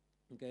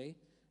 okay,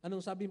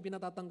 anong sabi yung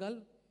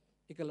pinatatanggal?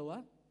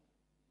 Ikalawa,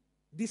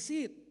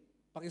 deceit.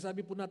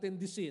 Pakisabi po natin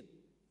deceit.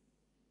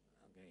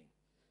 Okay.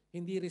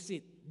 Hindi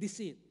receipt,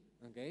 deceit.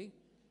 Okay?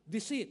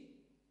 Deceit.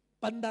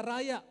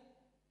 Pandaraya.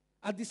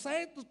 A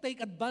desire to take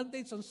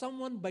advantage on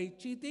someone by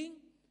cheating,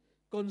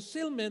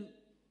 concealment,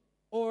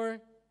 or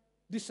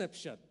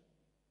deception.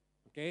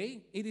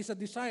 Okay? It is a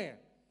desire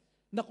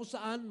na kung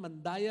saan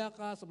mandaya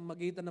ka sa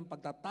magitan ng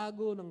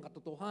pagtatago, ng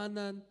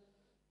katotohanan,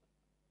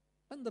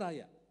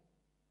 pandaraya.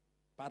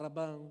 Para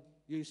bang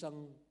yung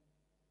isang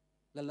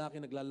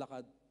lalaki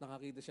naglalakad,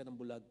 nakakita siya ng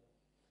bulag.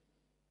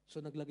 So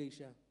naglagay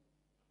siya.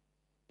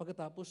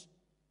 Pagkatapos,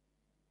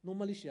 nung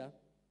umalis siya,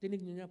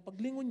 tinignan niya,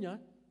 paglingon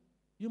niya,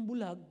 yung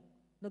bulag,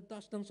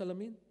 nagtaas ng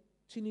salamin,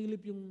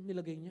 sinilip yung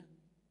nilagay niya.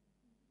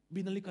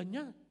 Binalikan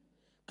niya.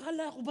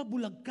 Kala ko ba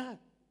bulag ka?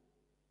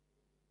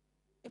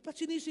 Ba't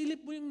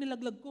sinisilip mo yung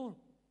nilaglag ko?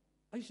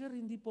 Ay sir,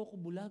 hindi po ako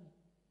bulag.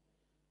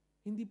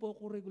 Hindi po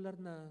ako regular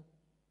na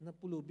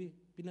pulubi.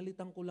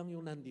 Pinalitan ko lang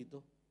yung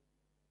nandito.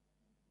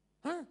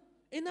 Ha?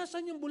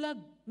 Nasaan yung bulag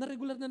na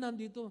regular na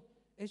nandito?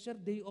 Sir,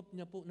 day off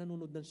niya po,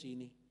 nanonood ng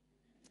sine.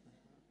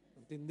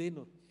 Intindi,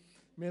 no?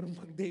 Meron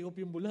pang day off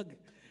yung bulag.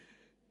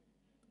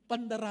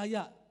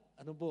 Pandaraya.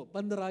 Ano po?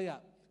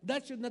 Pandaraya.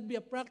 That should not be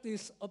a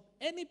practice of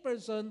any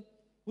person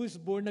who is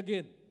born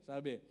again.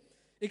 Sabi.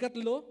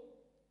 Ikatlo,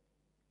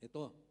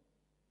 ito,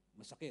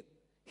 masakit.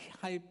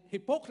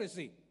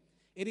 Hypocrisy.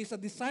 It is a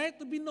desire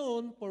to be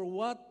known for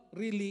what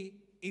really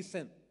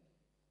isn't.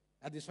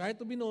 A desire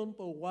to be known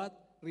for what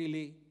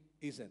really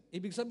isn't.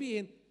 Ibig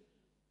sabihin,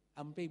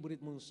 ang favorite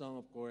mong song,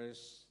 of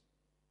course,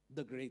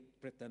 The Great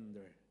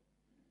Pretender.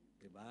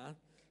 Diba?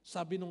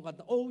 Sabi nung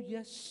kanta, oh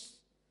yes,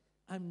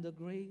 I'm the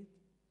great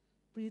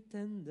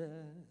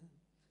pretender.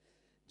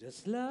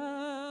 Just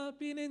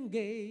laughing and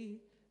gay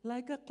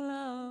like a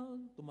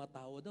clown.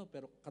 Tumatawa daw,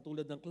 pero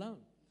katulad ng clown.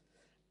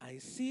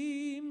 I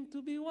seem to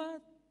be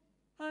what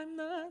I'm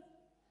not.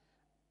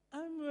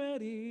 I'm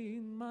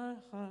wearing my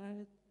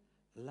heart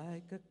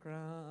like a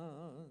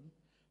crown,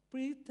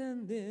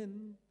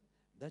 pretending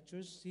that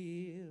you're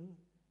still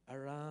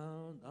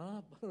around.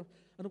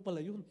 Ano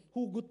pala yun?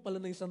 Hugot pala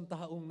na isang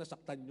taong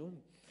nasaktan yun.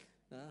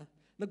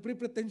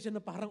 Nagpre-pretend siya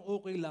na parang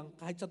okay lang,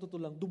 kahit sa totoo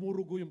lang,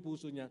 dumurugo yung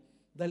puso niya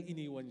dahil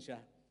iniwan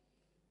siya.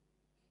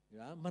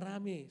 Diba?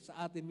 Marami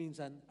sa atin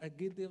minsan are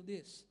guilty of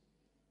this.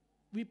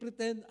 We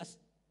pretend as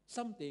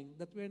something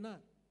that we're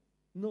not.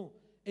 No,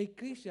 a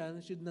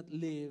Christian should not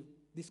live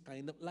this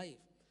kind of life.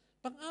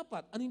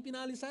 Pang-apat, ano yung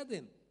pinali sa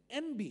atin?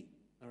 Envy.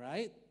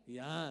 Alright?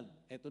 Yan.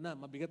 Eto na,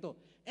 mabigat to.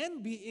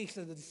 Envy is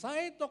the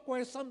desire to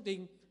acquire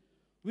something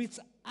which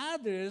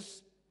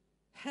others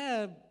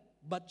have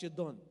but you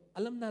don't.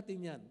 Alam natin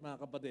yan,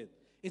 mga kapatid.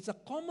 It's a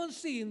common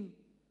sin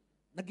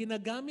na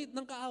ginagamit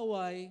ng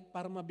kaaway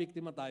para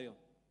mabiktima tayo.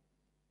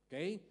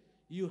 Okay?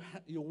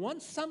 You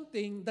want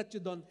something that you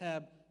don't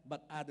have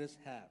but others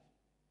have.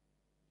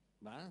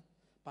 Ba?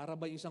 Para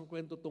ba isang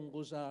kwento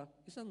tungkol sa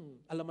isang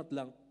alamat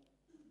lang?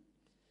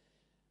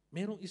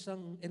 Merong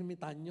isang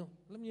ermitanyo.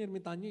 Alam niyo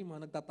ermitanyo, yung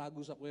mga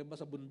nagtatago sa kuweba,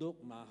 sa bundok,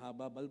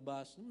 mahaba,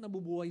 balbas,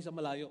 nabubuhay sa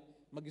malayo.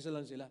 Mag-isa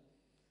lang sila.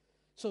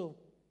 So,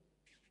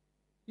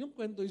 yung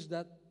kwento is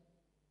that,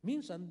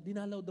 minsan,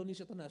 dinalaw daw ni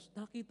Satanas,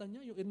 nakita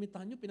niya yung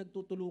ermitanyo,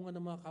 pinagtutulungan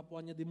ng mga kapwa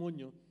niya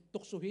demonyo,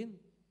 tuksuhin.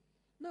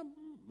 Na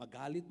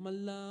magalit man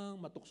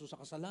lang, matukso sa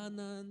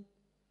kasalanan.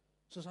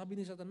 So sabi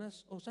ni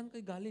Satanas, saan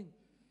kayo galing?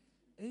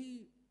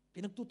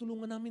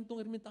 Pinagtutulungan namin tong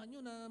ermitanyo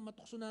na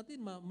matukso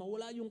natin,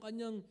 mawala yung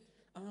kanyang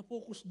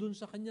focus dun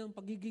sa kanyang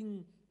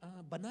pagiging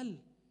banal.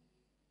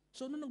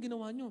 So ano nang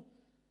ginawa nyo?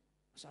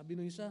 Sabi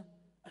nung isa,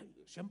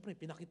 siyempre,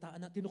 pinakitaan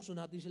natin, tinukso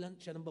natin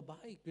siya ng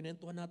babae.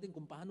 Kinentuhan natin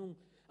kung paano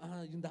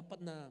yung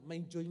dapat na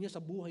ma-enjoy niya sa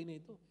buhay na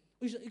ito.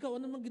 Ikaw,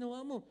 ano nang ginawa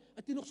mo?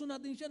 At tinukso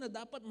natin siya na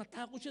dapat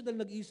matakot siya dahil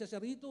nag-iisa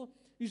siya rito.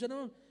 Isa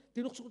naman,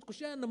 tinukso ko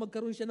siya na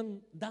magkaroon siya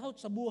ng doubt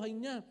sa buhay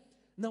niya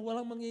na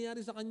walang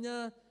mangyayari sa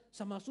kanya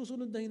sa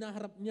masusunod na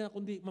hinaharap niya,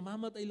 kundi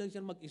mamamatay lang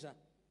siya mag-isa.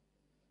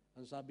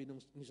 Ang sabi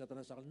ni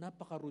Satanas sa akin,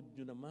 napaka-rude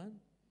nyo naman.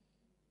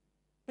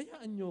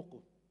 Hayaan niyo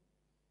ko.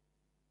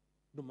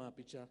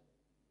 Lumapit siya.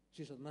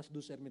 Si Satanas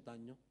doon sa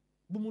ermitanyo.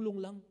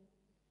 Bumulong lang.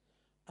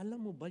 Alam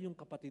mo ba yung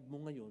kapatid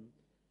mo ngayon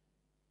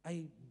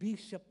ay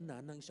bishop na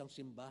ng isang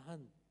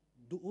simbahan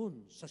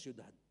doon sa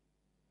syudad?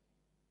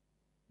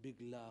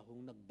 Bigla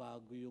hong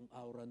nagbago yung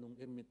aura ng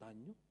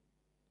ermitanyo.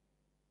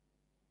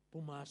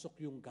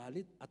 Pumasok yung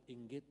galit at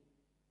inggit.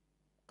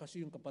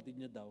 Kasi yung kapatid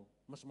niya daw,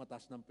 mas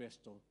mataas ng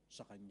pwesto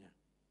sa kanya.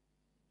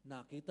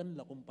 Nakita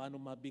nila kung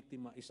paano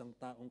mabiktima isang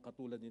taong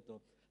katulad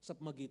nito sa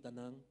magitan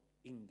ng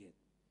inggit.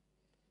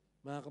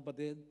 Mga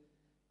kapatid,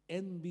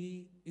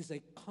 envy is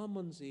a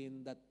common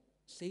sin that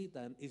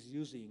Satan is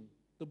using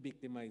to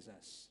victimize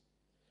us.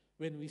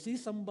 When we see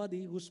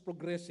somebody who's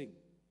progressing,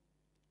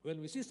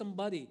 when we see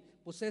somebody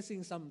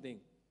possessing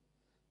something,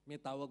 may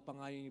tawag pa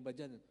nga yung iba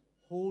dyan,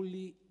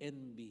 holy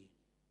envy.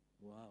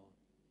 Wow.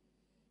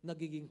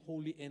 Nagiging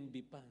holy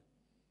envy pa.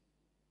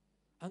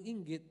 Ang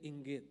inggit,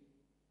 inggit.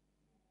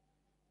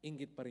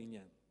 Inggit pa rin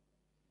yan.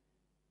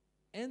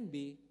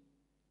 Envy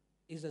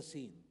is a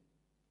sin.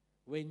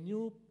 When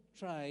you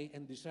try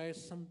and desire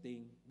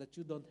something that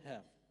you don't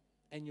have,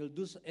 and you'll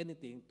do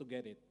anything to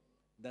get it,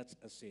 that's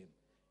a sin.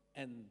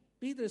 And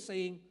Peter is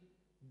saying,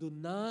 do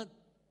not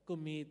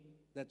commit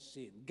that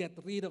sin. Get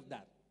rid of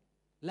that.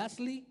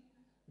 Lastly,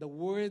 the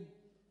word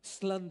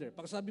slander.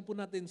 Pagsabi po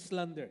natin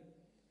slander.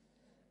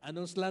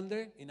 Anong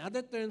slander? In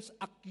other terms,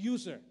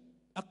 accuser.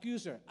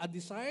 Accuser. A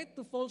desire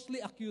to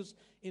falsely accuse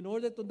in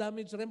order to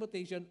damage the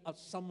reputation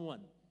of someone.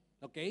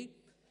 Okay?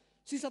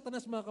 Si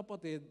Satanas, mga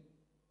kapatid,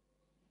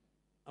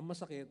 ang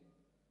masakit,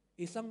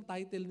 isang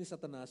title ni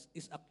Satanas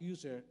is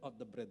accuser of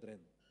the brethren.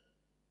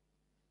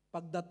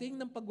 Pagdating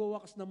ng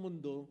pagwawakas ng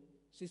mundo,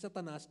 si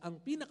Satanas, ang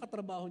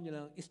pinakatrabaho niya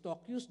lang is to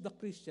accuse the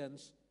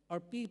Christians or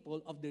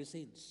people of their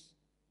sins.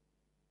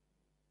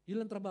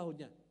 Yun ang trabaho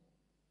niya.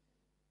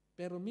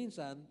 Pero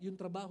minsan, yung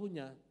trabaho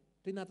niya,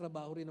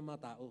 tinatrabaho rin ng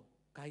mga tao,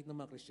 kahit ng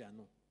mga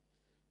Kristiyano.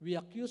 We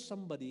accuse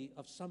somebody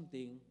of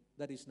something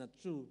that is not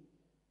true,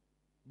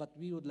 but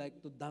we would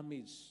like to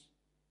damage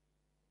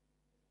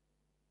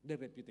their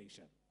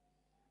reputation.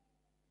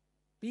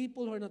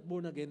 People who are not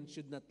born again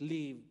should not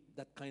live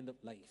that kind of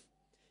life.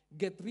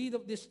 Get rid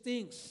of these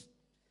things.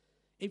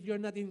 If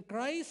you're not in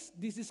Christ,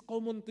 this is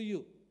common to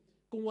you.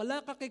 Kung wala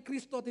ka kay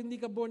Kristo at hindi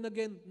ka born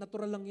again,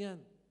 natural lang yan.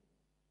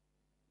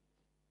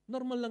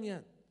 Normal lang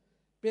yan.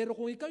 Pero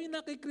kung ikaw yung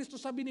na kay Kristo,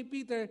 sabi ni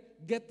Peter,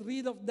 get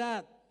rid of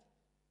that.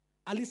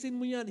 Alisin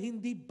mo yan,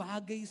 hindi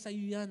bagay sa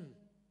iyo yan.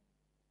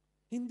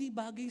 Hindi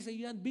bagay sa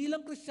iyo yan.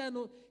 Bilang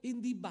Kristiyano,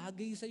 hindi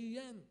bagay sa iyo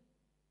yan.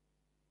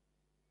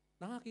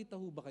 Nakakita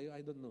ho ba kayo?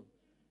 I don't know.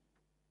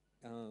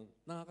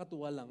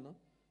 Nakakatuwa lang, no?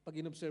 Pag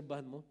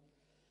inobserbahan mo,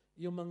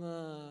 yung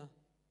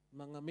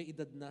mga may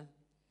edad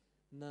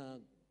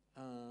na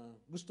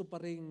gusto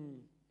pa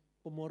rin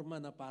pumorma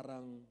na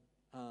parang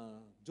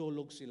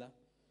jolog sila.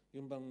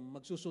 Yung bang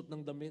magsusot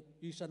ng damit,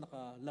 yung isa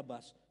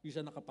nakalabas, yung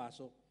isa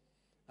nakapasok.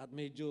 At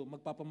medyo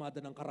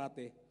magpapamada ng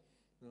karate.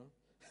 No?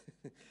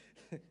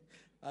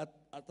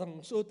 at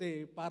ang suot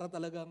para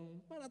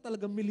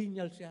talagang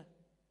millennial siya.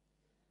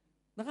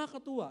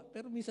 Nakakatuwa,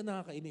 pero minsan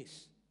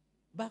nakakainis.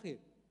 Bakit?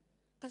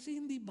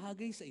 Kasi hindi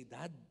bagay sa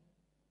edad.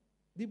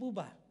 Di po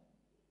ba?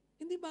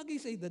 Hindi bagay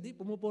sa edad eh.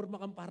 Pumuporma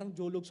kang parang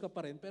jologs ka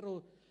pa rin,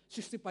 pero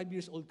 65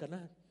 years old ka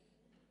na.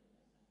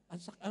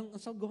 Ang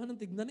sagawa ng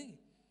tignan eh.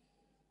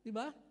 Di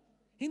ba?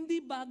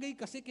 Hindi bagay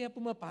kasi kaya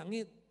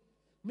pumapangit.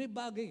 May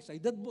bagay sa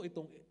edad mo,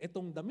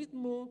 itong damit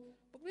mo,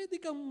 pwede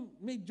kang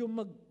medyo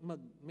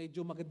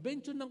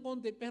mag-adventure ng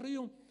konti, pero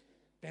yung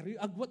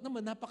agwat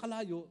naman,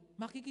 napakalayo,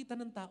 makikita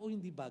ng tao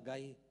hindi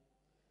bagay.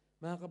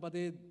 Mga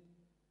kapatid,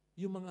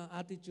 yung mga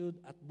attitude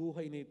at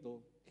buhay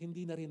nito,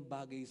 hindi na rin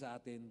bagay sa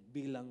atin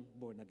bilang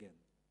born again.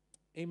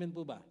 Amen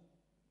po ba?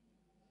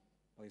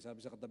 Okay, sabi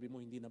sa katabi mo,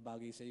 hindi na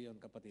bagay sa iyo,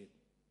 kapatid.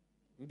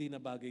 Hindi na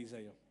bagay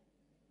sa iyo.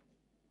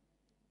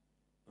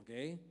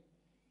 Okay?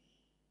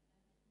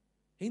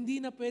 Hindi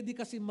na pwede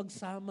kasi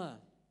magsama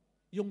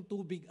yung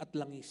tubig at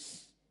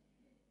langis.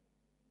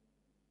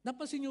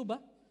 Napansin niyo ba?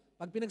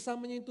 Pag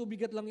pinagsama niya yung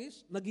tubig at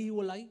langis,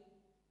 naghihiwalay.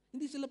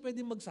 Hindi sila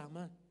pwede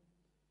magsama.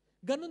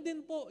 Ganon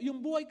din po,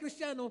 yung buhay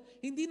Kristiyano,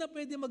 hindi na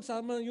pwede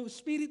magsama yung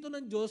Espiritu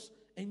ng Diyos,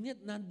 and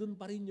yet nandun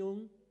pa rin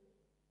yung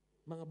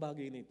mga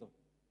bagay na ito.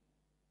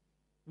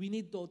 We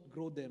need to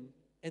outgrow them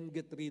and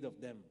get rid of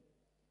them.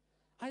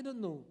 I don't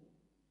know,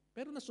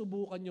 pero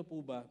nasubukan niyo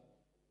po ba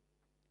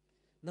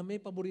na may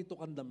paborito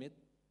kang damit?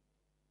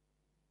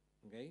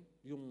 Okay?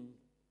 Yung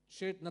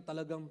shirt na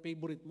talagang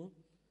favorite mo,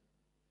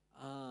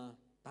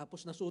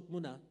 tapos nasuot mo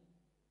na,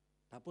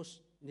 tapos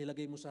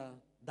nilagay mo sa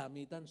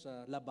damitan,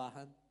 sa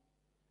labahan,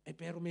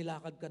 pero may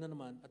lakad ka na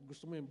naman at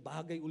gusto mo yung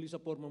bagay uli sa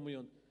forma mo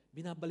yun,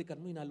 binabalikan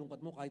mo,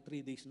 inalungkat mo kahit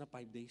 3 days na,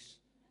 5 days.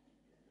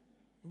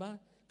 Diba?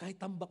 Kahit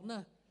tambak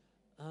na,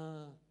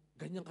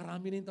 ganyang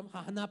karami na yung tambak,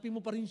 hahanapin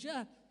mo pa rin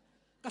siya.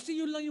 Kasi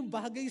yun lang yung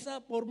bagay sa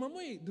forma mo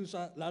eh.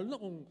 Lalo na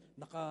kung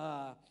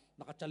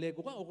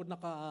naka-chaleko ka o kung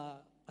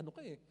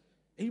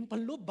yung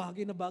panloob,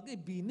 bagay na bagay,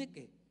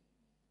 binik eh.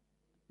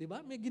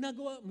 Diba?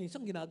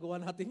 Minsan ginagawa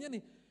natin yan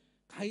eh.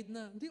 Kahit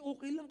na, hindi,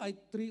 okay lang, kahit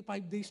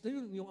 3-5 days na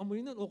yun, yung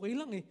amoy nun, okay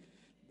lang eh.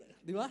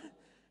 Di ba?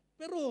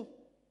 Pero,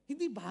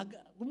 hindi baga.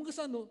 Kung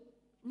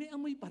may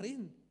amoy pa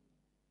rin.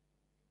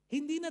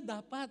 Hindi na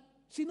dapat.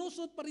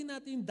 Sinusuot pa rin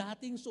natin yung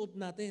dating suot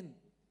natin.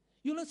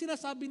 Yun ang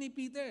sinasabi ni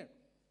Peter.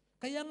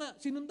 Kaya nga,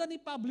 sinundan ni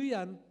Pablo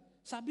yan,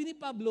 sabi ni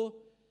Pablo,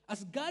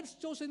 as God's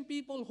chosen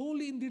people,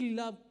 holy in dearly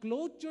love,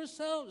 clothe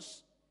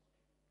yourselves.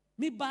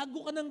 May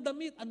bago ka ng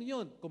damit. Ano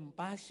yun?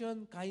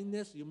 Compassion,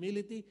 kindness,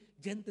 humility,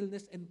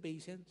 gentleness, and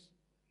patience.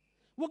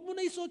 Huwag mo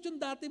na isuot yung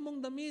dati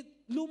mong damit.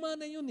 Luma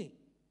na yun eh.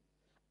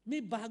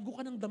 May bago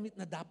ka ng damit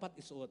na dapat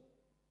isuot.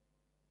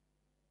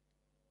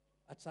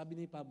 At sabi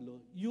ni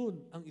Pablo,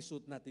 yun ang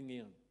isuot natin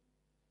ngayon.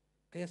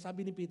 Kaya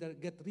sabi ni Peter,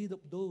 get rid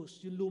of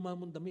those, yung luma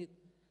mong damit.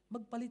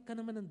 Magpalit ka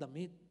naman ng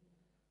damit.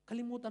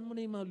 Kalimutan mo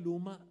na yung mga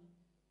luma,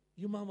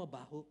 yung mga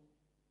mabaho.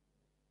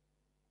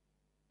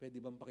 Pwede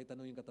bang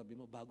pakitanong yung katabi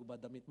mo, bago ba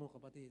damit mo,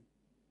 kapatid?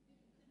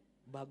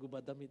 Bago ba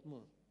damit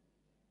mo?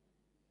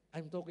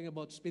 I'm talking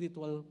about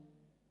spiritual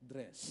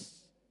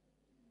dress.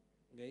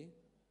 Okay?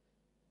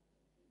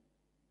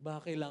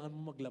 Baka kailangan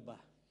mo maglaba.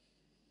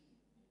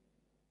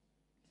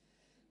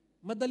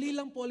 Madali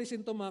lang po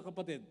alisin ito, mga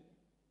kapatid.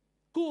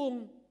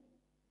 Kung,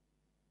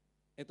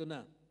 eto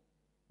na,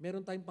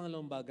 meron tayong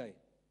pangalawang bagay.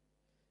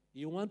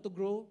 You want to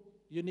grow,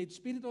 you need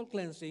spiritual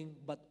cleansing,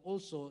 but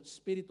also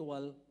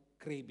spiritual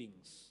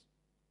cravings.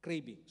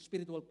 Craving,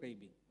 spiritual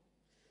craving.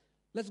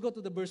 Let's go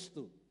to the verse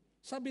 2.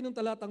 Sabi ng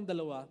talatang 2,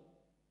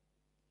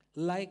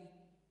 like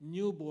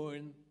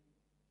newborn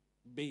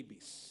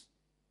babies.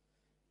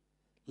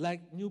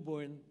 Like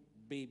newborn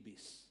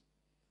babies.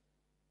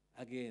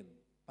 Again,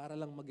 para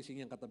lang magising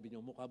yung katabi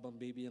nyo. Mukha bang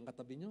baby yung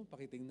katabi nyo?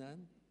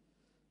 Pakitingnan.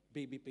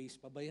 Baby face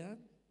pa ba yan?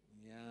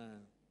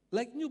 Yan.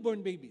 Like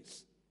newborn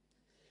babies.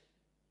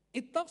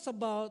 It talks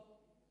about,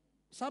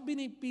 sabi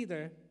ni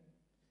Peter,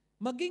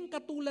 maging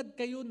katulad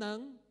kayo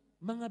ng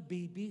mga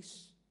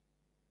babies.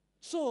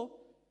 So,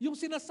 yung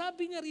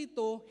sinasabi niya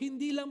rito,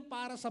 hindi lang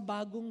para sa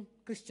bagong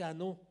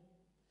Kristiyano.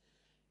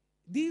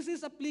 This is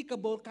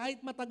applicable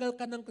kahit matagal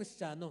ka ng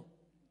Kristiyano.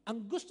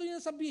 Ang gusto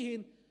niya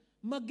sabihin,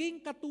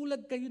 maging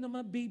katulad kayo ng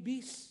mga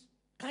babies.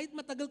 Kahit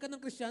matagal ka ng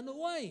Kristiyano.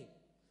 Why?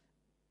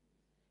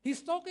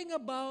 He's talking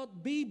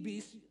about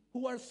babies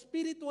who are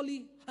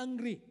spiritually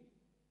hungry.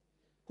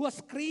 Who are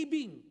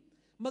craving.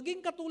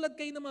 Maging katulad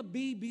kayo ng mga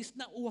babies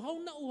na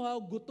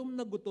uhaw, gutom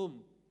na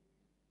gutom.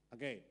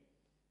 Okay.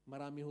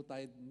 Marami ho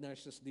tayo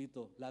nurses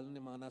dito, lalo na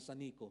mga nasa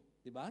NICU.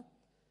 Di ba?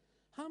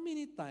 How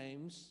many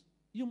times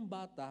yung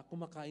bata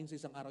kumakain sa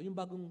isang araw? Yung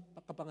bagong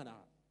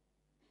kapanganak.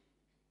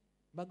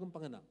 Bagong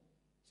panganak.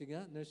 Sige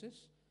nga,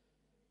 nurses?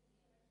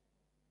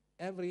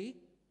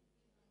 Every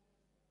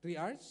 3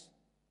 hours?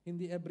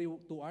 Hindi every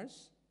 2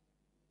 hours?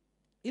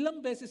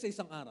 Ilang beses sa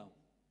isang araw?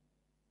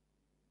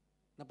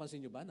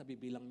 Napansin nyo ba?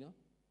 Nabibilang nyo?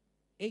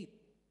 8.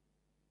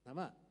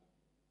 Tama.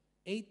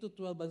 8 to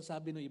 12 ang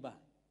sabi ng iba.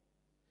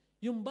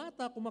 Yung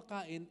bata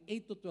kumakain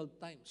 8 to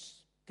 12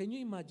 times. Can you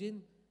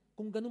imagine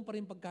kung ganun pa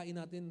rin pagkain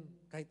natin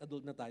kahit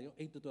adult na tayo,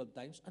 8 to 12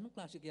 times? Anong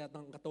klase kaya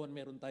ng katawan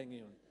meron tayo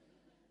ngayon?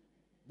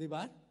 Di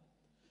ba?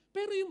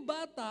 Pero yung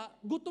bata,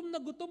 gutom na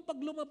gutom pag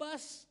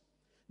lumabas.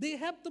 They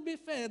have to be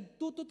fed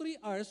 2 to 3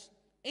 hours,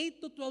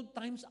 8 to 12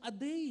 times a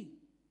day.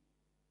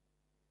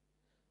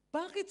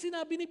 Bakit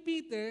sinabi ni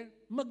Peter,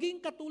 maging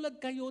katulad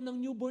kayo ng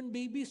newborn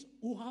babies,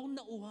 uhaw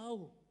na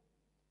uhaw?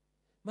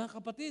 Mga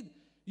kapatid,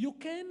 you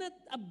cannot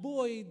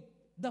avoid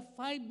the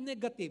 5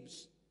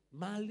 negatives,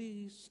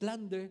 malice,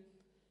 slander,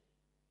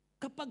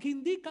 kapag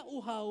hindi ka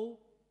uhaw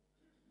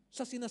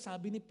sa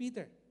sinasabi ni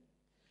Peter.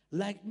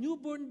 Like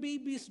newborn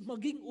babies,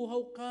 maging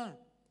uhaw ka,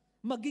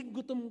 maging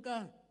gutom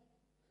ka.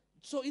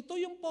 So ito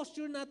yung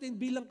posture natin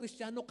bilang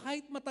Kristiyano,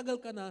 kahit matagal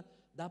ka na,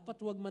 dapat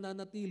huwag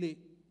mananatili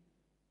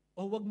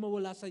o huwag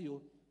mawala sa iyo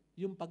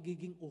yung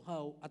pagiging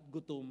uhaw at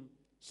gutom.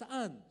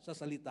 Saan? Sa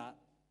salita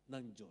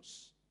ng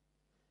Diyos.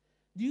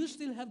 Do you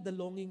still have the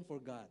longing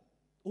for God?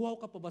 Uhaw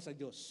ka pa ba sa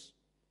Diyos?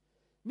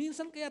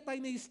 Minsan kaya tayo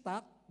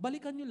na-stuck,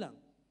 balikan nyo lang.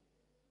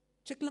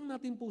 Check lang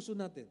natin puso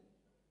natin.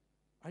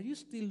 Are you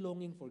still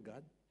longing for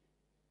God?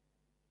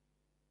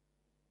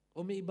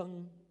 O may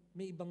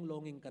ibang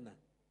longing ka na?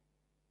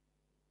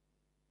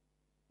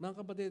 Mga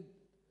kapatid,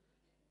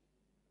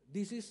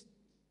 this is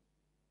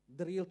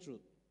the real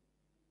truth.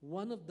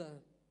 One of the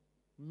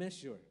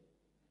measure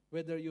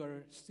whether you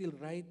are still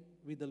right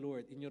with the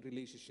Lord in your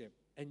relationship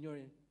and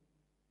you're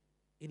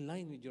in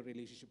line with your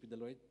relationship with the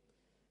Lord,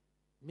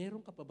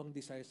 meron ka pa bang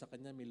desire sa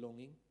Kanya, may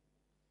longing?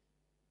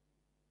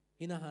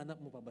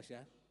 Hinahanap mo pa ba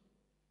siya?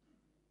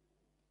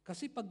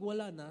 Kasi pag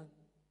wala na,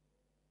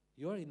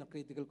 you are in a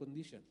critical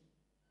condition.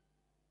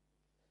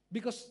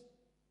 Because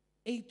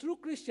a true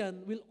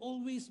Christian will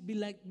always be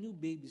like new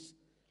babies,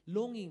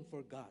 longing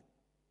for God.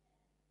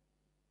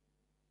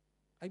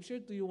 I've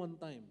shared to you one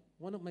time,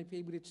 one of my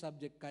favorite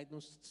subject kahit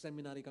nung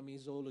seminary kami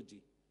is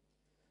zoology.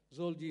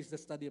 Zoology is the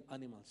study of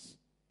animals.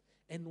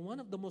 And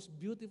one of the most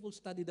beautiful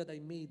study that I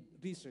made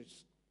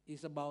research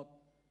is about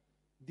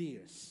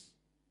deers.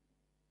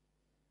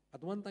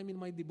 At one time in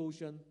my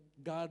devotion,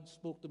 God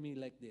spoke to me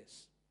like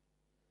this.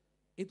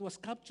 It was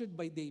captured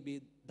by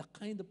David, the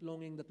kind of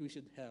longing that we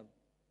should have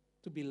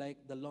to be like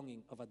the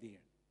longing of a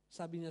deer.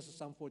 Sabi niya sa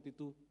Psalm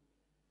 42,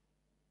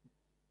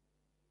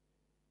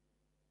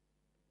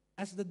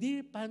 as the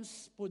deer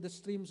pants for the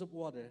streams of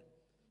water,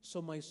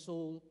 so my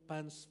soul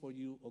pants for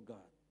you, O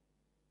God.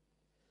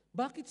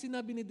 Bakit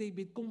sinabi ni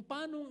David, kung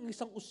paano ang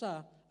isang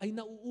usa ay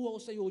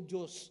nauuhaw sa iyo,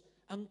 Diyos,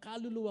 ang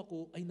kaluluwa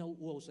ko ay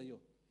nauuhaw sa iyo.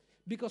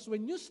 Because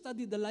when you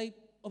study the life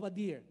of a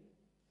deer,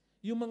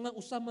 yung mga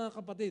usa, mga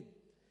kapatid,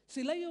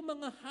 sila yung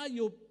mga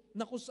hayop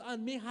na kung saan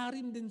may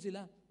harim din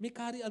sila, may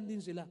kaharian din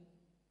sila.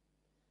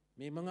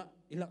 May mga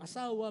ilang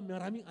asawa,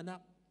 maraming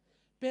anak.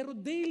 Pero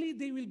daily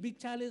they will be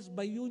challenged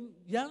by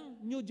young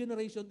new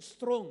generation,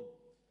 strong,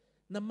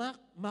 na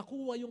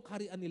makuha yung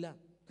kaharian nila.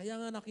 Kaya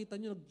nga nakita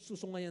nyo,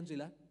 nagsusungayan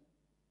sila.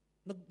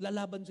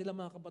 Naglalaban sila,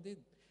 mga kapatid.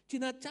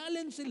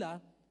 China-challenge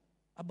sila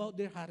about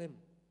their harem.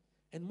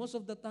 And most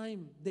of the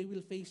time, they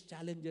will face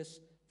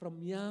challenges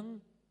from young,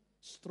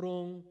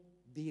 strong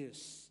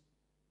deers.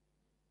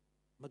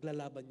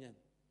 Maglalaban yan.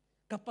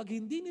 Kapag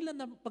hindi nila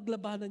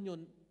paglabanan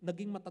yon,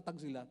 naging matatag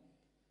sila,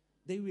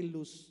 they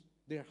will lose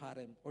their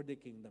harem or their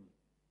kingdom.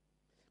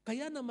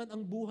 Kaya naman,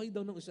 ang buhay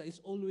daw ng isa is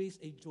always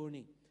a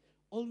journey,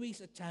 always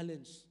a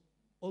challenge,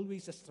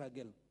 always a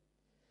struggle.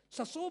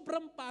 Sa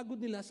sobrang pagod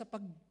nila sa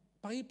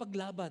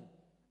pakipaglaban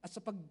at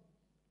sa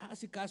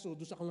pag-aasikaso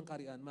doon sa kanilang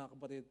kaharian, mga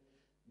kapatid,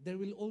 there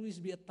will always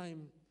be a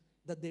time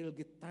that they will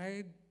get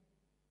tired,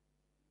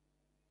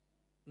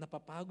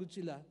 napapagod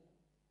sila,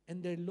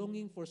 and they're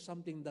longing for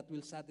something that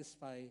will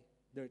satisfy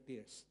their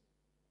tears.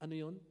 Ano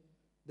yun?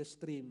 The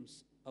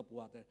streams of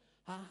water.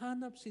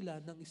 Hahanap sila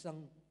ng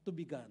isang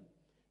tubigan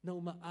na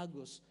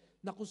umaagos,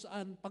 na kung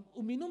saan pag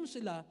uminom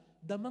sila,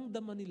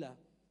 damang-dama nila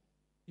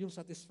yung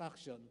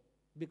satisfaction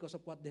because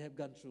of what they have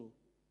gone through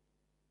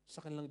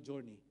sa kanilang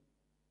journey,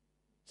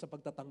 sa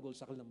pagtatanggol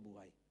sa kanilang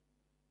buhay.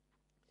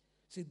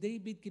 Si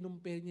David,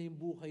 kinumpare niya yung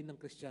buhay ng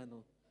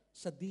Kristiyano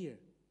sa deer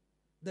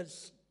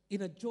that's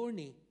in a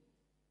journey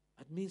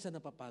at minsan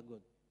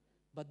napapagod.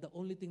 But the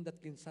only thing that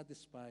can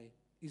satisfy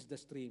is the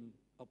stream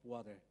of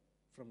water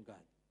from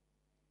God.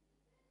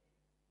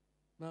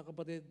 Mga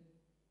kapatid,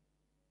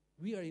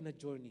 we are in a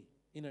journey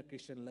in our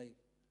Christian life.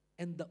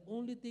 And the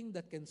only thing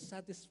that can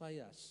satisfy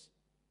us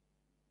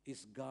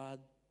is God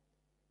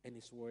and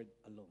His Word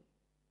alone.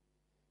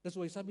 That's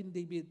why sabi ni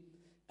David,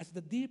 as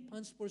the deer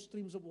pants for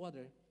streams of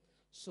water,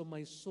 so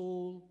my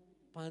soul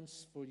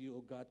pants for you,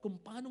 O God.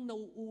 Kung paanong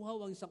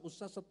nauuhaw ang isang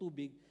usa sa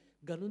tubig,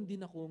 ganun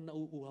din akong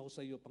nauuhaw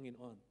sa iyo,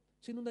 Panginoon.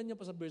 Sinundan niya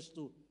pa sa verse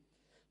 2.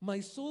 My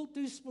soul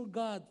thirsts for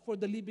God, for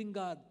the living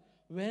God.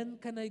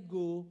 When can I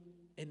go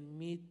and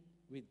meet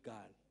with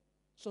God?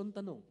 So ang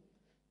tanong,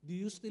 do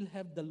you still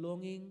have the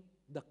longing,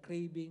 the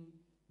craving,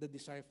 the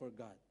desire for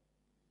God?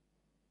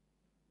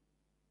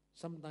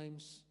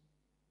 Sometimes,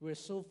 we're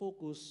so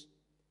focused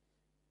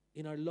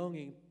in our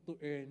longing to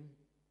earn,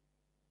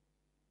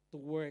 to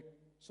work,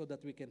 so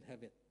that we can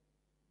have it.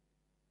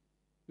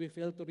 We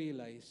fail to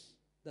realize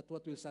that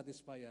what will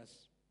satisfy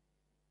us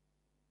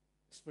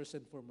is first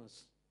and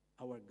foremost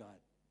our God.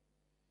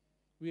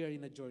 We are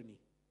in a journey.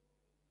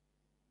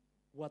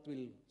 What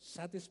will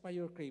satisfy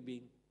your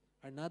craving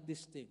are not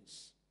these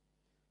things.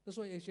 That's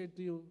why I shared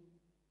to you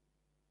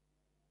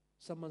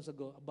some months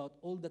ago about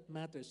all that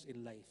matters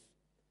in life.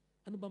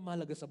 Ano ba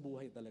mahalaga sa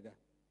buhay talaga?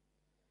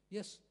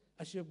 Yes,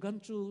 as you have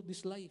gone through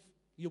this life,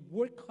 you've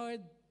worked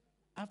hard,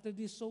 after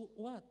this, so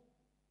what?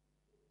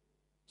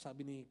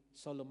 Sabi ni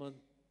Solomon,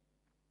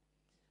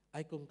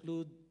 I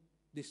conclude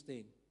this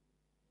thing,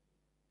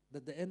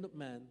 that the end of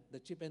man, the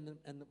chief end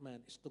of man,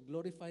 is to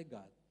glorify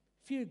God,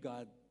 fear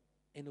God,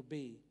 and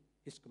obey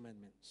His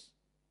commandments.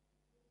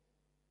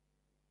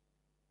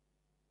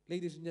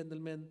 Ladies and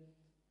gentlemen,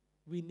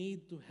 we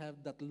need to have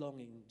that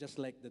longing, just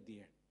like the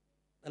deer.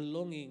 A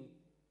longing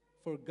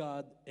for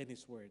God and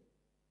His Word.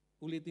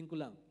 Ulitin ko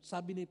lang,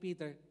 sabi ni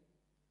Peter,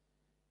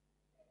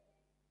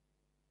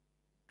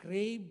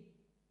 crave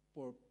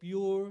for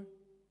pure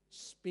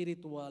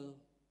spiritual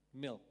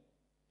milk,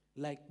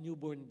 like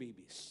newborn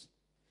babies.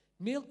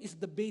 Milk is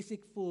the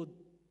basic food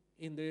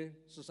in their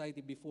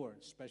society before,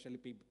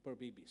 especially for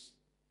babies.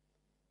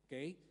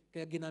 Okay?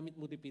 Kaya ginamit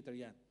mo ni Peter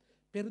yan.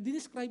 Pero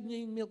dinescribe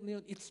niya yung milk na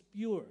yun, it's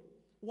pure.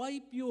 Why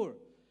pure?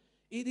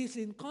 It is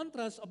in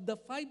contrast of the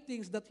 5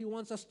 things that He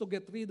wants us to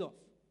get rid of.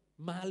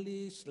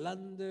 Malice,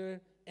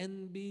 slander,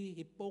 envy,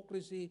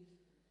 hypocrisy.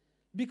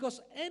 Because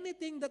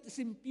anything that is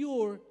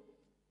impure,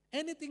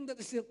 anything that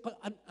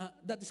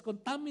is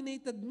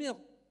contaminated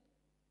milk,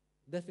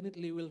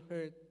 definitely will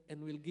hurt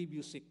and will give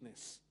you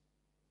sickness.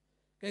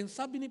 Kaya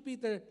sabi ni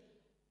Peter,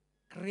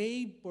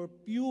 crave for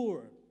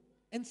pure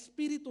and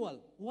spiritual.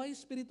 Why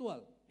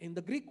spiritual? In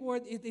the Greek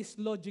word, it is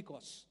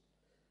logikos.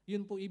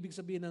 Yun po ibig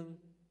sabihin ng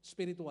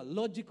spiritual.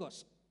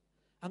 Logikos.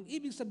 Ang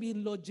ibig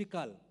sabihin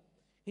logical.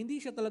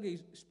 Hindi siya talaga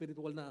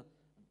spiritual na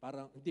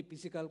parang hindi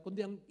physical,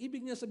 kundi ang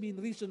ibig niya sabihin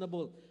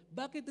reasonable.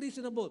 Bakit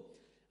reasonable?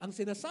 Ang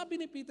sinasabi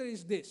ni Peter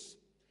is this,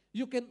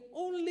 you can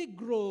only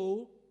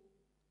grow,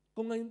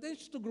 kung ang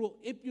intention to grow,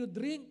 if you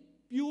drink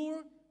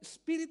pure,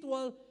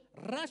 spiritual,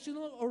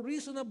 rational, or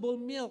reasonable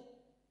milk.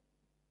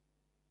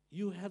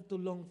 You have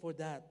to long for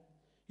that.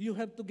 You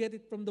have to get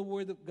it from the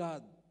Word of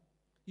God.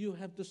 You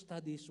have to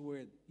study His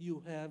Word.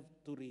 You have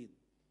to read.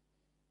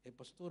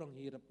 Pastor, ang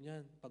hirap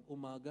niyan. Pag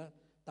umaga,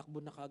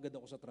 takbo na kagad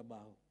ako sa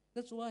trabaho.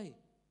 That's why.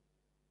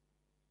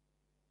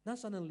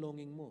 Nasaan ang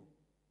longing mo?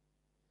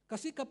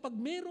 Kasi kapag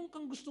meron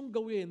kang gustong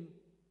gawin,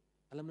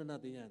 alam na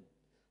natin yan.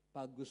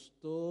 Pag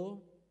gusto,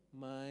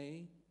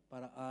 may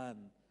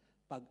paraan.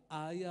 Pag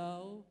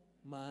ayaw,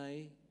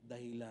 may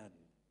dahilan.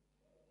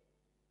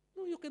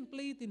 No, you can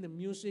play it in the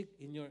music,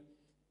 in your,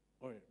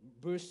 or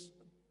verse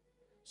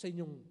sa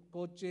inyong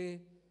kotse,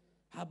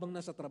 habang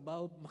nasa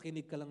trabaho,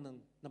 makinig ka lang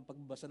ng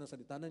pagbasa ng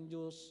salita ng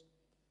Diyos.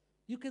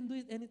 You can do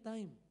it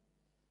anytime.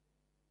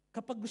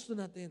 Kapag gusto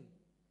natin.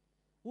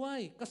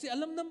 Why? Kasi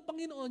alam ng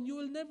Panginoon, you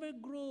will never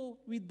grow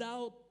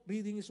without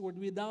reading His Word,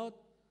 without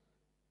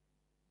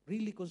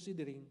really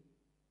considering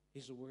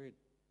His Word.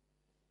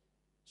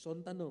 So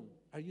ang tanong,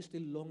 are you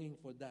still longing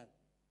for that?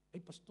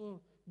 Ay,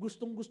 Pastor,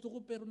 gustong-gusto ko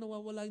pero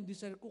nawawala yung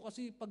desire ko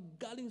kasi pag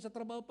galing sa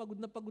trabaho, pagod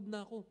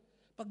na ako.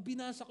 Pag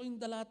binasa ko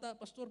yung talata,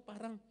 Pastor,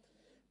 parang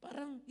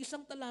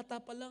isang talata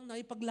pa lang,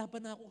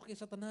 naipaglaban na ako kay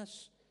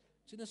Satanas.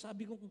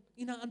 Sinasabi ko,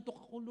 inaantok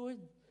ako, Lord.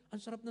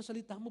 Ang sarap ng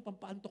salita mo,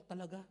 pampaantok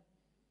talaga.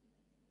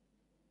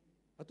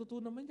 At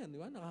totoo naman yan,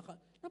 di ba?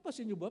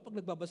 Napasin nyo ba, pag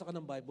nagbabasa ka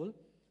ng Bible,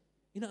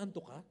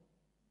 inaantok ka?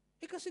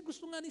 Kasi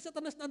gusto nga ni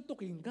Satanas na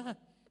antukin ka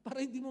para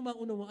hindi mo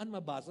maunawaan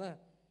mabasa.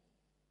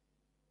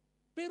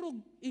 Pero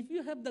if you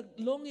have that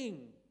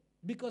longing,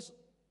 because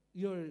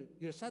your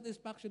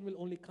satisfaction will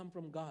only come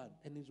from God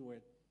and His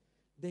Word,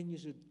 then you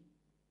should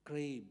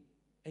crave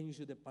and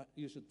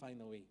you should find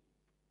a way.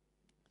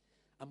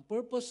 Ang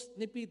purpose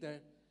ni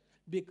Peter,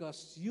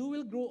 because you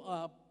will grow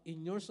up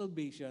in your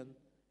salvation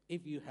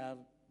if you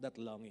have that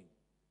longing.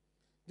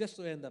 Just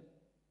to end up,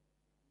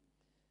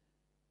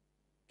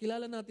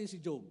 kilala natin si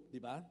Job, di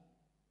ba?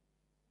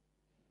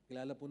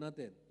 Kilala po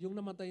natin. Yung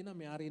namatay na,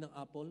 may-ari ng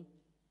Apple,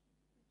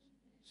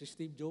 si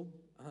Steve Jobs.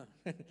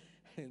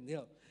 Hindi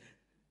ho.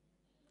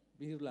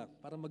 Bihir lang,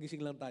 para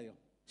magising lang tayo.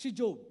 Si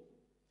Job.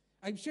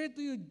 I've shared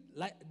to you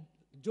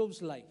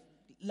Job's life.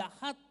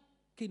 Lahat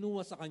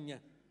kinuha sa kanya.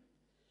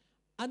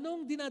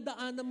 Anong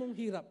dinadaanan mong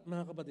hirap,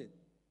 mga kapatid?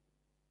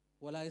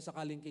 Wala yung sa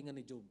kalingkingan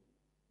ni Job.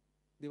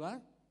 Di ba?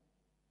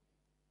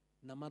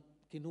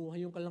 Kinuha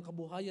yung kanyang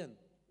kabuhayan,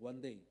 one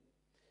day.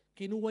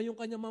 Kinuha yung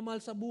kanyang mamahal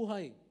sa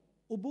buhay,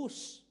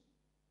 ubos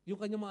yung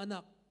kanyang mga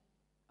anak.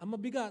 Ang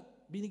mabigat,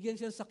 binigyan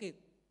siya ng sakit,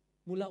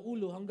 mula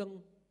ulo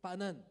hanggang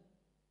paanan.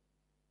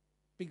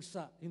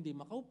 Pigsa, hindi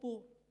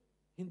makaupo,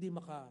 hindi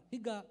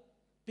makahiga,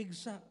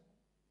 pigsa.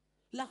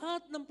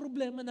 Lahat ng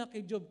problema na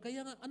kay Job.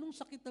 Kaya nga, anong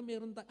sakit na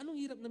meron tayo? Anong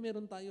hirap na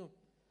meron tayo?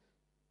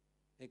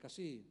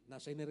 Kasi,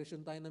 nasa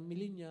generation tayo ng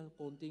millennial,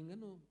 konting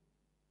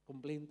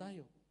complain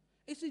tayo.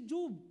 Si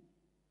Job,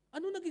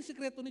 ano naging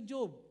sekreto ni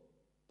Job?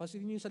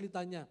 Pasin niyo yung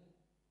salita niya.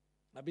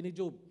 Sabi ni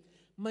Job,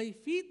 my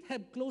feet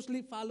have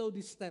closely followed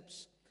His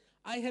steps.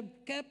 I have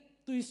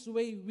kept to His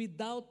way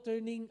without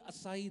turning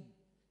aside.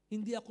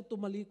 Hindi ako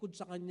tumalikod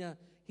sa Kanya.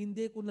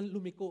 Hindi ako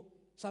lumiko.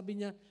 Sabi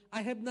niya,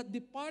 I have not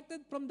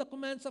departed from the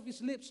commands of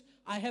His lips.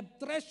 I have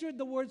treasured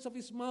the words of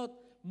His mouth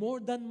more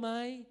than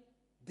my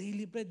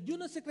daily bread.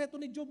 Yun ang sekreto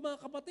ni Job,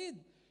 mga kapatid.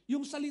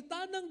 Yung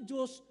salita ng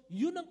Diyos,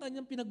 yun ang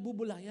kanyang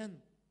pinagbubulayan.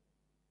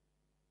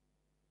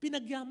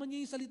 Pinagyaman niya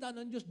yung salita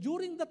ng Diyos.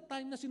 During that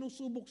time na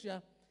sinusubok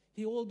siya,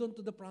 he hold on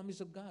to the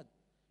promise of God.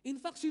 In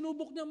fact,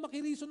 sinubok niya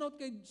maki-reason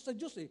out sa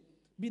Diyos eh.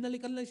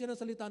 Binalikan lang siya ng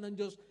salita ng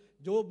Diyos.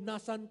 Job,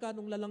 nasan ka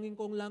nung lalangin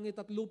ko ang langit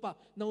at lupa?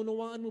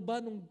 Naunawaan mo ba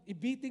nung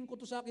ibiting ko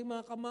to sa aking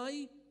mga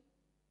kamay?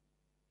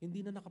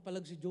 Hindi na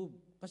nakapalag si Job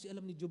kasi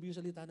alam ni Job yung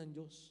salita ng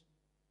Diyos.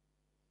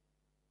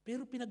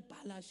 Pero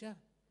pinagpala siya.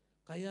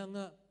 Kaya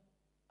nga,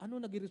 ano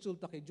naging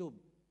resulta kay Job?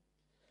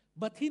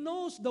 But he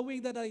knows the way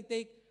that I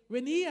take.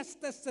 When he has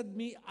tested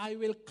me, I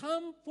will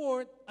come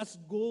forth as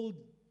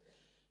gold.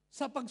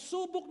 Sa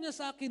pagsubok niya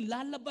sa akin,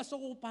 lalabas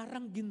ako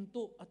parang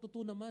ginto. At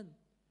totoo naman,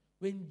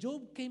 when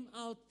Job came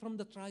out from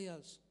the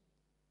trials,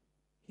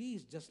 he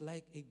is just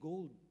like a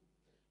gold.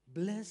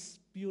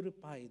 Blessed,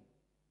 purified,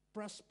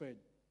 prospered,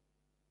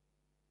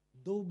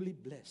 doubly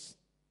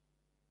blessed.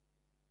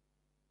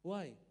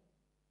 Why?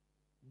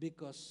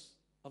 Because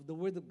of the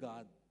Word of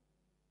God,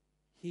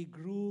 he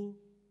grew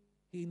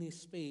in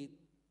his faith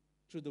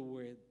through the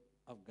Word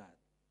of God.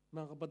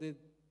 Mga kapatid,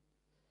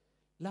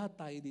 lahat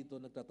tayo dito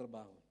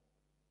nagtatrabaho.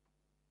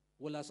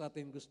 Wala sa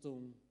atin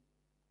gustong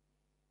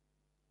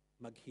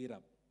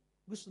maghirap.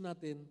 Gusto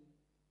natin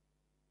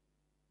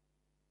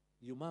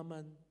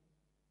yumaman,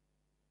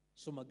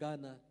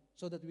 sumagana,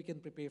 so that we can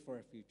prepare for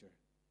our future.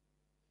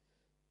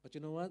 But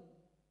you know what?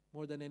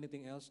 More than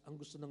anything else, ang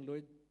gusto ng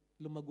Lord,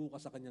 lumago ka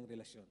sa kanyang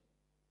relasyon.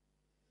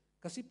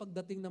 Kasi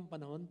pagdating ng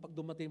panahon, pag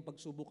dumating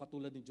pagsubok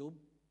katulad ni Job,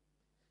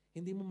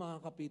 hindi mo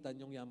makakapitan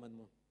yung yaman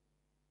mo.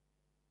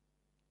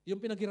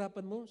 Yung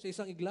pinaghirapan mo sa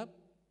isang iglap,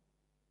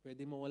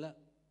 pwede mo wala.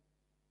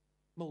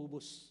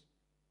 Maubos.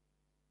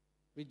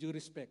 With due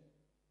respect,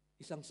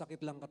 isang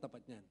sakit lang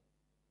katapat niyan.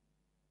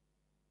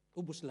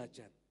 Ubos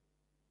lahat yan.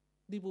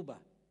 Di po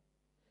ba?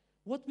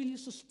 What will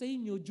you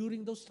sustain you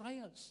during those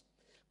trials?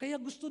 Kaya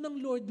gusto ng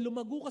Lord,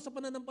 lumago ka sa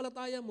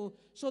pananampalataya mo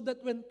so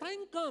that when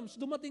time comes,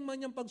 dumating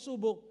man yung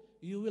pagsubok,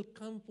 you will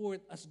come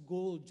forth as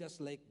gold just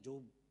like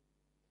Job.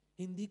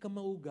 Hindi ka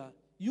mauga.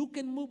 You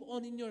can move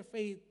on in your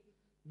faith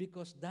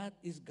because that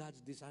is God's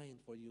design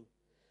for you.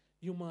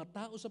 Yung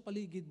mga tao sa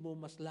paligid mo,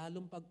 mas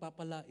lalong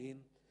pagpapalain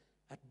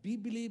at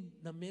believe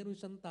na meron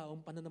isang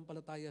taong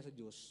pananampalataya sa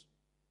Diyos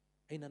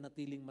ay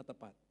nanatiling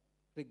matapat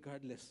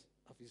regardless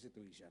of his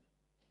situation.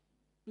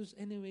 Because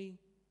anyway,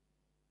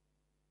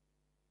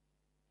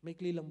 may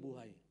klilang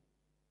buhay.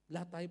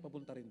 Lahat tayo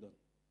papunta rin doon.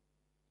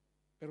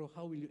 Pero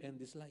how will you end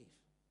this life?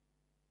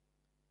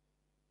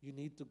 You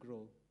need to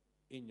grow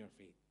in your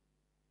faith.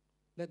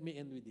 Let me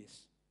end with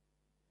this.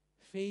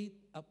 Faith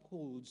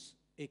upholds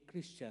a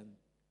Christian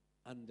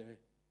under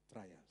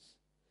trials.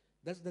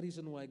 That's the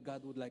reason why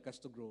God would like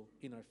us to grow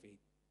in our faith.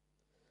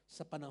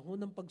 Sa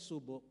panahon ng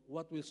pagsubok,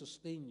 what will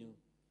sustain you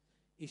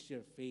is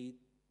your faith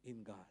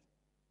in God.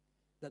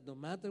 That no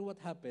matter what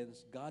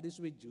happens, God is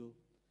with you.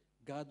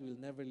 God will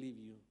never leave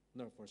you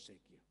nor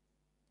forsake you.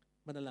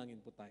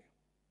 Manalangin po tayo.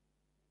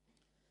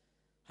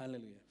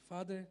 Hallelujah.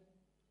 Father,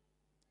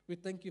 we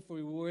thank you for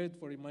your word,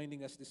 for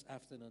reminding us this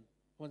afternoon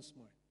once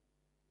more.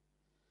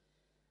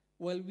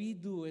 While we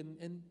do,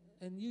 and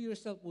you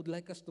yourself would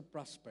like us to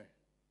prosper,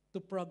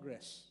 to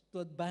progress,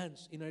 to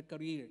advance in our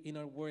career, in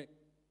our work,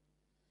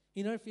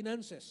 in our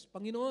finances.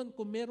 Panginoon,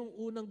 kung merong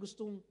unang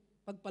gustong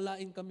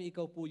pagpalain kami,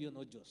 ikaw po yun,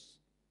 O Diyos.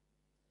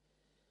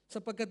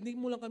 Sapagkat di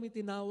mo lang kami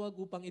tinawag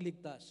upang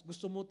iligtas.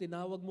 Gusto mo,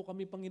 tinawag mo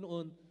kami,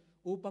 Panginoon,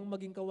 upang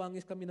maging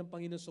kawangis kami ng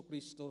Panginoon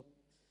Kristo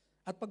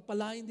at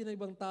pagpalain din ng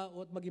ibang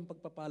tao at maging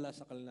pagpapala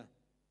sa kanila.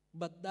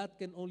 But that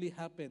can only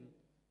happen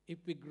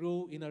if we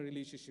grow in our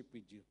relationship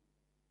with you.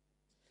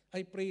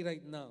 I pray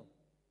right now,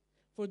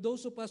 for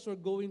those of us who are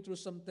going through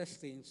some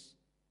testings,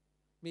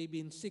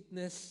 maybe in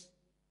sickness,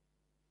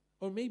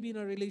 or maybe in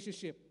our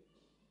relationship,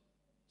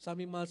 sa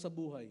aming mahal sa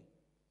buhay,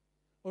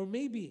 or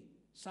maybe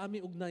sa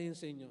aming ugnayan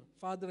sa inyo,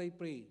 Father, I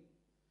pray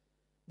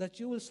that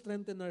you will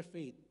strengthen our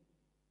faith,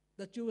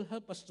 that you will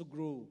help us to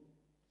grow,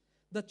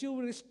 that you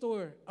will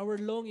restore our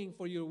longing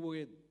for your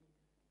word,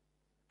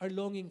 our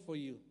longing for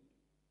you.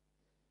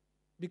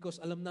 Because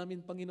alam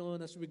namin,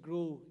 Panginoon, as we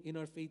grow in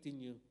our faith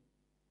in you,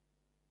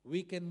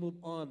 we can move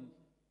on,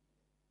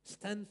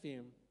 stand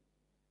firm,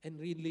 and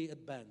really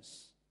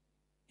advance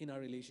in our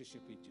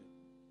relationship with you.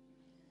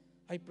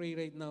 I pray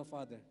right now,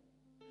 Father,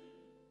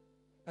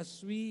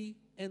 as we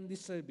end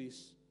this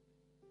service,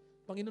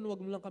 Panginoon, wag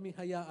mo lang kaming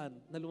hayaan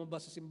na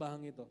lumabas sa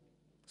simbahang ito,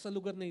 sa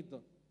lugar na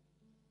ito,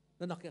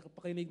 na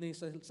nakipakinig na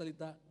yung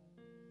salita.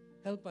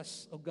 Help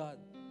us, O God,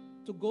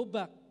 to go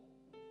back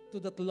to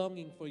that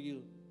longing for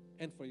you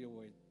and for your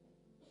word.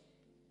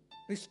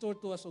 Restore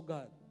to us, O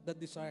God, that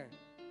desire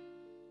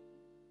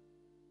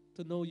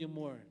to know you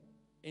more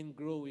and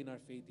grow in our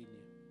faith in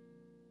you.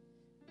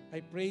 I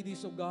pray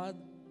this, O God,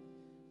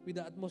 with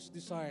the utmost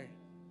desire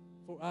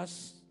for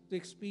us to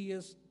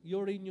experience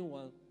your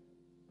renewal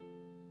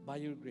by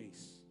your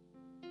grace.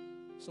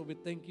 So we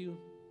thank you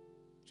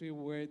through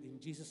your word. In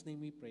Jesus' name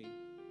we pray.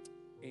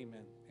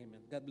 Amen.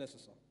 Amen. God bless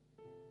us all.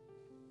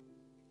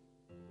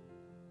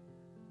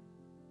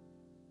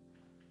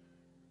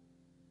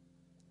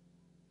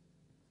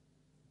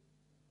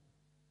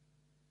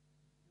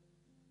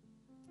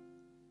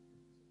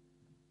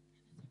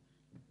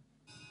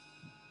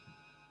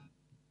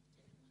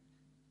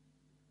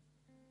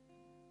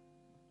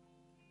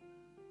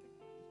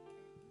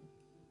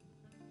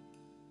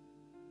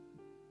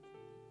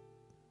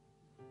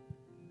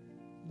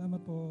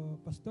 po,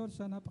 Pastor,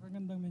 sa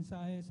napakagandang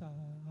mensahe sa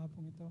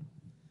hapong ito.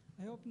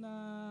 I hope na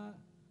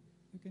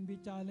we can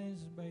be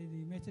challenged by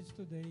the message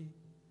today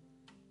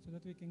so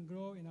that we can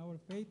grow in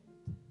our faith.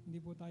 Hindi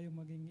po tayo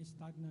maging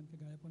stagnant,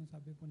 kagaya po ng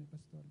sabi po ni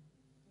Pastor.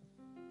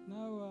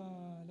 Now,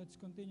 let's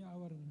continue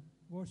our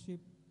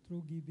worship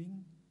through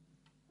giving.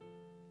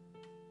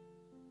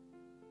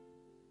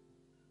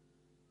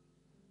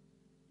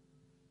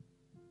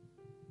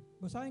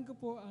 Basahin ko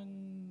po ang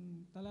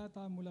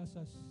talata mula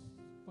sa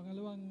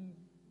pangalawang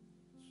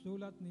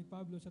sulat ni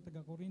Pablo sa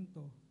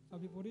taga-Korinto.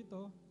 Sabi po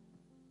rito,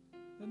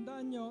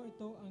 tandaan nyo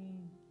ito,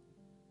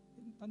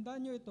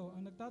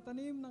 ang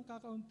nagtatanim ng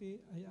kakaunti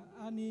ay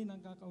aani ng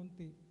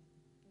kakaunti.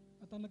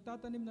 At ang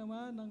nagtatanim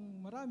naman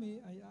ng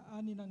marami ay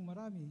aani ng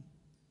marami.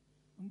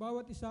 Ang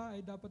bawat isa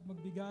ay dapat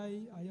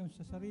magbigay ayon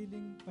sa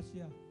sariling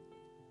pasya.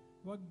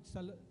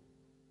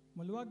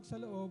 Maluwag sa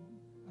loob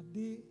at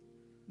di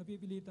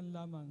napipilitan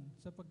lamang,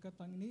 sapagkat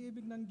ang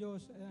iniibig ng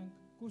Diyos ay ang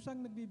kusang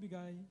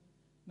nagbibigay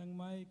ng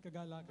may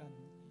kagalakan.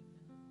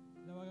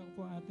 Nawagan ko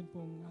po ang ating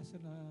pong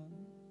asir na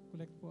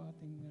collect po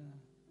ating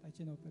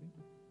tithes and offering.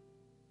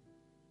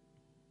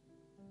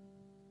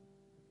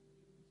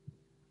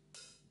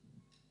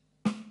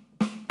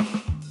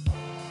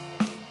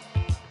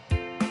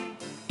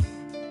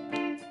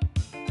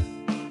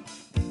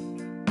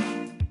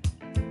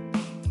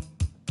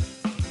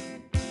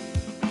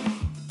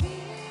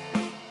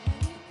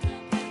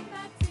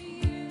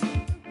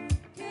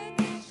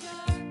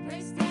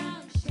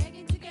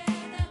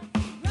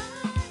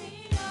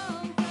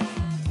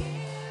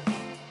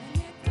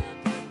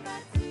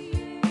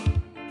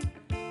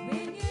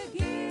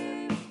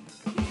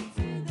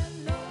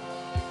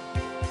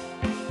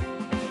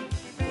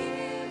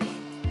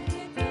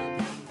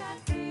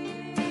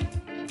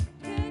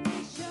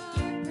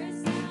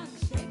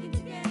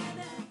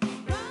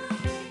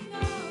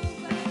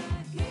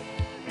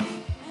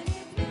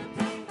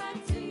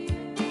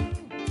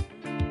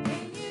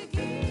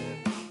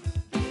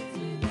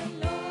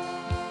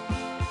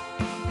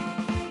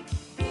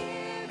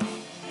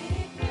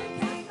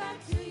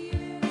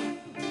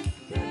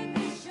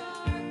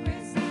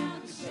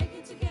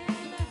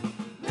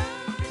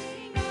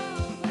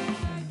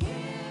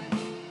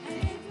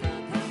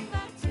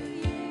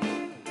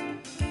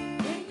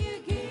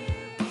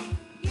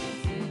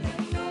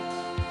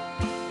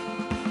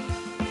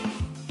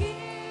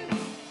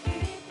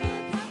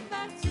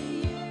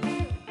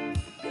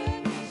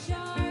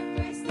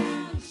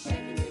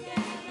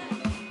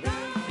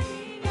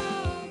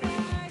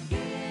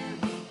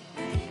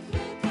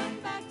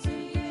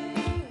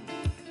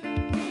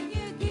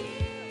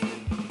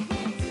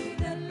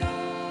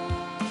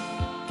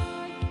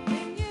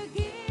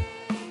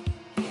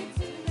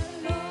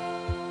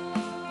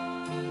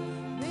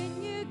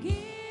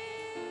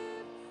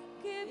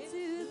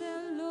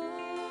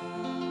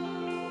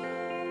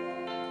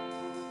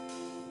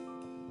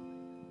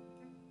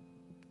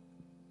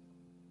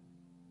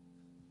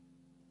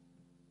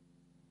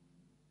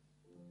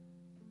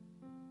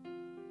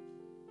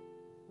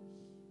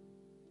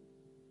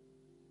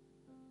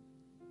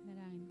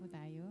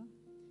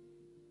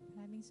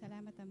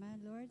 Salamat naman,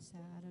 Lord, sa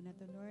araw na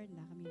to, Lord,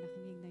 na kami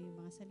nakinig na yung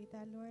mga salita,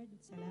 Lord.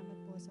 Salamat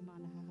po sa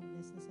mga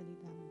nakakabless na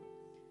salita mo.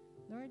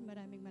 Lord,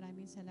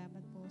 maraming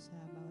salamat po sa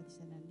bawat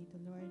isa nandito,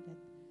 Lord,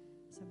 at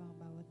sa mga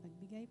bawat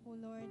nagbigay po,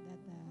 Lord,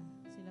 at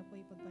sila po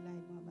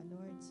ipagpalain mo, Ama,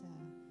 Lord, sa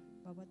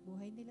bawat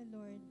buhay nila,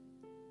 Lord.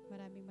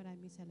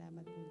 Maraming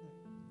salamat po, Lord.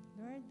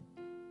 Lord,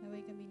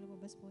 naway kami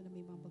lumabas po na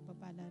may mga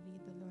pagpapala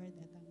rito, Lord,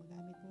 at ang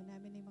magamit po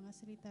namin ng mga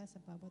salita sa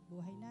bawat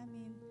buhay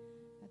namin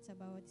at sa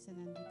bawat isa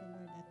nandito,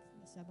 Lord, at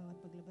sa bawat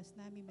paglabas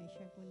namin, may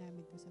share po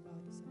namin po sa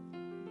bawat isa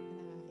hindi pa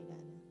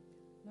nakakilala.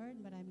 Lord,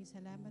 maraming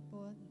salamat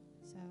po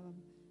sa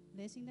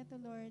blessing na to,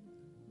 Lord.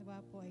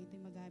 Nawa po ay ito'y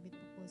magamit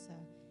po sa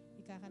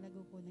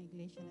ikakalago po ng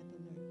iglesia na to,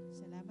 Lord.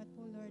 Salamat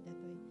po, Lord, at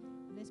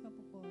bless mo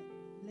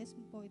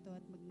po ito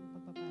at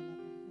magpapapala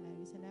po.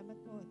 Maraming salamat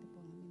po. Ito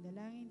po ang aming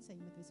dalangin sa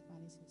iyo, sa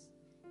Panginoon Jesus.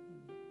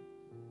 Amen.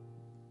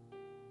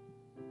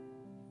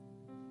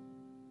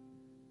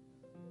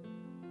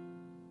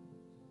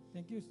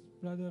 Thank you,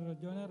 Brother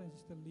Jonar and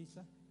Sister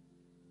Lisa.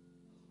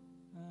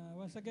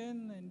 Once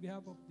again, on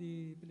behalf of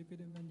the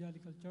Philippine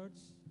Evangelical Church,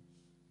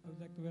 I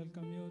would like to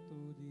welcome you to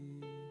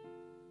the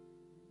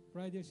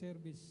Friday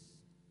service.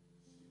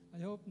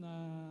 I hope na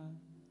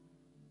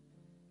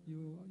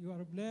you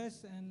are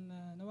blessed and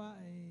nawa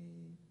ay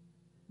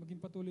maging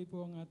patuloy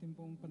po ang ating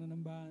pong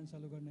pananambahan sa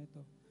lugar na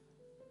ito.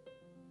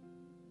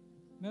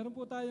 Meron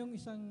po tayong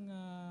isang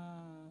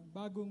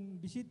bagong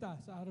bisita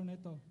sa araw na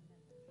ito.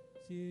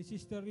 Si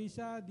Sister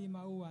Risa Di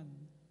Mauan.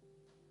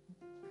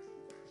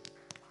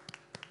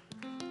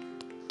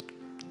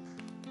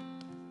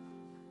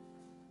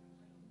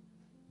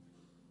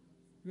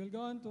 We'll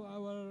go on to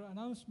our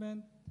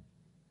announcement.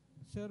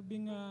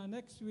 Serving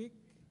next week,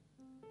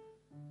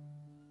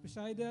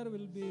 presider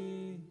will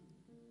be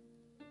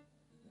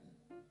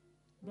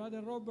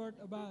Brother Robert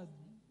Abad.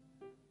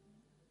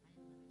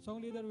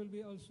 Song leader will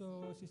be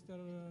also Sister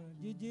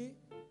Gigi.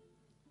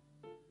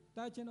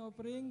 Touch and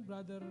offering,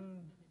 Brother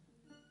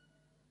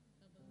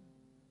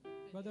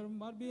Brother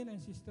Marvin and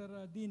Sister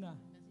Dina.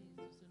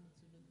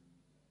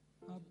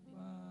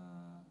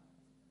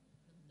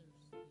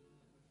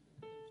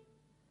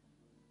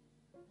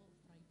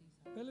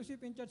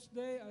 Fellowship in Church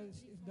Day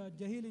is the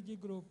Jahili G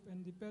group,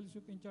 and the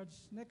Fellowship in Church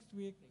next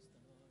week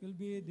will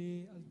be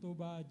the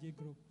Altuba G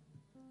group.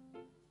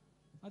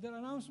 Other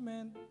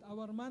announcement,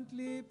 our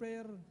monthly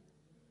prayer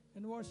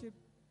and worship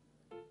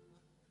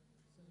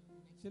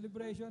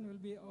celebration will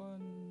be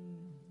on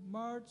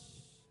March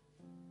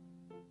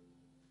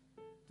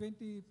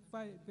 25.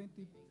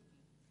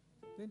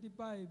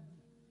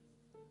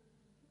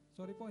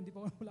 Sorry po,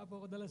 wala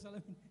po ako dala sa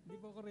alamin. Hindi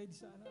po ako ready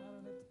sa araw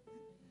na ito.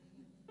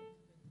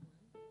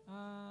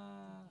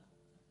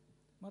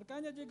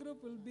 Marcanya J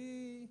Group will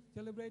be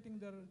celebrating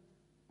their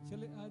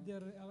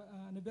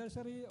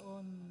anniversary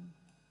on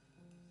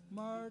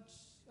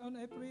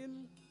April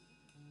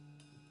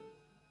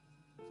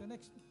 20,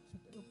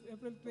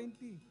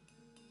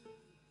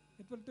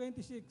 April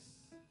 26.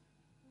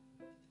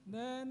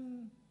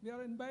 Then we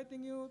are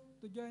inviting you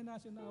to join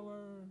us in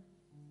our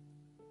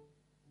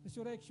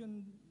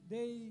Resurrection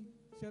Day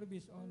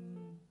service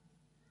on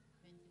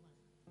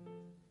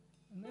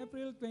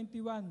April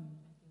 21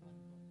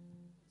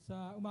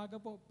 sa umaga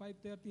po,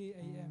 5:30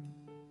 a.m.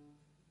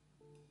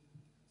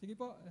 Sige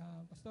po,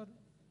 Pastor.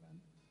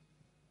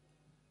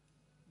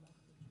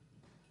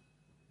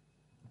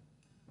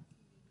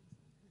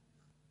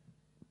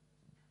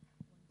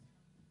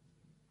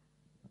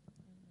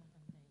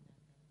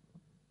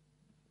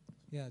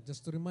 Yeah,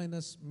 just to remind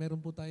us, meron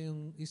po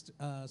tayong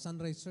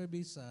sunrise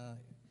service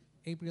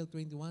April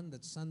 21,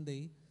 that's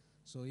Sunday.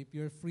 So if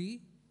you're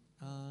free,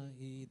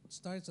 it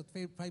starts at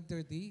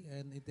 5:30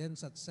 and it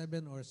ends at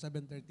 7 or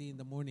 7:30 in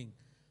the morning.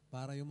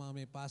 Para yung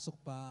mga may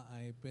pasok pa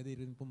ay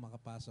pwede rin po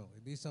makapasok.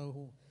 It is a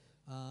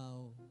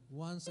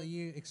once a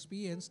year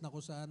experience na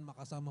kung saan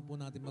makasama po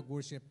natin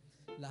mag-worship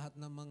lahat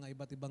ng mga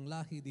iba't ibang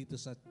lahi dito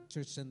sa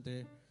Church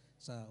Center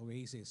sa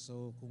Oasis.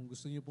 So kung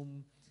gusto niyo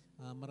pong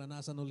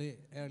maranasan uli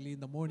early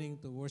in the morning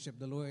to worship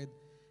the Lord,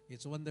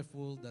 it's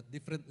wonderful that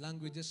different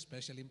languages,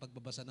 especially yung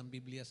pagbabasa ng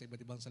Biblia sa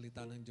iba't ibang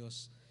salita ng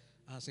Diyos,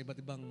 sa iba't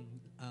ibang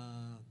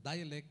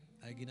dialect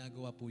ay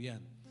ginagawa po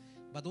yan.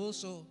 But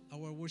also,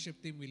 our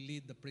worship team will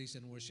lead the praise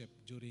and worship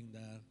during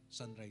the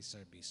sunrise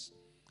service.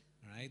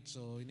 Alright,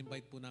 so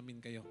in-invite po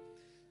namin kayo.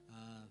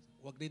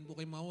 Huwag din po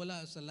kayo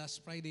mawala sa last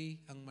Friday,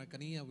 ang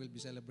Marcania will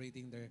be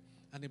celebrating their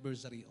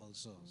anniversary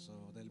also.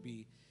 So they'll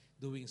be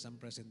doing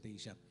some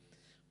presentation.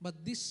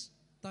 But this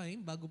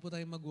time, bago po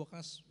tayo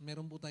magwakas,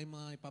 meron po tayong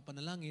mga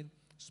ipapanalangin,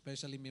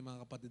 especially may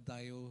mga kapatid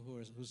tayo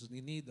who's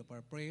in need of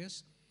our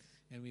prayers.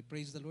 And we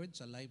praise the Lord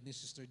sa life ni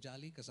Sister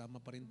Jolly.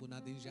 Kasama pa rin po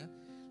natin siya.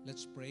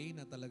 Let's pray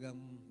na talagang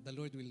the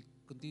Lord will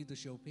continue to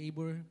show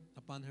favor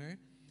upon her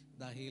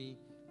dahil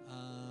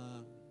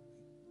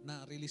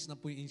na-release na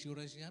po yung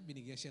insurance niya.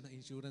 Binigyan siya ng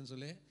insurance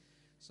uli.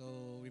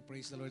 So we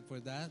praise the Lord for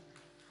that.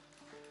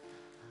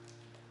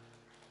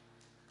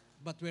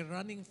 But we're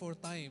running for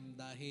time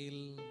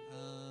dahil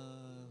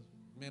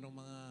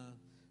merong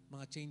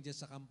mga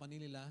changes sa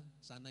company nila.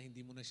 Sana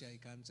hindi mo na siya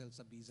i-cancel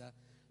sa visa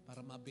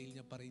para ma-avail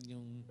niya pa rin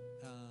yung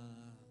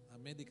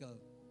medical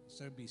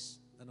service.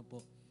 Ano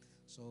po?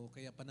 So,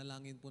 kaya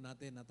panalangin po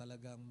natin na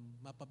talagang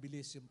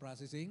mapabilis yung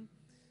processing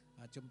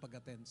at yung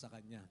pag-attend sa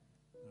kanya.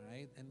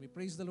 Alright? And we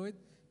praise the Lord.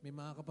 May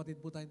mga kapatid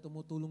po tayong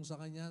tumutulong sa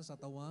kanya sa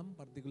Tawam,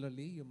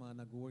 particularly yung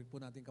mga nag-work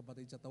po natin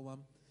kapatid sa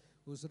Tawam,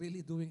 who's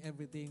really doing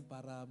everything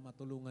para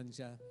matulungan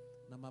siya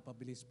na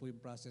mapabilis po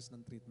yung process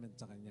ng treatment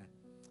sa kanya.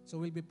 So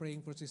we'll be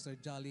praying for Sister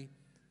Jolly.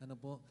 Ano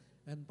po?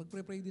 And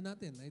pag-pray din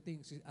natin, I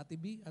think, si Ate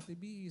B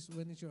is,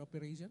 when is your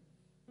operation?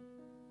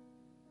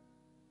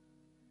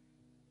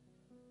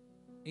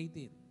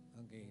 18.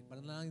 Okay.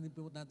 Panalangin din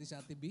po natin si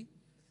Ate B.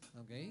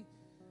 Okay.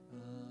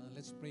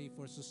 Let's pray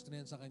for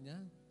sustenance sa kanya.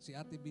 Si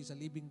Ate B sa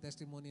living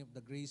testimony of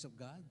the grace of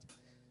God.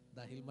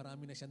 Dahil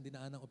marami na siyang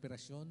dinaan ng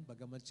operasyon,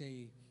 bagamat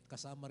siya'y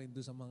kasama rin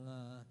doon sa mga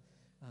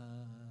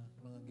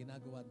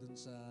ginagawa doon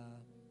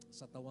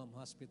sa Tawam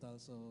Hospital.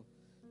 So,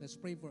 let's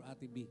pray for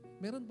Ate B.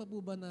 Meron pa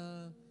po ba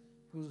na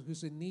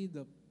who's in need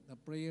of a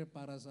prayer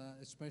para sa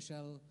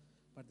special,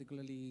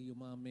 particularly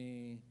yung mga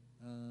may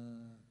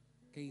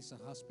case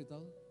sa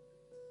hospital?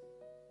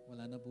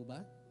 Wala na po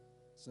ba?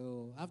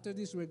 So, after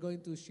this, we're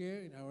going to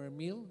share in our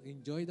meal.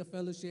 Enjoy the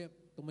fellowship.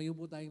 Tumayo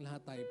po tayong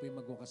lahat, tayo po yung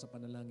magwakas sa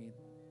panalangin.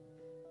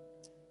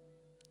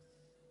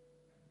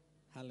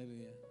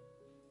 Hallelujah.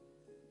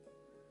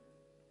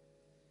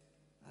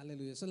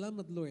 Hallelujah.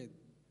 Salamat, Lord.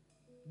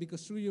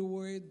 Because through your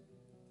word,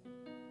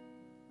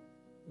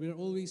 we are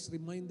always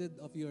reminded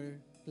of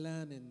your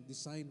plan and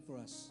design for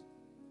us.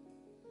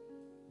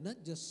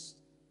 Not just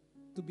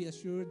to be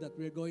assured that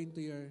we're going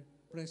to your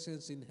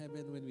presence in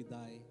heaven when we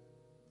die,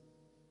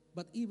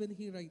 but even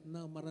here right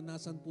now,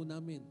 maranasan po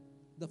namin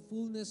the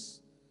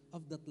fullness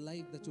of that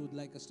life that you would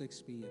like us to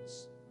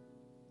experience.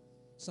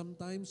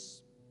 Sometimes,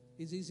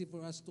 it's easy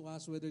for us to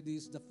ask whether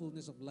this is the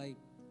fullness of life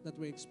that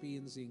we're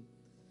experiencing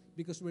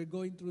because we're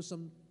going through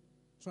some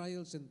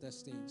trials and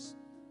testings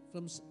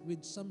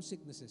with some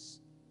sicknesses.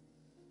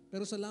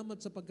 Pero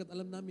salamat sapagkat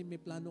alam namin may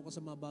plano ka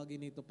sa mga bagay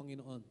nito,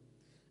 Panginoon.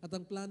 At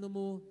ang plano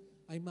mo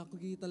ay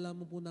makikita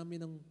lamang po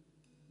namin ng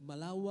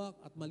malawak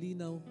at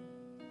malinaw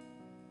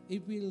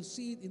if we'll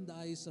see it in the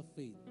eyes of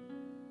faith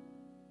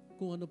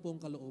kung ano po ang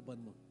kalooban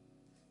mo.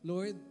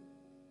 Lord,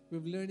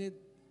 we've learned it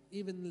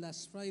even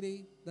last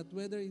Friday that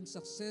whether in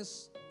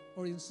success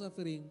or in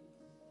suffering,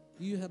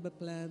 you have a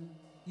plan,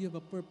 you have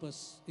a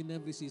purpose in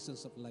every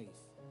seasons of life.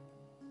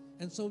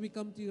 And so we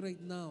come to you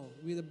right now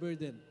with a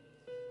burden,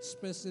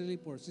 especially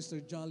for Sister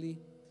Jolly.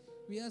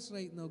 We ask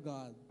right now,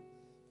 God,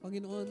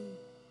 Panginoon,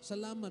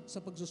 salamat sa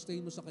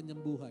pag-sustain mo sa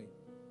kanyang buhay.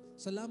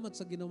 Salamat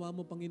sa ginawa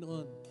mo,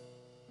 Panginoon,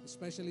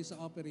 especially sa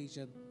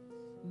operation.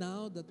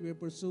 Now that we're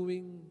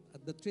pursuing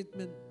the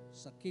treatment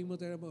sa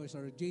chemotherapy or sa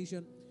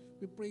radiation,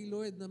 we pray,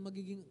 Lord, na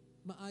magiging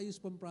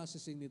maayos pang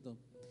processing nito.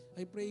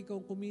 I pray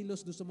ikaw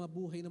kumilos doon sa mga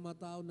buhay ng mga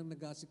tao nang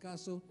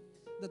nag-asikaso,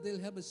 that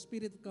they'll have a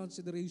spirit of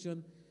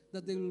consideration,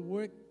 that they will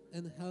work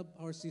and help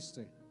our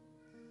sister.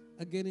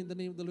 Again, in the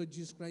name of the Lord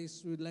Jesus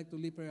Christ, we would like to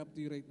lift her up to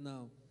you right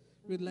now.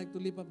 We would like to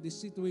lift up this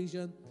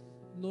situation.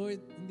 Lord,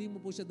 hindi mo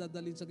po siya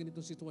dadalhin sa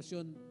ganitong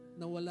sitwasyon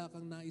na wala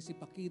kang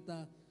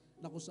naisipakita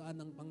na kung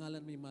saan ang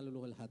pangalan may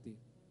maluluwalhati.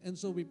 And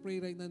so we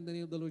pray right now in the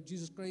name of the Lord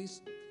Jesus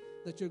Christ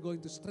that you're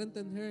going to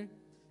strengthen her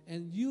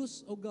and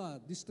use, O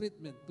God, this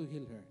treatment to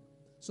heal her.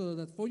 So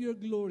that for your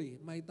glory,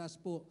 maitaas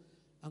po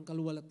ang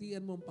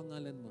kaluwalhatian mo, ang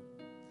pangalan mo.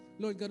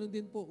 Lord, ganun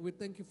din po, we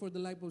thank you for the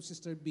life of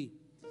Sister B.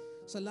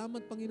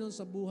 Salamat, Panginoon,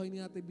 sa buhay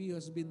ni Ate B who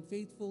has been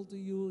faithful to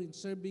you in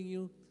serving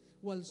you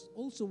while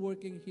also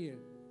working here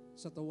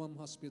sa Tawam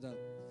Hospital.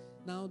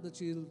 Now that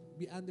she'll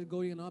be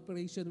undergoing an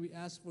operation, we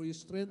ask for your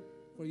strength,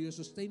 for your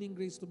sustaining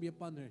grace to be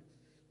upon her.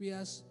 We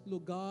ask,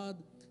 Lord God,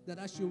 that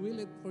as you will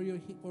it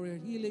for her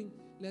healing,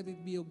 let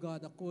it be, O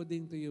God,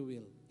 according to your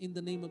will. In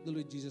the name of the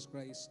Lord Jesus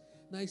Christ.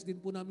 Nais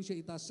din po namin siya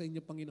itaas sa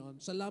inyo,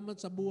 Panginoon.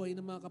 Salamat sa buhay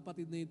ng mga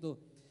kapatid na ito.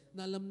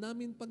 Na alam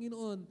namin,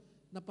 Panginoon,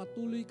 na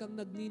patuloy kang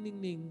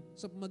nagniningning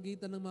sa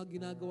pamagitan ng mga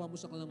ginagawa mo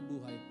sa kanilang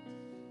buhay.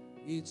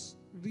 It's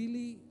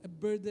really a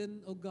burden,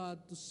 O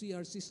God, to see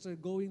our sister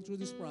going through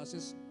this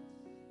process.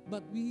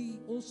 But we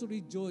also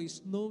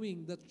rejoice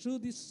knowing that through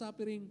this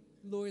suffering,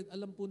 Lord,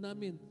 alam po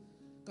namin,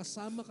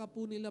 kasama ka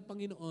po nila,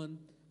 Panginoon,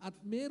 at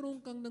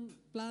meron kang ng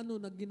plano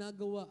na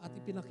ginagawa at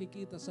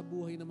ipinakikita sa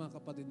buhay ng mga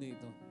kapatid na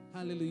ito.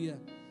 Hallelujah.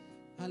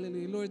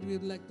 Hallelujah. Lord, we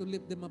would like to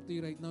lift them up to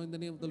you right now in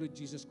the name of the Lord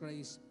Jesus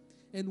Christ.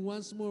 And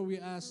once more we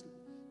ask,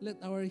 let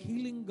our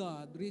healing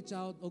God reach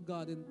out, O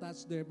God, and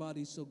touch their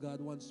bodies, O God,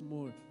 once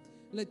more.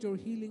 Let your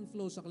healing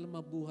flow sa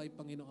kanilang buhay,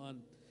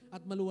 Panginoon.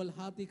 At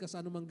maluwalhati ka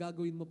sa anumang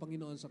gagawin mo,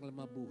 Panginoon, sa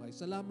kanilang buhay.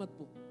 Salamat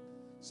po.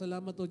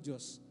 Salamat, O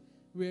Diyos.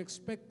 We're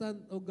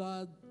expectant, O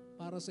God,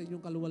 para sa inyong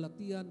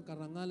kaluwalhatian,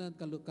 karangalan,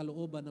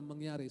 kalooban na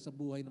mangyari sa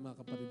buhay ng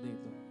mga kapatid na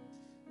ito.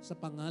 Sa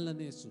pangalan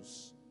ni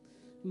Jesus.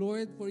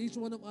 Lord, for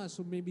each one of us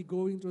who may be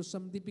going through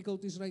some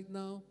difficulties right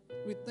now,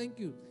 we thank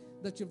you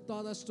that you've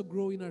taught us to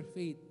grow in our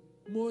faith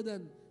more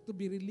than to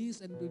be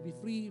released and to be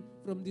free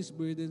from these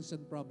burdens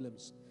and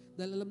problems.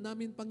 Dahil alam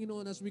namin,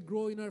 Panginoon, as we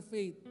grow in our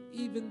faith,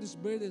 even these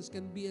burdens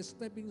can be a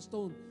stepping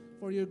stone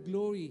for your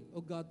glory, O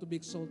God, to be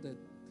exalted,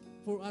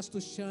 for us to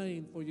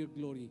shine for your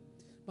glory.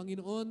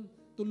 Panginoon,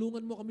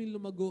 tulungan mo kami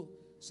lumago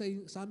sa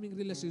aming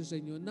relasyon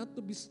sa inyo, not to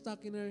be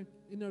stuck in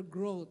our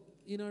growth,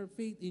 in our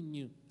faith in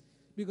you,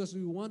 because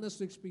we want us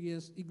to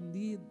experience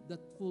indeed that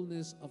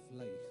fullness of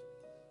life.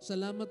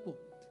 Salamat po.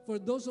 For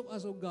those of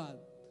us, O God,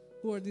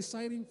 who are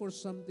desiring for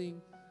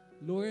something,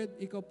 Lord,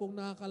 ikaw pong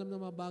nakakalam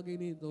ng mga bagay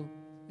nito,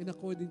 and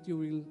according to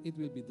your will, it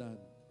will be done,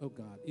 O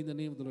God, in the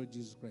name of the Lord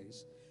Jesus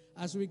Christ.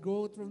 As we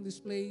go from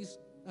this place,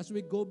 as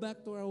we go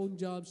back to our own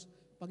jobs,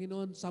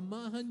 Panginoon,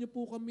 samahan niyo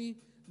po kami,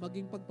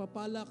 maging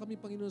pagpapala kami,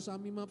 Panginoon, sa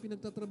aming mga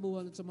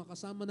pinagtatrabuhan at sa mga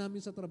kasama namin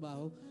sa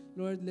trabaho.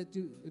 Lord,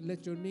 let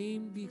your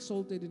name be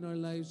exalted in our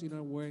lives, in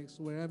our works,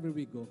 wherever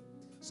we go.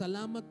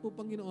 Salamat po,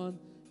 Panginoon,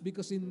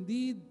 because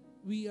indeed,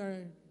 we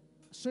are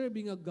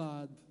serving a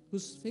God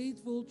who's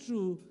faithful,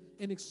 true,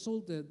 and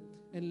exalted,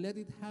 and let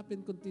it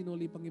happen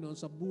continually, Panginoon,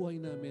 sa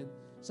buhay namin,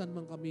 saan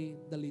man kami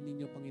dalhin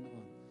ninyo,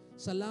 Panginoon.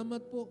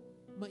 Salamat po.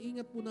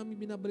 Maingat po namin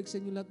binabalik sa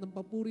inyo lahat ng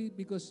papuri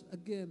because,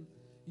 again,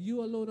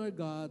 you alone, our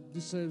God,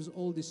 deserves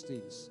all these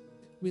things.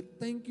 We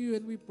thank you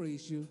and we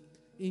praise you.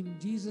 In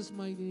Jesus'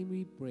 mighty name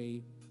we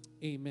pray.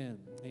 Amen.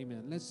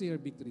 Amen. Let's sing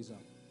our victory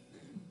song.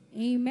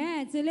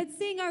 Amen. So let's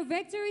sing our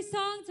victory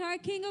song to our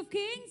King of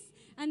Kings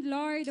and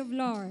Lord of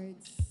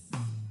Lords.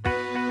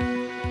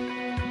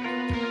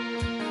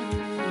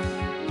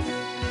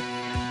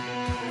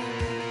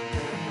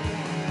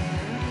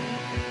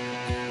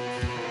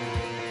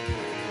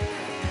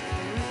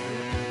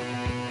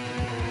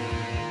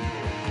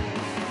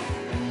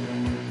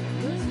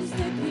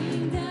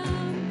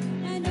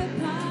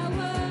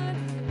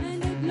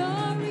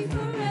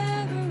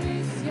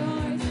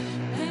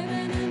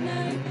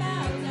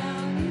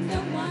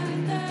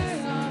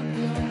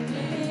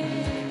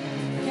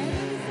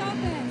 Heaven is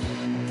open.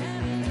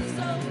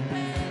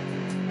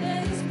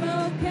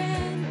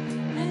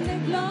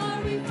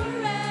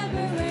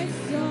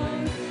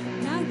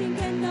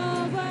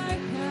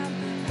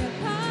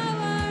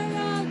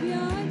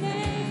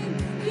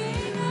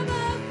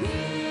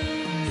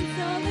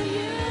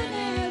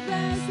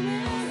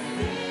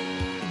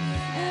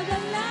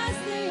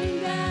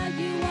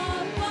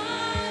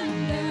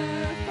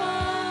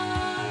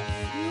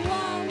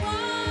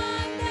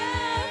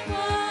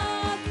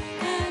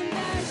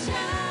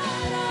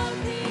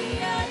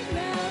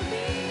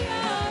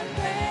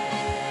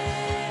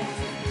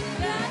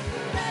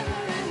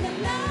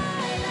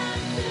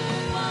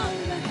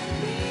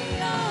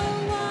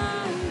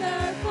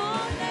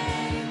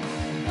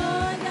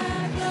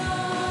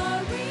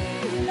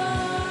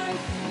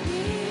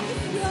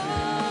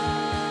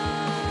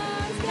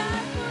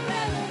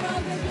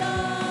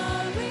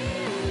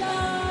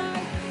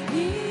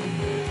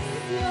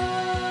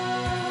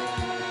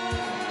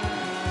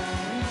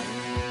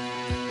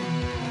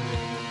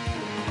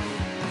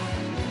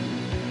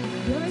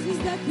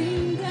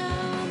 We